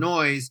lot of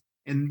noise.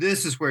 And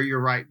this is where you're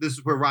right. This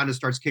is where Rhonda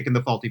starts kicking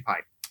the faulty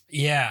pipe.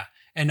 Yeah.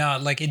 And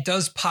like it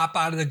does pop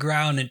out of the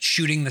ground and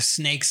shooting the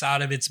snakes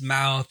out of its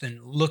mouth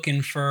and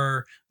looking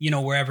for,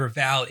 wherever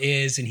Val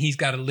is. And he's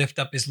got to lift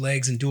up his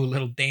legs and do a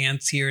little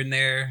dance here and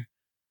there.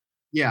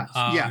 Yeah.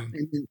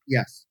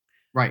 Yes.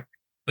 Right.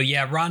 But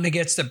yeah, Rhonda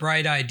gets the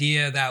bright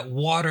idea that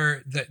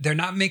water, they're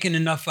not making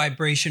enough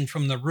vibration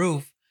from the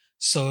roof.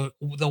 So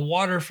the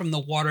water from the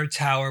water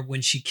tower,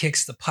 when she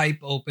kicks the pipe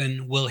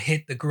open, will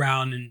hit the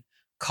ground and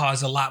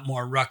cause a lot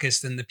more ruckus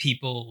than the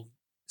people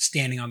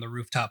standing on the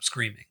rooftop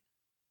screaming.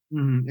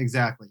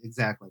 Exactly.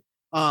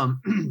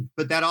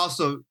 But that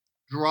also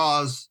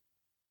draws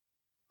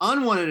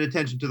unwanted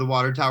attention to the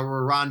water tower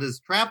where Rhonda's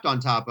trapped on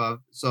top of.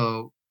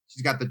 So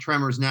she's got the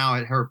tremors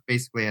now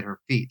basically at her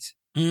feet.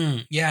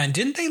 Yeah, and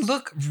didn't they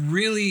look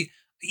really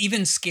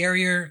even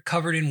scarier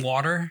covered in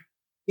water?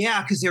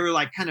 Yeah, because they were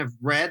like kind of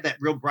red, that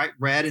real bright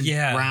red and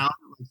brown,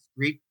 like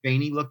streaked,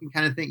 veiny looking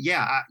kind of thing.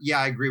 Yeah,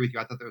 I agree with you.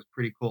 I thought that was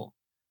pretty cool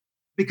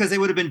because they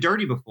would have been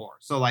dirty before.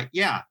 So like,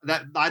 I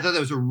thought that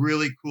was a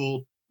really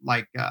cool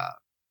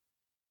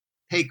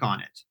take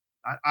on it.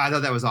 I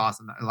thought that was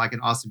awesome, like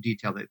an awesome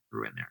detail they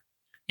threw in there.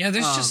 Yeah,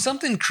 there's just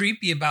something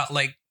creepy about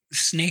like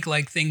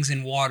snake-like things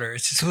in water.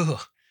 It's just,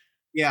 ugh.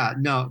 Yeah,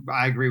 no,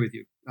 I agree with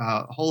you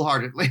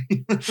wholeheartedly.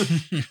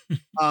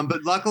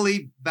 But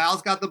luckily,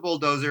 Val's got the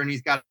bulldozer and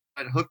he's got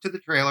it hooked to the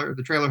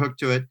trailer hooked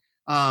to it.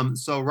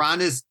 So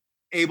Ron is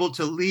able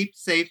to leap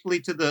safely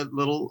to the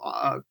little,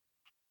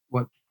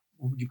 what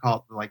would you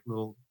call it? Like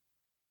little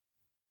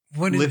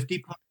lifty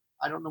part?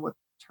 I don't know what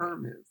the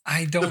term is.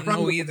 I don't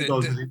know either.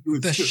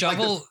 The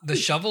shovel, like the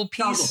shovel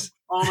piece. Shovel.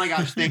 Oh my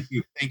gosh, thank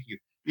you.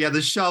 Yeah,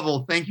 the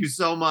shovel. Thank you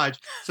so much.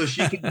 So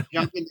she can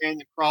jump in there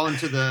and crawl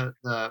into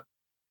the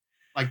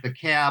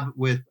cab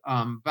with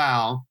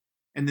Val,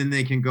 and then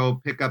they can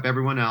go pick up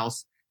everyone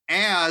else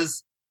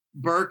as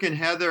Burke and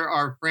Heather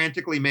are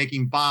frantically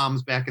making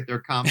bombs back at their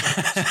compound.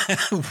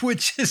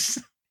 which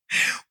is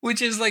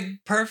like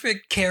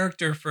perfect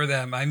character for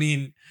them. I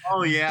mean,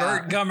 oh yeah,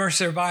 Burt Gummer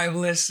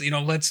survivalists,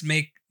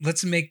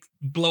 let's make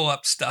blow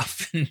up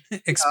stuff and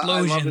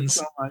explosions.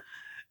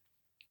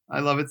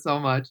 I love it so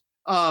much.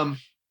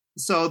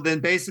 So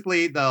then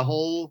basically the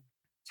whole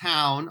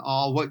town,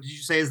 what did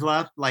you say is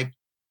left? Like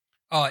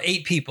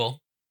 8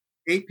 people.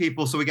 8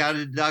 people. So we got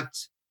to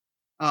deduct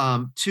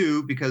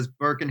 2 because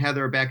Burke and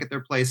Heather are back at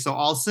their place. So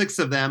all 6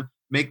 of them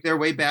make their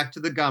way back to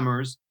the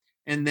Gummers.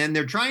 And then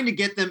they're trying to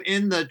get them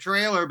in the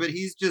trailer, but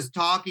he's just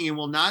talking and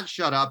will not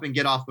shut up and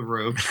get off the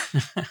roof.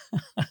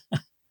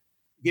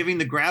 Giving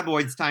the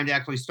graboids time to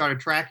actually start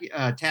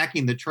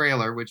attacking the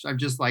trailer, which I'm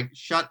just like,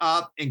 shut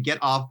up and get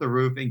off the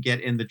roof and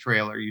get in the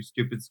trailer, you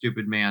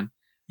stupid man.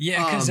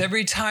 Yeah, because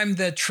every time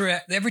the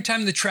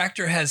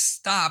tractor has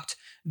stopped,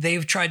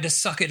 they've tried to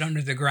suck it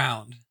under the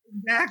ground.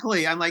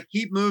 Exactly. I'm like,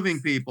 keep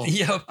moving, people.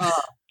 Yep.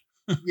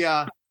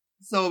 Yeah.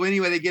 So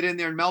anyway, they get in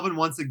there and Melvin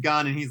wants a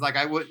gun and he's like,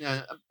 I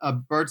wouldn't,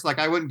 Bert's like,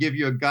 I wouldn't give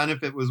you a gun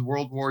if it was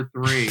World War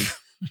III,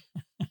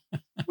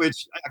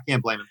 which I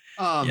can't blame him.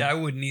 Yeah, I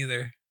wouldn't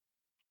either.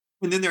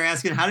 And then they're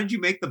asking, how did you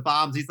make the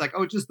bombs? He's like,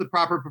 just the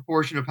proper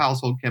proportion of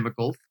household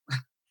chemicals.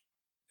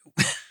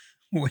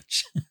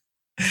 Which,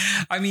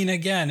 I mean,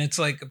 again, it's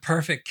like a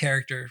perfect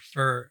character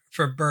for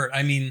Burt.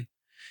 I mean,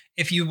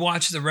 if you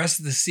watch the rest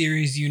of the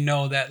series, you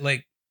know that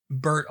like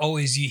Burt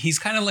he's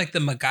kind of like the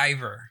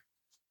MacGyver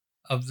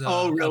of the.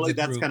 Oh, really?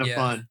 That's kind of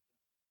fun.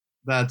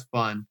 That's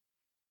fun.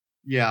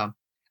 Yeah.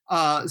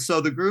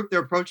 So the group, they're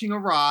approaching a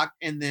rock,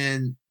 and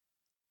then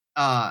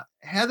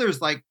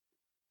Heather's like,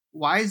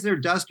 why is there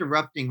dust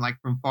erupting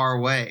like from far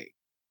away?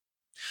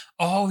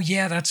 Oh,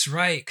 yeah, that's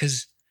right.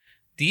 Because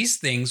these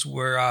things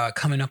were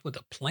coming up with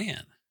a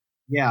plan.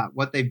 Yeah.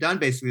 What they've done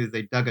basically is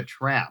they dug a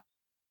trap.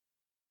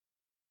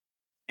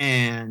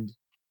 And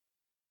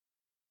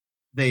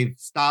they've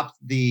stopped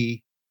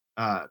the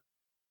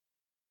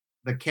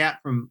cat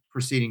from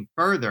proceeding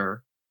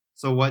further.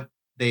 So what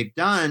they've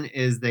done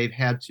is they've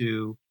had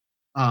to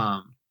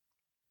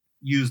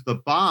use the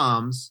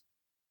bombs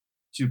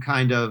to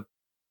kind of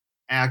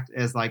act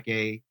as like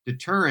a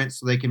deterrent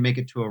so they can make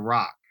it to a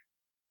rock.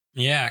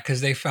 Yeah,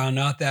 because they found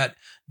out that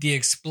the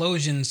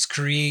explosions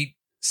create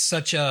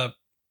such a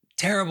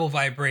terrible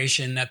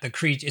vibration that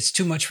it's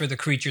too much for the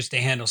creatures to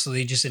handle, so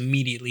they just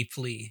immediately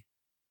flee.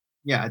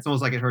 Yeah, it's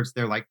almost like it hurts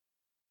their like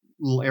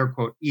little air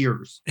quote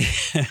ears.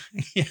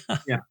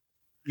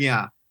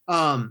 Yeah.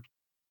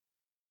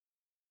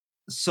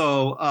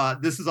 So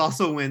this is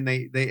also when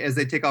they as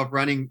they take off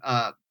running,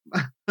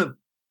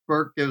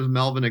 Burke gives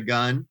Melvin a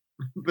gun.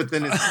 But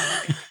then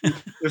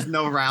there's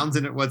no rounds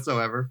in it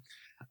whatsoever.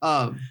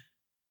 But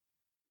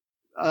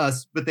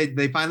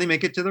they finally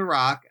make it to the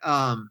rock,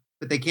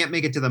 but they can't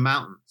make it to the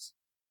mountains.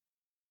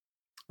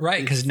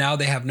 Right, because now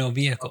they have no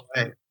vehicle.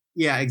 Right.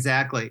 Yeah,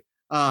 exactly.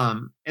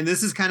 And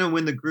this is kind of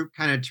when the group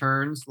kind of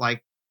turns,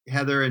 like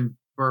Heather and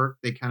Burke,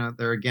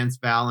 they're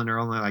against Val and are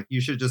only like, you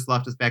should have just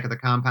left us back at the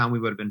compound. We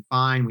would have been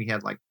fine. We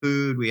had like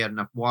food. We had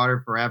enough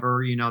water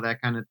forever,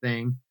 that kind of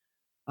thing.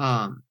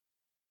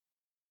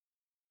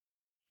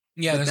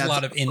 Yeah, there's a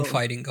lot of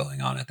infighting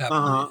going on at that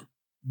point.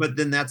 But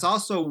then that's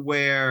also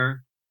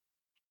where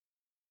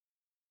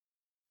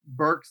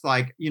Burke's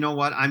like, you know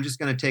what? I'm just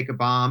going to take a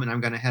bomb and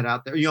I'm going to head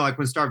out there. Like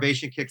when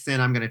starvation kicks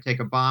in, I'm going to take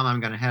a bomb. I'm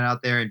going to head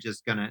out there and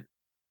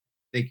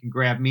they can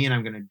grab me and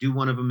I'm going to do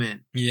one of them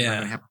in.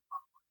 Yeah.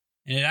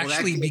 And it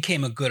actually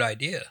became a good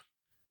idea.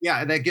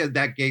 Yeah,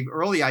 that gave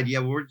early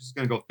idea. We're just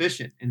going to go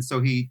fishing. And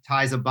so he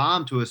ties a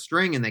bomb to a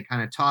string and they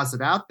kind of toss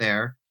it out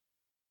there,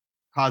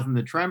 causing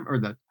the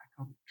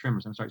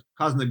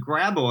causing the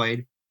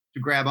graboid to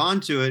grab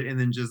onto it and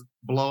then just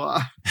blow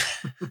up.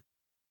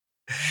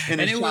 In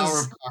a And it shower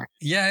was, of carnage.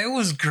 yeah, it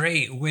was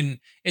great when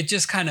it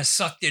just kind of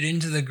sucked it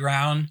into the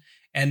ground.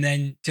 And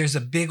then there's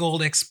a big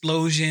old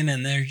explosion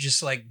and there's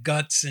just like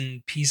guts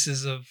and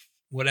pieces of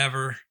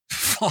whatever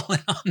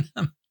falling on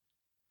them.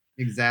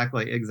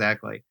 Exactly.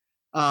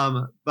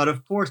 But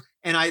of course,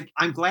 and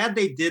I'm glad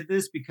they did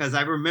this because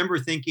I remember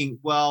thinking,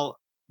 well,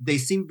 they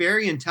seem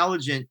very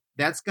intelligent.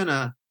 That's going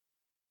to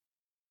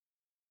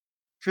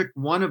trick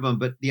one of them,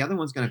 but the other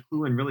one's going to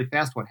clue in really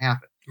fast what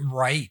happened.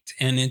 Right.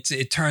 And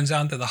it turns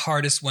out that the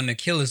hardest one to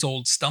kill is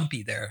old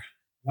Stumpy there.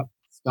 Yep.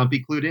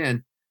 Stumpy clued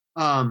in.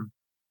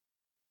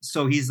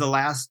 So he's the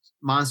last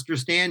monster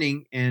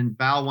standing, and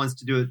Val wants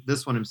to do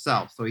this one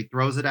himself. So he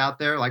throws it out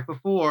there like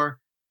before,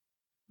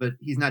 but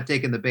he's not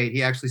taking the bait.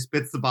 He actually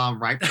spits the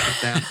bomb right back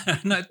at them.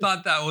 And I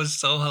thought that was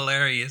so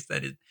hilarious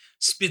that it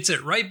spits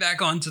it right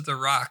back onto the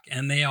rock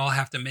and they all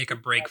have to make a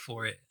break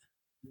for it.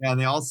 Yeah,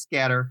 and they all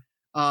scatter.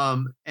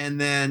 And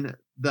then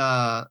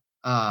the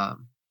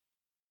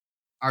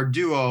our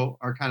duo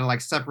are kind of like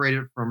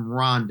separated from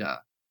Rhonda.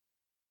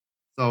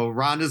 So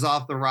Rhonda's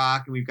off the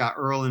rock, and we've got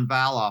Earl and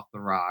Val off the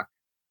rock.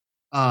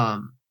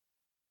 And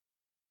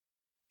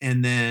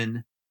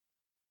then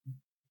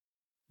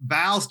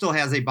Val still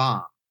has a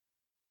bomb,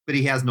 but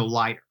he has no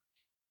lighter.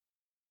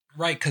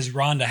 Right, because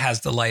Rhonda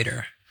has the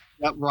lighter.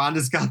 Yep,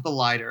 Rhonda's got the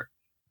lighter.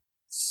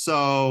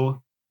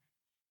 So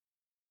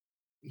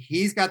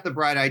he's got the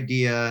bright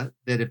idea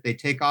that if they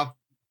take off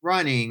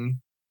running,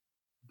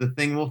 the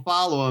thing will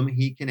follow him.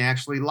 He can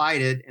actually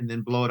light it and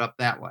then blow it up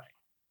that way.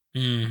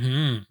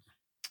 Mm-hmm.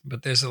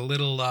 But there's a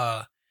little,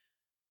 I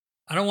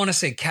don't want to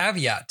say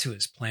caveat to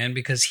his plan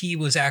because he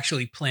was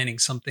actually planning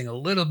something a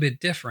little bit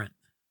different.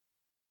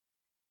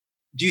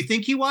 Do you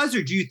think he was,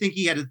 or do you think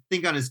he had to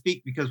think on his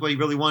feet because what he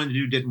really wanted to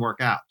do didn't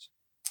work out?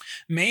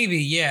 Maybe,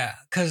 yeah.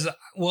 Because,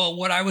 well,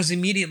 what I was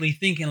immediately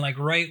thinking, like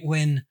right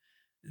when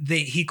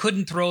he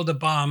couldn't throw the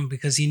bomb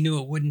because he knew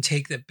it wouldn't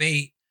take the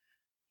bait,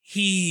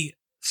 he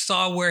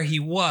saw where he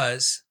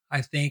was,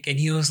 I think, and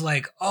he was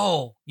like,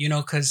 oh,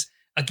 because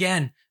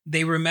again,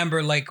 they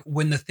remember like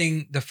when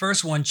the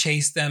first one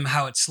chased them,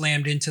 how it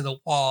slammed into the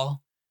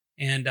wall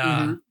and,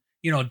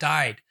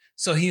 died.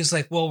 So he was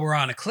like, well, we're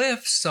on a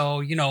cliff.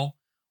 So,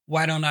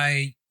 why don't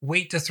I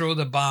wait to throw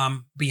the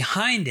bomb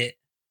behind it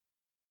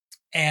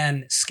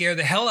and scare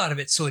the hell out of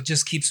it so it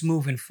just keeps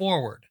moving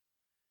forward.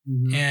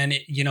 Mm-hmm. And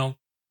it,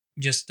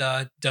 just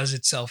does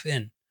itself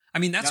in. I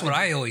mean, that's what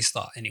I always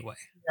thought anyway.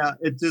 Yeah,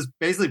 it just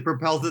basically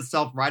propels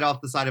itself right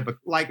off the side of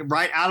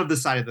right out of the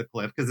side of the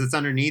cliff because it's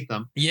underneath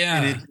them.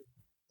 Yeah. And it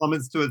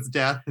plummets to its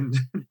death. And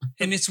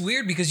it's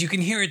weird because you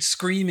can hear it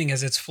screaming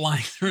as it's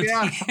flying through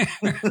the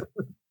air.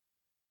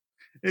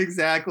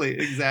 Exactly.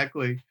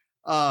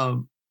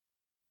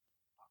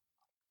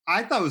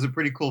 I thought it was a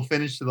pretty cool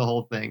finish to the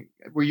whole thing.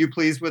 Were you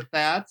pleased with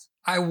that?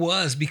 I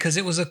was, because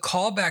it was a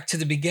callback to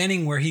the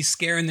beginning where he's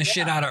scaring the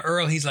shit out of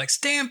Earl. He's like,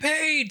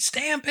 Stampede.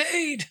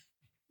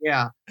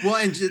 Yeah. Well,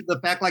 and the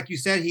fact, like you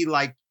said, he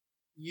like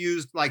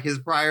used like his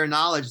prior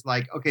knowledge,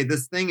 like, okay,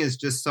 this thing is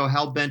just so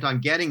hell bent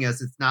on getting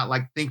us. It's not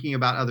like thinking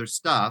about other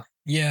stuff.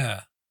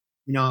 Yeah.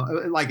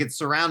 Like it's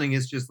surrounding,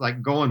 it's just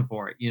like going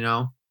for it,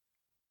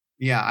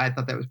 Yeah, I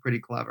thought that was pretty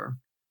clever.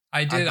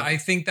 I did. I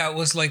think that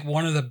was like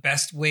one of the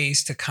best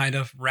ways to kind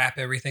of wrap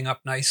everything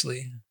up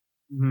nicely.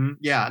 Mm-hmm.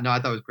 Yeah, no, I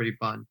thought it was pretty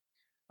fun.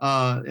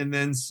 And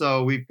then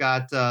so we've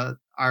got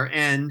our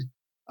end.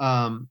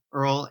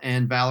 Earl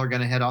and Val are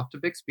going to head off to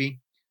Bixby.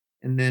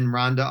 And then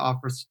Rhonda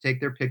offers to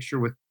take their picture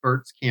with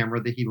Bert's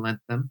camera that he lent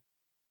them.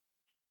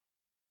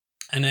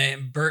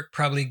 And Bert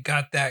probably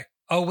got that.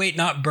 Oh, wait,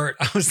 not Bert.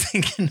 I was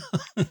thinking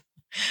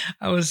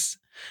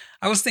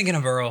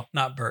of Earl,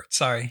 not Bert.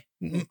 Sorry.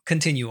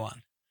 Continue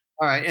on.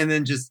 All right. And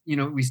then just,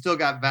 we still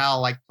got Val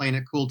like playing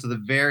it cool to the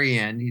very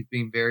end. He's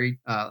being very,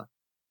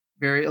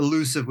 very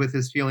elusive with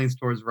his feelings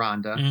towards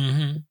Rhonda.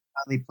 Mm-hmm.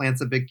 He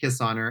plants a big kiss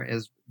on her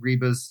as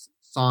Reba's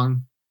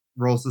song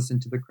rolls us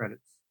into the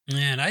credits.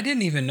 Man, I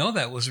didn't even know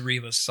that was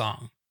Reba's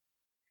song.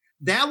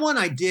 That one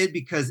I did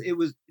because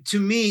to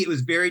me, it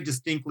was very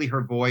distinctly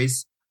her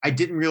voice. I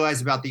didn't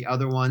realize about the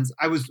other ones.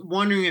 I was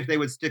wondering if they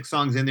would stick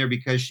songs in there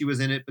because she was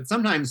in it. But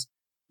sometimes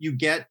you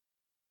get,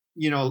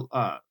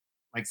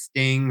 like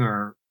Sting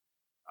or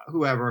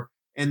whoever,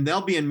 and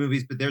they'll be in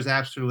movies, but there's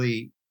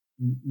actually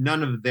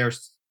none of their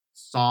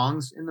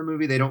songs in the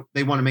movie. They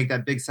want to make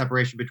that big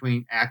separation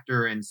between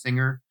actor and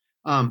singer.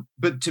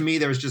 But to me,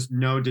 there was just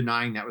no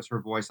denying that was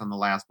her voice on the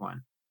last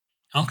one.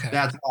 Okay.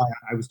 That's why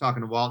I was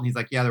talking to Walt, and he's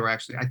like, yeah, there were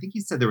actually, I think he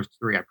said there was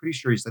 3. I'm pretty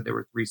sure he said there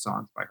were 3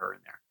 songs by her in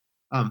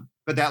there.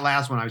 But that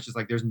last one, I was just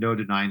like, there's no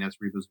denying that's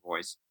Reba's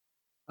voice.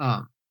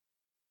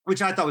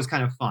 Which I thought was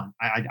kind of fun.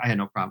 I had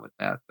no problem with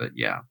that, but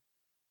yeah.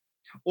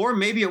 Or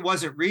maybe it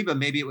wasn't Reba,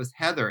 maybe it was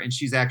Heather, and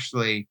she's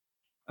actually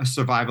a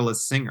survivalist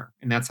singer,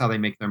 and that's how they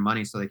make their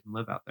money so they can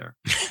live out there.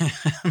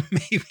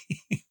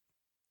 Maybe.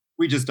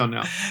 We just don't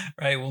know.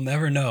 Right, we'll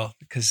never know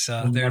because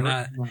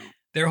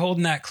they're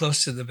holding that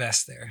close to the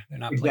vest there. They're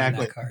not playing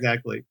that card.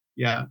 Exactly,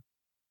 yeah.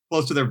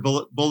 Close to their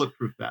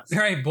bulletproof vest.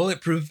 Right,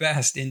 bulletproof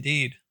vest,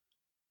 indeed.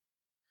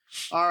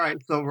 All right,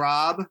 so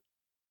Rob.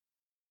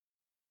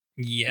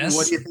 Yes.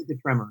 What do you think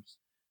of Tremors?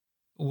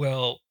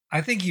 Well,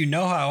 I think you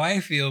know how I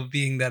feel,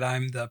 being that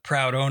I'm the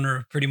proud owner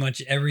of pretty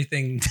much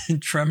everything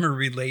Tremor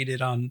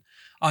related on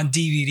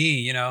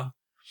DVD, you know.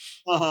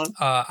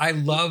 I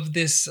love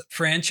this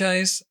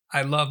franchise.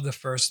 I love the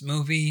first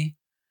movie.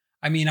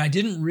 I mean, I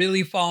didn't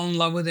really fall in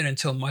love with it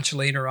until much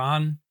later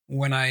on,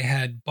 when I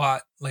had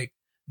bought like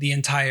the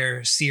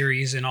entire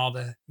series and all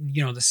the,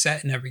 you know, the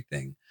set and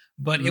everything.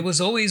 But it was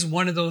always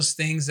one of those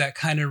things that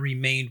kind of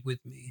remained with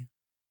me.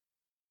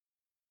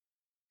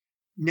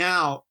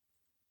 Now,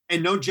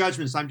 and no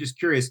judgments, I'm just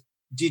curious,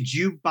 did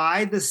you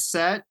buy the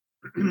set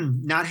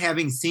not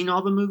having seen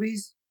all the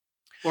movies?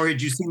 Or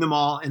had you seen them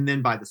all and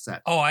then buy the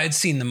set? Oh, I had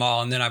seen them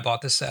all and then I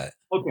bought the set.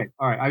 Okay.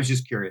 All right. I was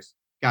just curious.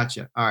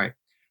 Gotcha. All right.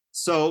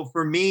 So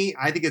for me,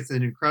 I think it's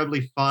an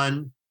incredibly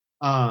fun,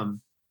 I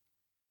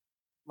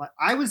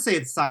would say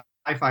it's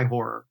sci-fi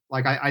horror.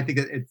 Like I think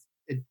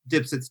it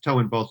dips its toe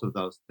in both of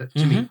those.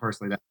 To me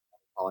personally, that's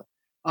what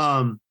I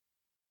call it.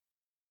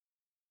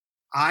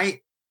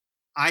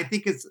 I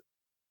think it's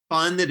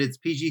fun that it's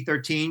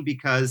PG-13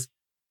 because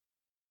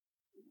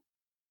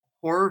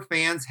horror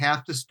fans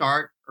have to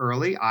start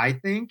early, I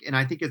think. And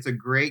I think it's a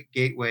great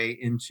gateway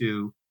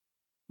into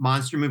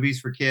monster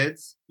movies for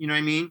kids. You know what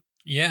I mean?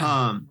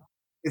 Yeah.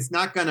 It's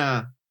not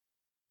gonna,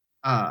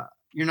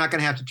 you're not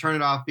gonna have to turn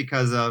it off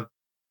because of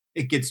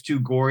it gets too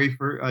gory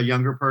for a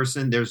younger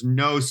person. There's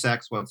no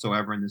sex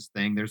whatsoever in this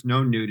thing. There's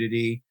no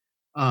nudity.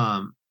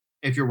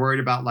 If you're worried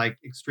about like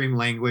extreme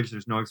language,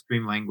 there's no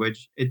extreme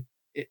language.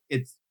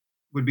 It's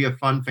would be a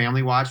fun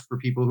family watch for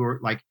people who are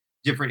like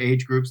different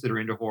age groups that are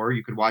into horror.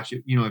 You could watch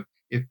it, you know,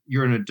 if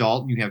you're an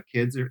adult and you have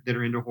kids that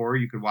are into horror,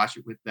 you could watch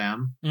it with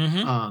them.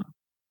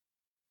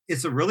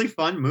 It's a really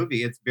fun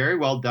movie. It's very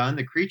well done.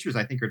 The creatures,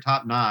 I think, are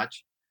top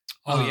notch.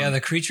 Oh yeah, the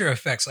creature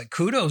effects. Like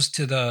kudos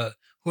to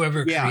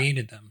whoever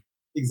created them.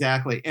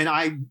 Exactly. And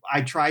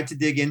I tried to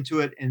dig into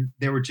it, and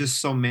there were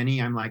just so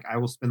many. I'm like, I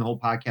will spend the whole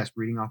podcast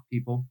reading off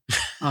people.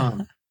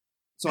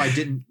 So I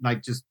didn't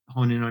like just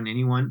hone in on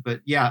anyone.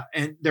 But yeah,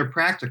 and they're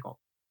practical.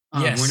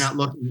 Yes. We're not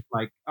looking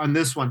like on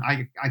this one.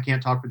 I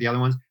can't talk for the other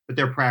ones, but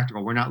they're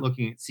practical. We're not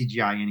looking at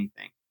CGI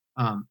anything.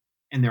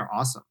 And they're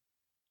awesome.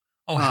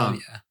 Oh hell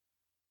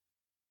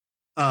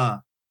yeah.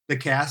 The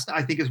cast,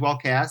 I think, is well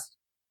cast.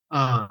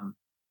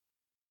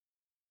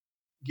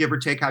 Give or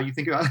take how you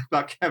think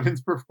about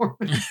Kevin's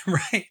performance.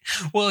 Right.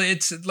 Well,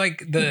 it's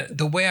like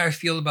the way I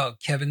feel about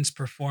Kevin's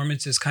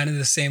performance is kind of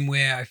the same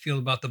way I feel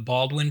about the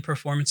Baldwin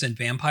performance in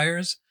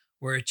Vampires,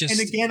 where it just... And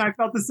again, I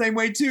felt the same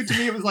way too. To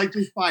me, it was like,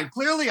 just fine.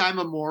 Clearly, I'm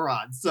a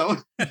moron, so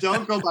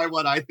don't go by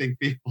what I think,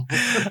 people.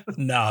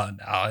 No,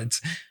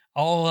 it's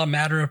all a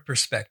matter of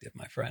perspective,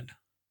 my friend.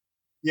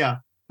 Yeah.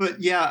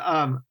 But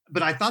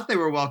but I thought they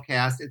were well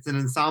cast. It's an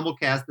ensemble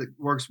cast that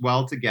works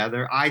well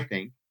together, I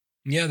think.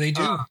 Yeah, they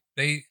do.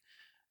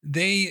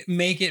 They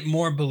make it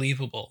more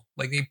believable.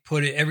 Like they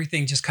put it,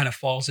 everything just kind of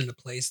falls into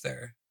place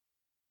there.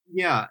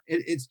 Yeah,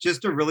 it's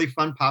just a really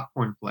fun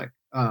popcorn flick.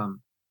 I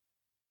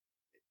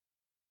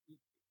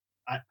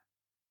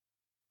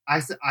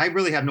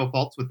really have no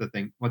faults with the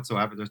thing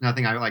whatsoever. There's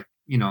nothing I like,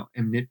 am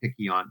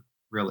nitpicky on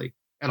really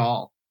at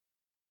all.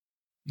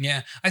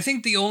 Yeah, I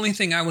think the only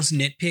thing I was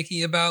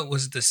nitpicky about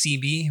was the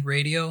CB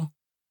radio.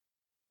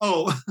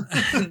 Oh,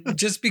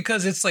 just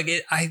because it's like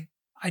I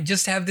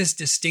just have this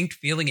distinct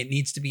feeling it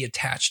needs to be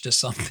attached to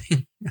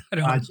something. I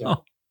don't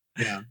know.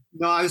 Yeah.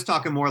 No, I was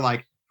talking more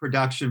like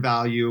production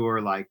value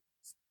or like,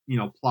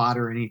 plot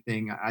or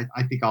anything. I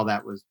think all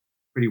that was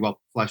pretty well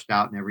fleshed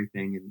out and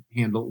everything and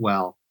handled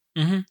well.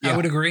 Mm-hmm. Yeah. I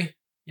would agree.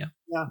 Yeah.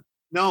 Yeah.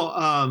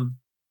 No.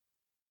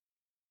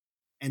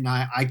 And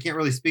I can't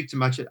really speak to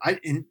much.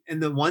 And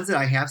the ones that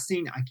I have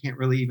seen, I can't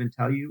really even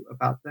tell you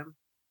about them.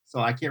 So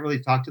I can't really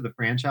talk to the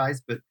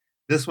franchise, but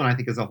this one I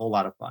think is a whole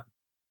lot of fun.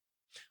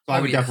 So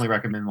I would definitely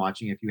recommend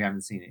watching if you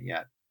haven't seen it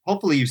yet.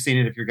 Hopefully you've seen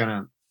it if you're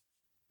going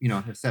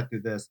to, have sat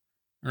through this.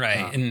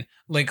 Right. And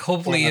like,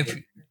 hopefully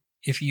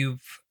if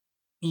you've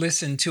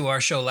listened to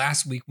our show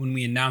last week when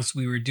we announced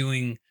we were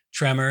doing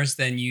Tremors,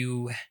 then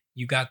you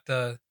got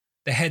the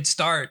head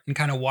start and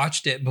kind of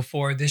watched it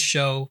before this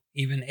show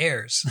even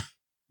airs.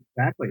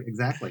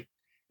 Exactly.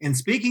 And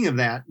speaking of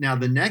that, now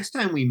the next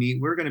time we meet,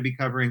 we're going to be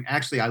covering,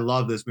 actually, I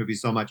love this movie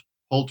so much,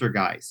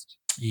 Poltergeist.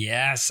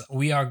 Yes.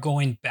 We are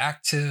going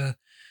back to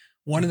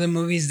one of the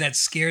movies that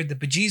scared the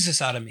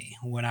bejesus out of me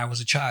when I was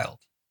a child.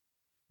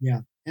 Yeah.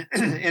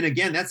 And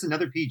again, that's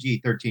another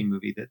PG-13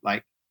 movie that,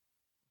 like,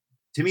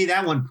 to me,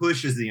 that one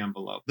pushes the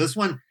envelope. This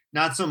one,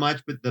 not so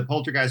much, but the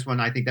Poltergeist one,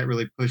 I think that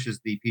really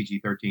pushes the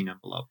PG-13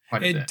 envelope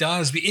quite a bit. It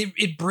does.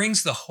 It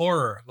brings the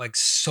horror, like,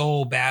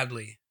 so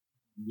badly.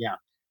 Yeah.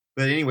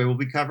 But anyway, we'll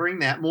be covering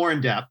that more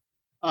in depth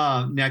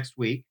next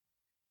week.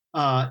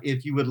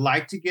 If you would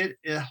like to get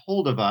a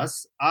hold of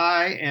us,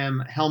 I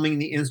am helming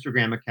the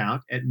Instagram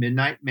account at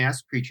Midnight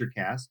Mass Creature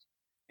Cast,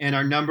 and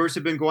our numbers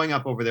have been going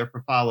up over there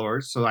for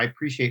followers. So I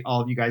appreciate all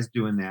of you guys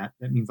doing that.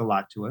 That means a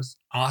lot to us.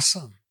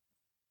 Awesome.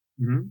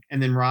 Mm-hmm.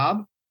 And then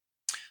Rob?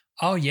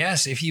 Oh,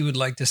 yes. If you would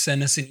like to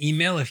send us an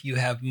email, if you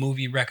have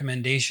movie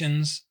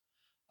recommendations,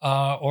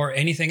 or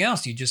anything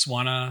else, you just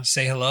want to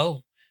say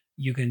hello,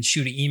 you can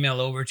shoot an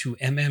email over to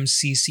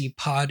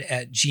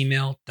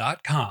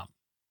mmccpod@gmail.com.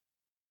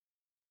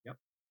 Yep.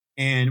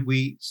 And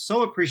we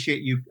so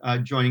appreciate you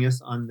joining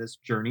us on this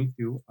journey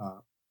through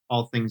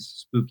all things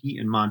spooky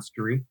and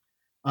monstery.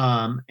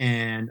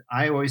 And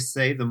I always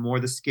say the more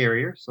the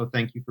scarier. So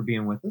thank you for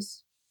being with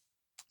us.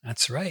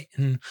 That's right.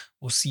 And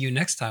we'll see you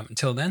next time.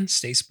 Until then,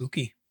 stay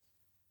spooky.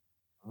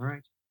 All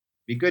right.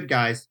 Be good,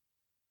 guys.